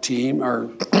convincing our team, or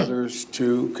others,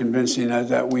 to convincing us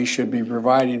that we should be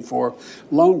providing for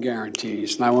loan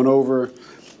guarantees. And I went over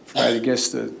for, I guess,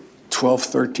 the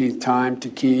 12th, 13th time to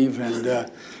Kyiv,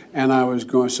 and I was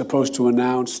supposed to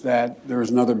announce that there was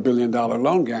another $1 billion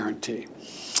loan guarantee.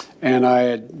 And I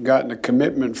had gotten a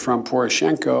commitment from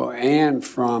Poroshenko and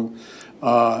from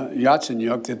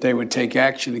Yatsenyuk that they would take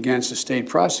action against the state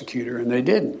prosecutor, and they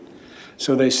didn't.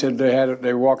 So they said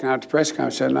they were walking out to press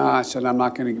conference. I said, no, I'm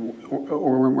not going to,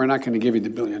 or we're not going to give you the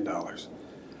 $1 billion.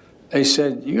 They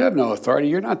said, you have no authority.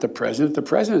 You're not the president. The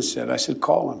president said. I said,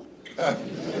 call him.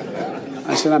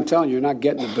 I said, I'm telling you, you're not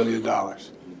getting the $1 billion.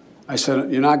 I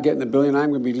said, you're not getting the $1 billion. I'm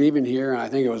going to be leaving here. And I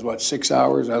think it was, 6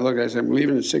 hours? I said, I'm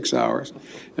leaving in 6 hours.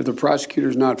 If the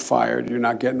prosecutor's not fired, you're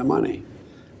not getting the money.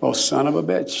 Well, son of a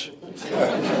bitch.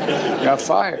 Got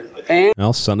fired.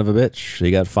 Well, son of a bitch. He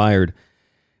got fired.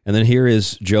 And then here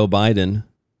is Joe Biden,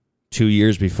 2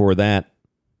 years before that,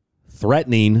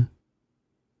 threatening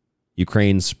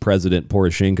Ukraine's President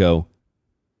Poroshenko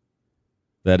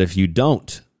that if you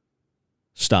don't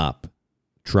stop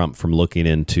Trump from looking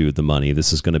into the money,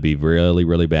 this is going to be really,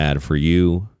 really bad for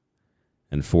you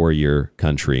and for your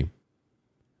country.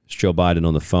 It's Joe Biden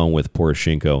on the phone with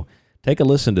Poroshenko. Take a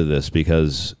listen to this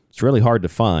because it's really hard to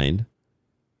find.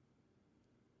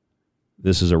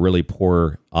 This is a really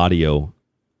poor audio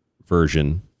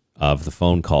version of the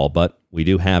phone call, but we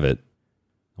do have it.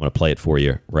 I'm going to play it for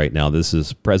you right now. This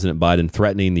is President Biden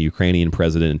threatening the Ukrainian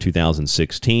president in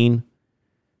 2016.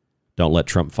 Don't let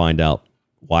Trump find out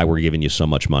why we're giving you so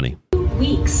much money.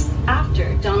 Weeks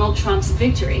after Donald Trump's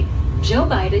victory, Joe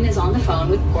Biden is on the phone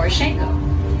with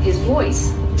Poroshenko. His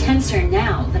voice tenser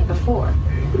now than before.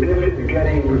 This is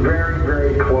getting very,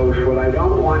 very close. What I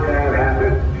don't want to have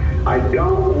happen, I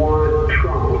don't want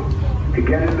Trump to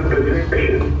get in the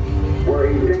position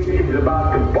where he thinks he's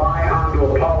about to buy onto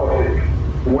a politics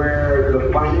where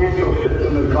the financial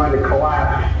system is going to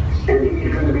collapse and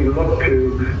he's going to be looked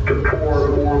to pour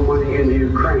more money into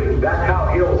Ukraine. That's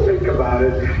how he'll think about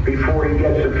it before he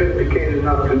gets sophisticated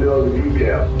enough to know the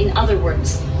details. In other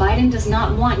words, Biden does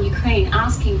not want Ukraine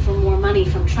asking for more money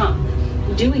from Trump.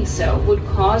 Doing so would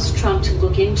cause Trump to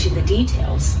look into the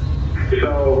details.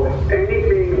 So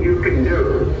anything you can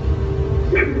do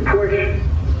to push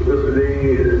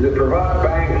the Privat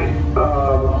Bank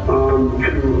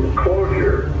to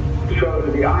closure so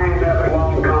that the IMF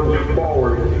loan comes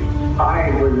forward, I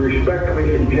would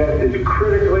respectfully suggest is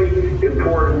critically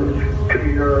important to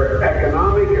your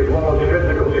economic as well as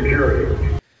physical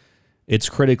security. It's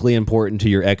critically important to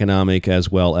your economic as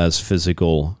well as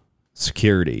physical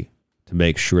security to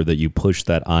make sure that you push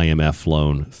that IMF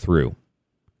loan through.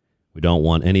 We don't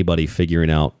want anybody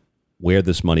figuring out where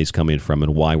this money's coming from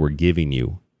and why we're giving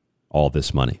you all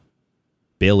this money.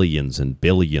 Billions and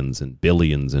billions and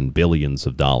billions and billions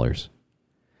of dollars.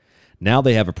 Now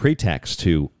they have a pretext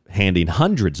to handing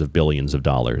hundreds of billions of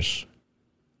dollars,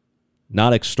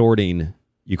 not extorting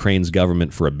Ukraine's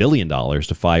government for $1 billion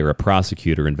to fire a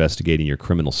prosecutor investigating your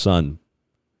criminal son,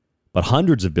 but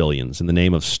hundreds of billions in the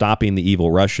name of stopping the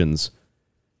evil Russians.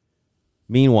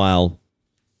 Meanwhile,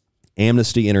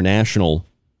 Amnesty International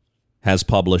has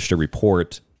published a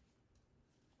report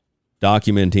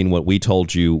documenting what we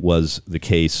told you was the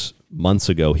case months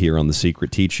ago here on The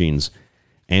Secret Teachings.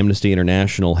 Amnesty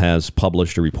International has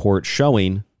published a report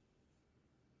showing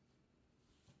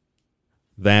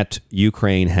that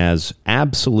Ukraine has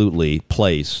absolutely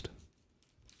placed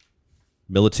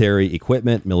military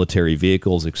equipment, military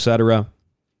vehicles, etc.,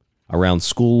 around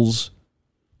schools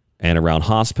and around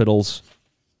hospitals.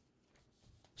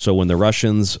 So when the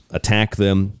Russians attack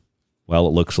them, well,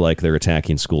 it looks like they're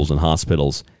attacking schools and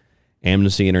hospitals.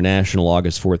 Amnesty International,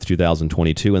 August 4th,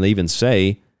 2022, and they even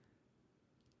say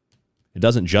it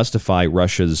doesn't justify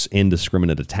Russia's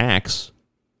indiscriminate attacks,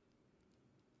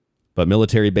 but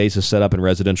military bases set up in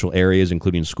residential areas,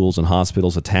 including schools and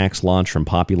hospitals, attacks launched from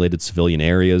populated civilian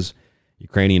areas.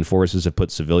 Ukrainian forces have put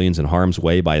civilians in harm's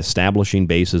way by establishing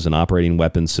bases and operating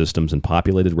weapons systems in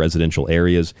populated residential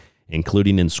areas,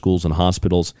 including in schools and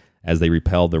hospitals, as they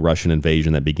repelled the Russian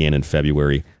invasion that began in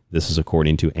February. This is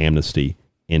according to Amnesty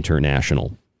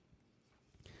International.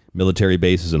 Military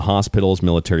bases in hospitals,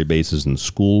 military bases in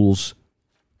schools,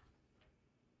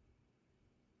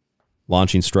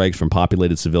 launching strikes from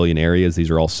populated civilian areas. These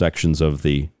are all sections of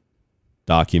the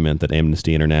document that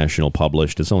Amnesty International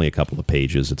published. It's only a couple of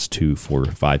pages. It's 2, 4,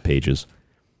 5 pages.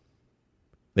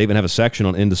 They even have a section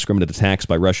on indiscriminate attacks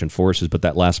by Russian forces, but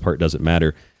that last part doesn't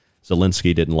matter.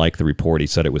 Zelensky didn't like the report. He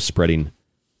said it was spreading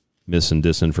mis and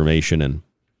disinformation and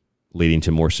leading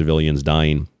to more civilians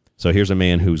dying. So here's a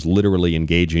man who's literally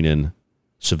engaging in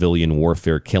civilian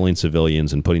warfare, killing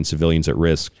civilians and putting civilians at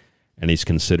risk, and he's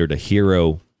considered a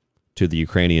hero to the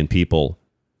Ukrainian people,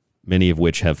 many of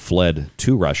which have fled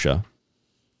to Russia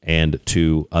and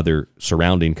to other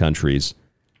surrounding countries.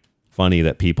 Funny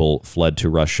that people fled to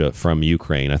Russia from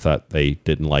Ukraine. I thought they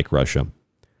didn't like Russia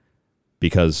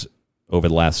because over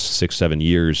the last 6-7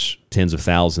 years, tens of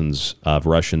thousands of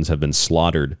Russians have been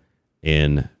slaughtered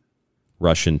in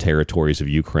Russian territories of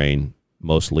Ukraine,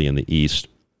 mostly in the east.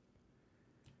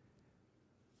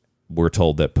 We're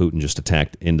told that Putin just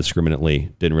attacked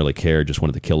indiscriminately, didn't really care, just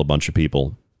wanted to kill a bunch of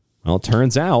people. Well, it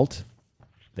turns out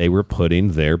they were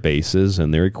putting their bases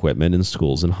and their equipment in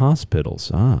schools and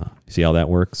hospitals. See how that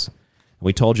works?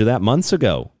 We told you that months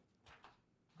ago.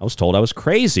 I was told I was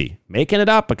crazy, making it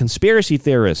up, a conspiracy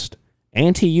theorist,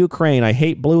 anti-Ukraine, I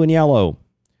hate blue and yellow.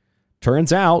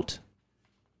 Turns out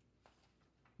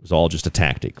it was all just a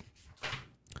tactic.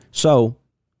 So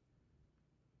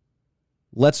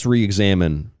let's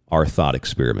re-examine our thought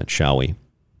experiment, shall we?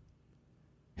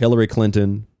 Hillary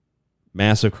Clinton,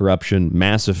 massive corruption,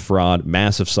 massive fraud,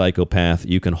 massive psychopath.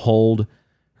 You can hold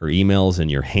her emails in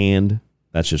your hand.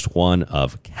 That's just one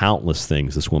of countless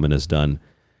things this woman has done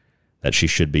that she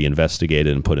should be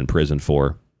investigated and put in prison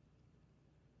for.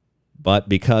 But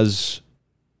because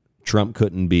Trump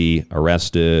couldn't be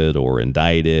arrested or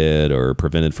indicted or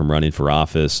prevented from running for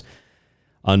office,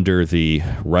 under the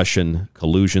Russian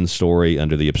collusion story,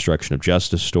 under the obstruction of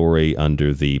justice story,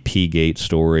 under the P-Gate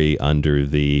story, under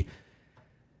the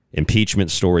impeachment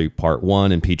story part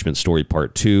 1, impeachment story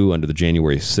part 2, under the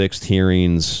January 6th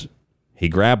hearings. He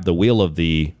grabbed the wheel of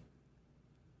the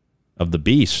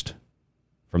beast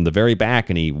from the very back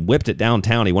and he whipped it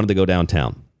downtown. He wanted to go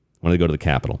downtown, wanted to go to the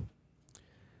Capitol.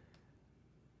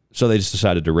 So they just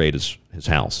decided to raid his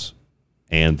house.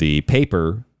 And the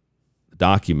paper, the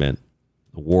document,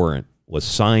 the warrant was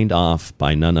signed off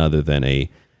by none other than a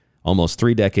almost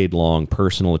 3-decade-long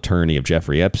personal attorney of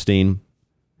Jeffrey Epstein,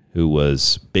 who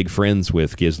was big friends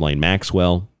with Ghislaine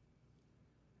Maxwell.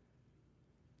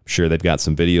 I'm sure they've got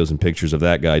some videos and pictures of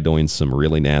that guy doing some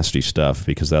really nasty stuff,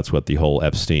 because that's what the whole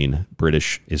Epstein,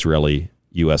 British, Israeli,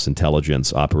 U.S.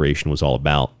 intelligence operation was all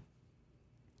about.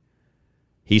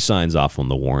 He signs off on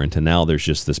the warrant, and now there's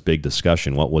just this big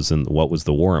discussion. What was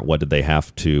the warrant? What did they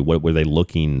have to? What were they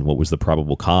looking? What was the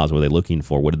probable cause? What were they looking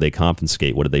for? What did they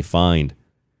confiscate? What did they find?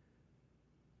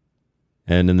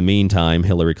 And in the meantime,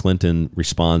 Hillary Clinton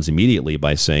responds immediately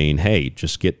by saying, "Hey,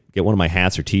 just get one of my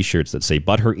hats or T-shirts that say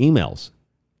 'but her emails,'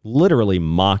 literally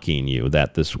mocking you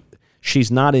that she's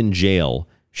not in jail,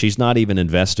 she's not even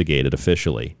investigated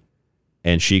officially,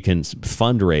 and she can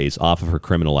fundraise off of her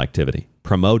criminal activity,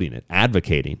 promoting it,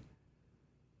 advocating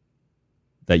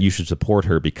that you should support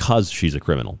her because she's a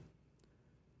criminal.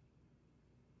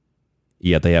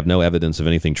 Yet they have no evidence of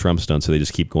anything Trump's done, so they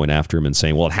just keep going after him and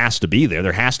saying, well, it has to be there.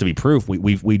 There has to be proof.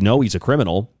 We know he's a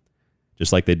criminal,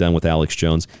 just like they've done with Alex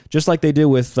Jones, just like they do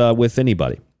with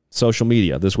anybody. Social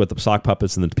media. This is what the sock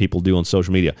puppets and the people do on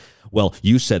social media. Well,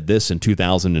 you said this in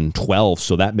 2012,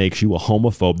 so that makes you a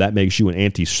homophobe. That makes you an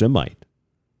anti-Semite.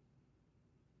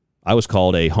 I was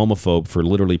called a homophobe for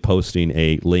literally posting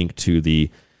a link to the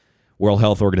World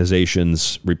Health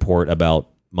Organization's report about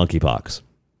monkeypox.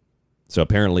 So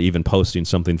apparently even posting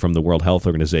something from the World Health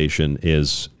Organization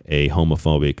is a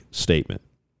homophobic statement.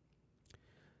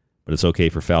 But it's okay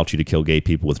for Fauci to kill gay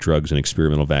people with drugs and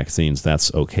experimental vaccines.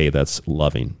 That's okay. That's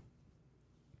loving.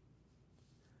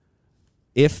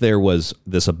 If there was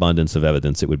this abundance of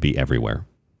evidence, it would be everywhere.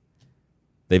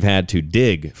 They've had to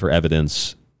dig for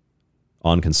evidence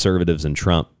on conservatives and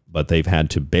Trump, but they've had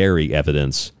to bury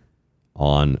evidence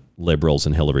on liberals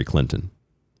and Hillary Clinton.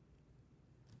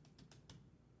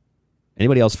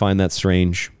 Anybody else find that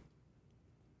strange?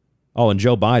 Oh, and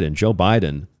Joe Biden. Joe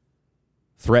Biden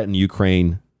threatened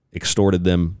Ukraine, extorted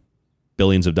them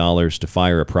billions of dollars to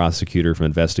fire a prosecutor from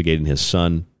investigating his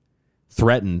son,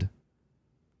 threatened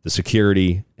the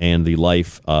security and the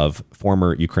life of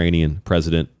former Ukrainian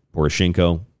President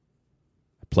Poroshenko.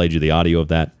 I played you the audio of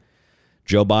that.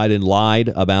 Joe Biden lied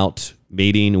about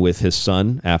meeting with his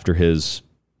son after his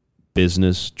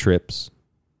business trips.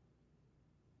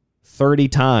 30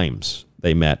 times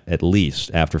they met, at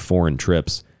least, after foreign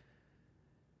trips.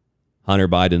 Hunter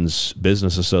Biden's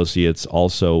business associates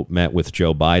also met with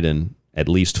Joe Biden, at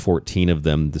least 14 of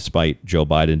them, despite Joe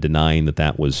Biden denying that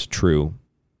that was true.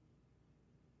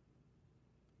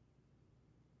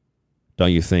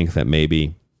 Don't you think that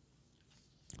maybe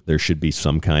there should be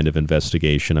some kind of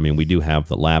investigation? I mean, we do have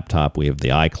the laptop, we have the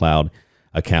iCloud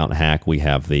account hack, we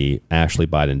have the Ashley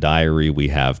Biden diary, we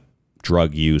have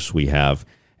drug use, we have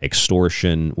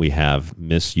extortion, we have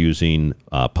misusing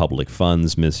public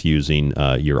funds, misusing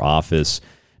your office,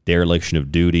 dereliction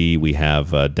of duty, we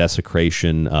have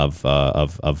desecration of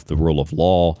the rule of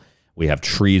law, we have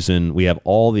treason, we have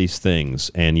all these things,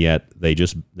 and yet they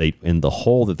in the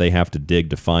hole that they have to dig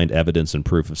to find evidence and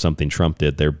proof of something Trump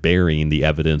did, they're burying the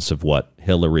evidence of what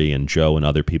Hillary and Joe and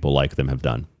other people like them have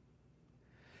done.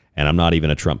 And I'm not even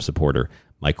a Trump supporter.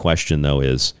 My question, though,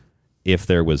 is if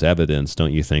there was evidence,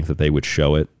 don't you think that they would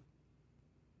show it?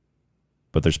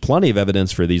 But there's plenty of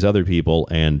evidence for these other people,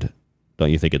 and don't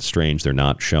you think it's strange they're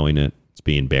not showing it? It's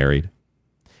being buried.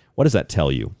 What does that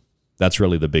tell you? That's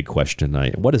really the big question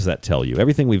tonight. What does that tell you?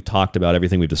 Everything we've talked about,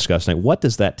 everything we've discussed tonight, what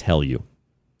does that tell you?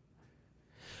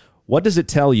 What does it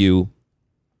tell you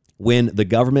when the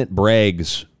government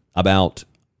brags about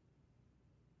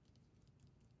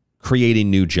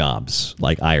creating new jobs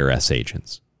like IRS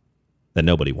agents that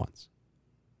nobody wants?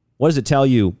 What does it tell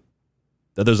you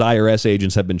that those IRS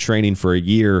agents have been training for a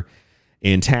year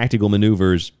in tactical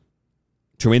maneuvers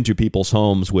to enter people's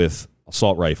homes with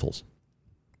assault rifles?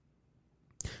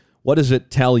 What does it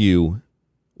tell you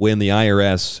when the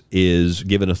IRS is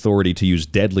given authority to use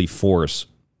deadly force?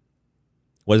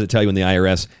 What does it tell you when the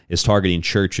IRS is targeting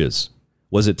churches?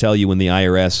 What does it tell you when the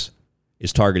IRS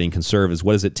is targeting conservatives?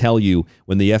 What does it tell you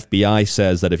when the FBI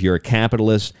says that if you're a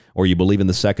capitalist or you believe in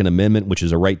the Second Amendment, which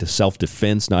is a right to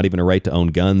self-defense, not even a right to own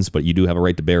guns, but you do have a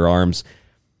right to bear arms,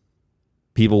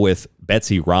 people with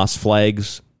Betsy Ross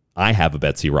flags. I have a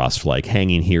Betsy Ross flag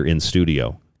hanging here in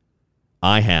studio.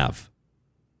 I have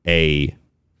a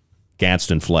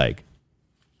Gadsden flag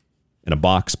in a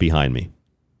box behind me.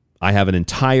 I have an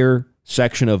entire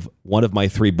section of one of my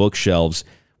 3 bookshelves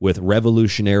with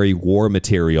Revolutionary War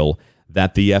material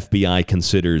that the FBI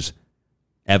considers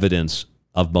evidence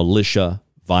of militia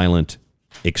violent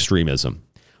extremism.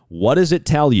 What does it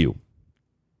tell you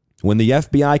when the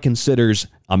FBI considers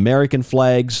American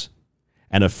flags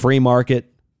and a free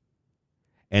market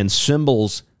and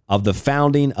symbols of the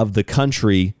founding of the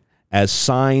country as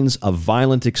signs of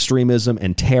violent extremism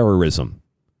and terrorism?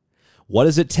 What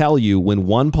does it tell you when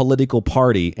one political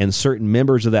party and certain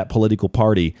members of that political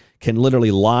party can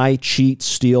literally lie, cheat,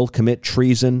 steal, commit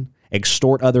treason,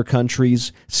 extort other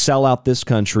countries, sell out this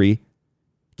country,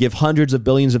 give hundreds of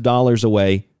billions of dollars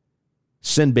away,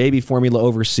 send baby formula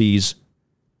overseas,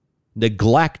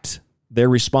 neglect their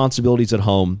responsibilities at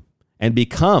home, and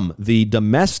become the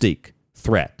domestic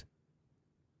threat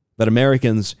that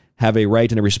Americans have a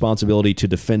right and a responsibility to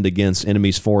defend against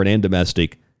enemies, foreign and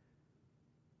domestic?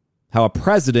 How a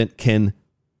president can,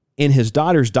 in his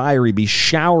daughter's diary, be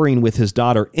showering with his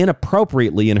daughter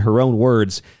inappropriately, in her own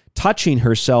words, touching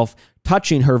herself,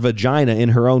 touching her vagina, in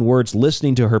her own words,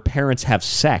 listening to her parents have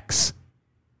sex,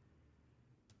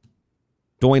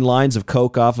 doing lines of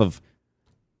coke off of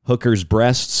hookers'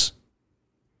 breasts,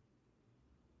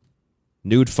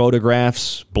 nude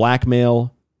photographs,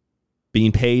 blackmail,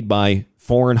 being paid by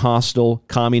foreign hostile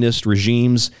communist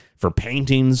regimes for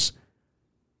paintings.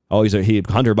 Oh,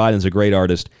 Hunter Biden's a great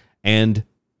artist. And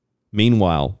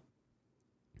meanwhile,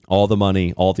 all the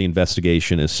money, all the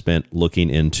investigation is spent looking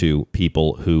into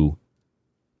people who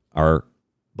are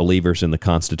believers in the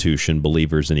Constitution,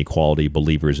 believers in equality,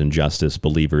 believers in justice,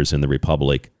 believers in the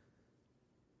Republic.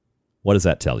 What does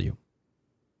that tell you?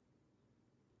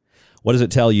 What does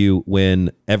it tell you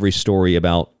when every story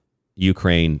about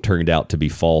Ukraine turned out to be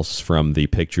false, from the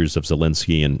pictures of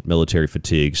Zelensky and military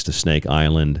fatigues to Snake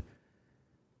Island,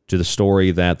 to the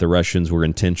story that the Russians were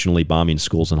intentionally bombing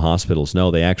schools and hospitals?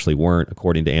 No, they actually weren't.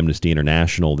 According to Amnesty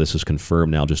International, this is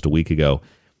confirmed now just a week ago.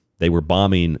 They were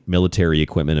bombing military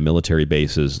equipment and military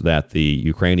bases that the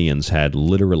Ukrainians had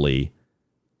literally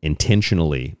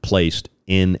intentionally placed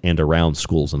in and around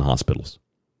schools and hospitals.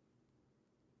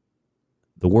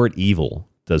 The word evil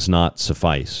does not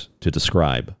suffice to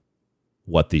describe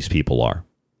what these people are.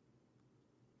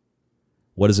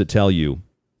 What does it tell you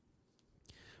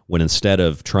when, instead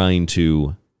of trying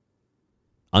to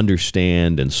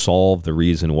understand and solve the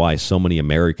reason why so many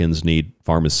Americans need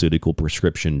pharmaceutical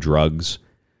prescription drugs,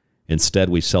 instead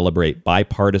we celebrate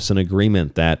bipartisan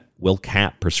agreement that will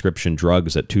cap prescription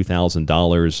drugs at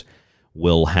 $2,000,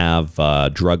 will have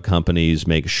drug companies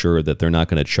make sure that they're not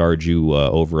going to charge you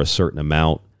over a certain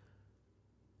amount,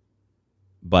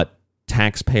 but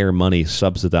taxpayer money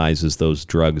subsidizes those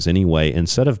drugs anyway.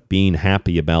 Instead of being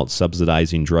happy about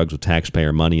subsidizing drugs with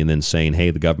taxpayer money and then saying,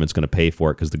 hey, the government's going to pay for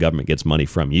it because the government gets money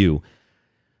from you,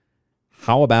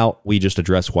 how about we just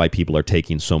address why people are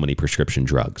taking so many prescription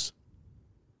drugs?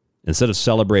 Instead of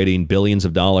celebrating billions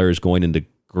of dollars going into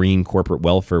green corporate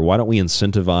welfare, why don't we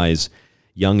incentivize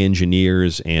young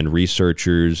engineers and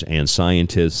researchers and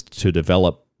scientists to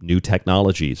develop new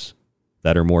technologies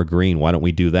that are more green? Why don't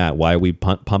we do that? Why are we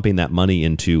pumping that money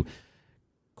into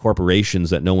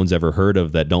corporations that no one's ever heard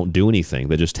of, that don't do anything,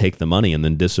 that just take the money and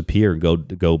then disappear,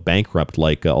 go bankrupt,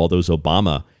 like all those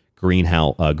Obama green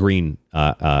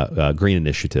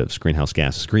initiatives, greenhouse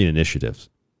gases, green initiatives,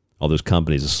 all those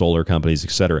companies, the solar companies,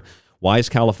 etc. Why is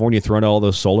California throwing out all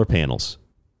those solar panels?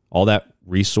 All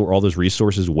those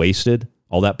resources wasted,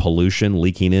 all that pollution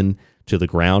leaking into the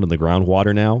ground and the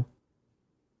groundwater now?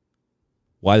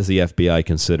 Why does the FBI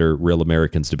consider real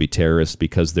Americans to be terrorists?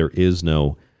 Because there is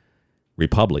no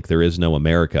republic. There is no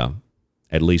America,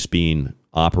 at least being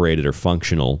operated or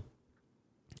functional.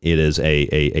 It is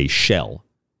a shell.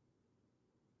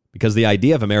 Because the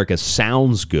idea of America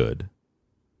sounds good,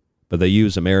 but they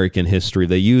use American history.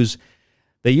 They use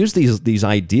these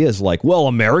ideas like, well,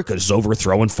 America's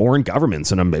overthrowing foreign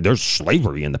governments and there's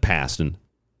slavery in the past. And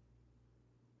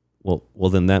well,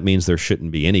 then that means there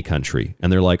shouldn't be any country.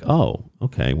 And they're like, oh,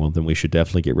 okay, well, then we should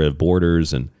definitely get rid of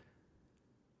borders. And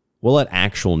we'll let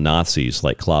actual Nazis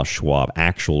like Klaus Schwab,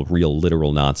 actual, real,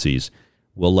 literal Nazis,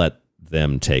 we'll let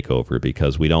them take over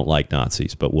because we don't like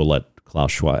Nazis, but we'll let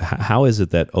Klaus Schwab. How is it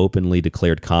that openly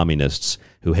declared communists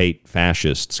who hate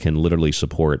fascists can literally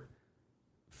support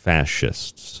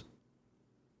fascists?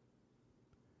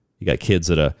 You got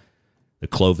kids at the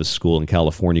Clovis School in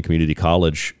California Community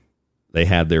College they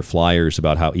had their flyers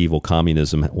about how evil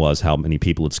communism was, how many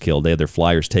people it's killed. They had their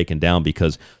flyers taken down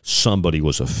because somebody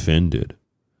was offended.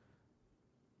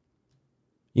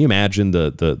 You imagine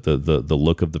the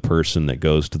look of the person that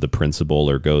goes to the principal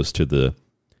or goes to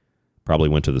probably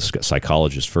went to the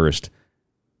psychologist first.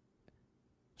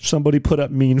 Somebody put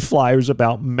up mean flyers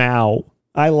about Mao.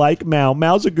 I like Mao.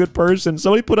 Mao's a good person.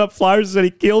 Somebody put up flyers that said he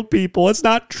killed people. It's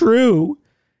not true.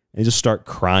 And just start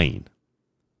crying.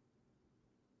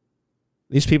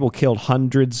 These people killed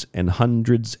hundreds and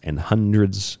hundreds and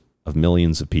hundreds of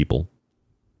millions of people.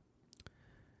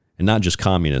 And not just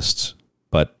communists,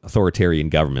 but authoritarian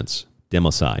governments.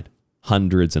 Democide.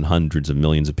 Hundreds and hundreds of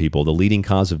millions of people. The leading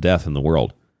cause of death in the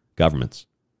world. Governments.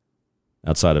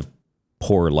 Outside of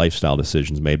poor lifestyle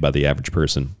decisions made by the average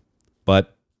person.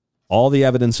 But all the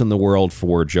evidence in the world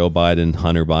for Joe Biden,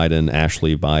 Hunter Biden,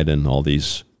 Ashley Biden, all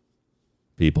these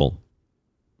people,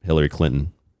 Hillary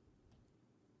Clinton,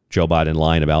 Joe Biden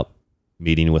lying about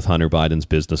meeting with Hunter Biden's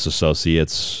business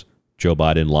associates, Joe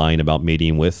Biden lying about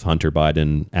meeting with Hunter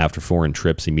Biden after foreign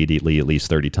trips immediately at least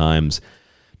 30 times,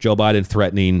 Joe Biden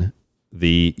threatening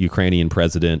the Ukrainian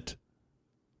president,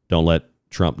 don't let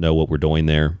Trump know what we're doing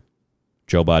there,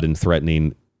 Joe Biden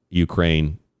threatening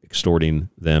Ukraine, extorting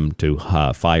them to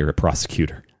fire a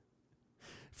prosecutor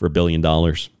for $1 billion.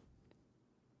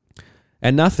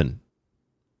 And nothing.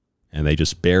 And they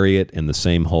just bury it in the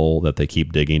same hole that they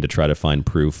keep digging to try to find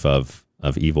proof of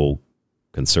evil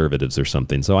conservatives or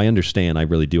something. So I understand, I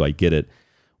really do, I get it,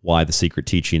 why the Secret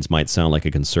Teachings might sound like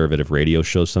a conservative radio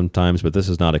show sometimes, but this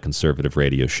is not a conservative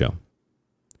radio show.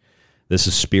 This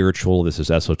is spiritual, this is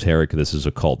esoteric, this is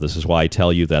occult. This is why I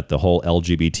tell you that the whole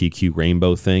LGBTQ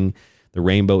rainbow thing, the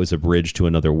rainbow is a bridge to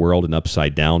another world, an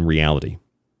upside down reality.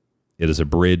 It is a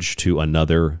bridge to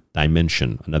another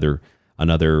dimension, another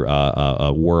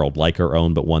world like our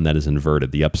own, but one that is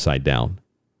inverted, the upside down,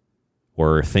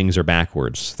 where things are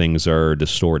backwards, things are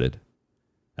distorted.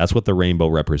 That's what the rainbow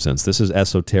represents. This is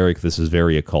esoteric. This is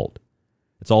very occult.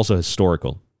 It's also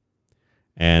historical.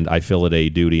 And I feel it a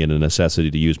duty and a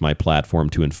necessity to use my platform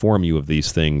to inform you of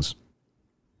these things,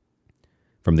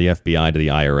 from the FBI to the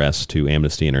IRS to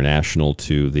Amnesty International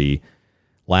to the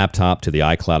laptop to the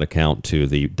iCloud account to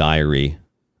the diary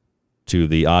to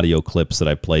the audio clips that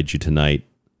I played you tonight.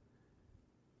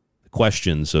 The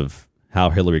questions of how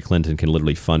Hillary Clinton can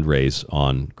literally fundraise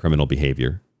on criminal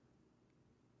behavior.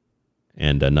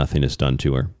 And nothing is done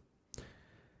to her.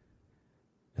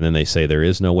 And then they say there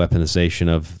is no weaponization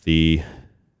of the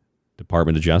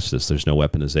Department of Justice. There's no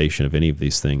weaponization of any of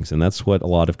these things. And that's what a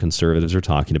lot of conservatives are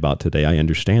talking about today. I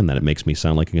understand that. It makes me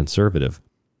sound like a conservative.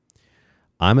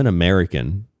 I'm an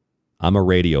American. I'm a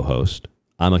radio host.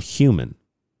 I'm a human.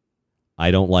 I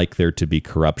don't like there to be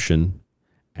corruption,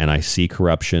 and I see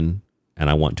corruption, and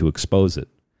I want to expose it.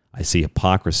 I see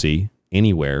hypocrisy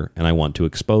anywhere, and I want to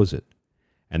expose it.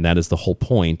 And that is the whole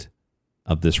point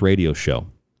of this radio show.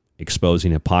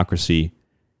 Exposing hypocrisy,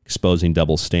 exposing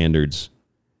double standards,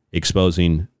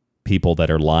 exposing people that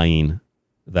are lying,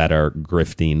 that are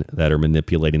grifting, that are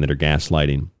manipulating, that are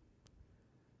gaslighting.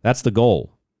 That's the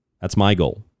goal. That's my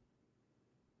goal.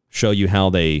 Show you how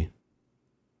they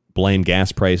blame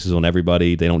gas prices on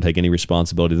everybody. They don't take any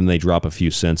responsibility. Then they drop a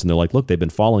few cents and they're like, look, they've been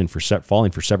falling for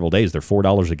several days. They're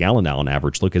 $4 a gallon now on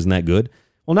average. Look, isn't that good?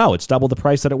 Well, no, it's double the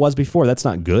price that it was before. That's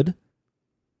not good.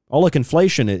 Oh, look,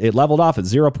 inflation, it leveled off at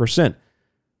 0%.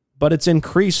 But it's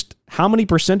increased how many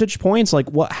percentage points? Like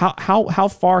what? How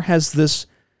far has this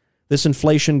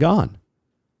inflation gone?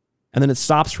 And then it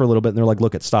stops for a little bit and they're like,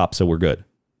 look, it stopped, so we're good.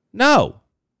 No,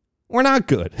 we're not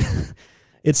good.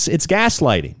 It's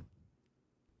gaslighting.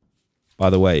 By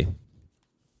the way,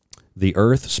 the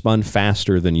Earth spun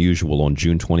faster than usual on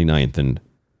June 29th, and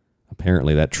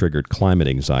apparently that triggered climate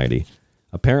anxiety.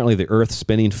 Apparently the Earth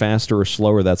spinning faster or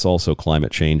slower, that's also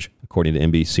climate change, according to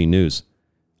NBC News.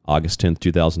 August 10th,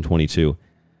 2022.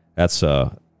 That's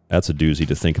a doozy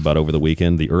to think about over the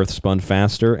weekend. The Earth spun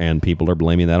faster, and people are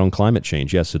blaming that on climate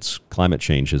change. Yes, it's climate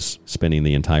change is spinning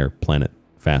the entire planet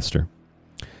faster.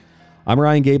 I'm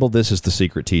Ryan Gable. This is The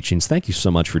Secret Teachings. Thank you so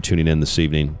much for tuning in this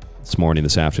evening, this morning,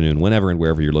 this afternoon, whenever and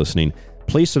wherever you're listening.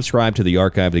 Please subscribe to the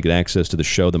archive to get access to the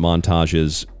show, the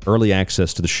montages, early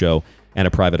access to the show, and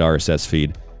a private RSS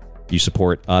feed. You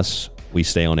support us. We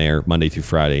stay on air Monday through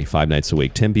Friday, 5 nights a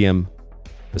week, 10 p.m.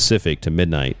 Pacific to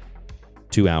midnight,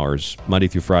 2 hours, Monday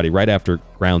through Friday, right after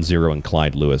Ground Zero and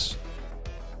Clyde Lewis.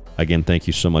 Again, thank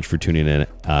you so much for tuning in.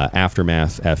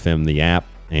 Aftermath FM, the app,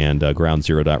 and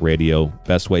groundzero.radio.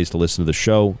 Best ways to listen to the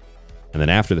show. And then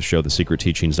after the show, the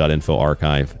secretteachings.info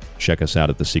archive. Check us out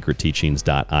at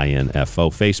thesecretteachings.info.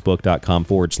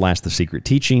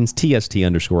 Facebook.com/thesecretteachings,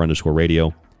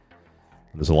 TST__radio.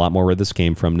 There's a lot more where this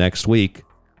came from next week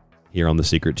here on The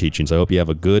Secret Teachings. I hope you have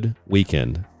a good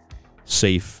weekend,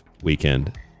 safe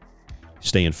weekend.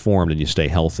 Stay informed and you stay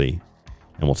healthy,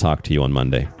 and we'll talk to you on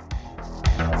Monday.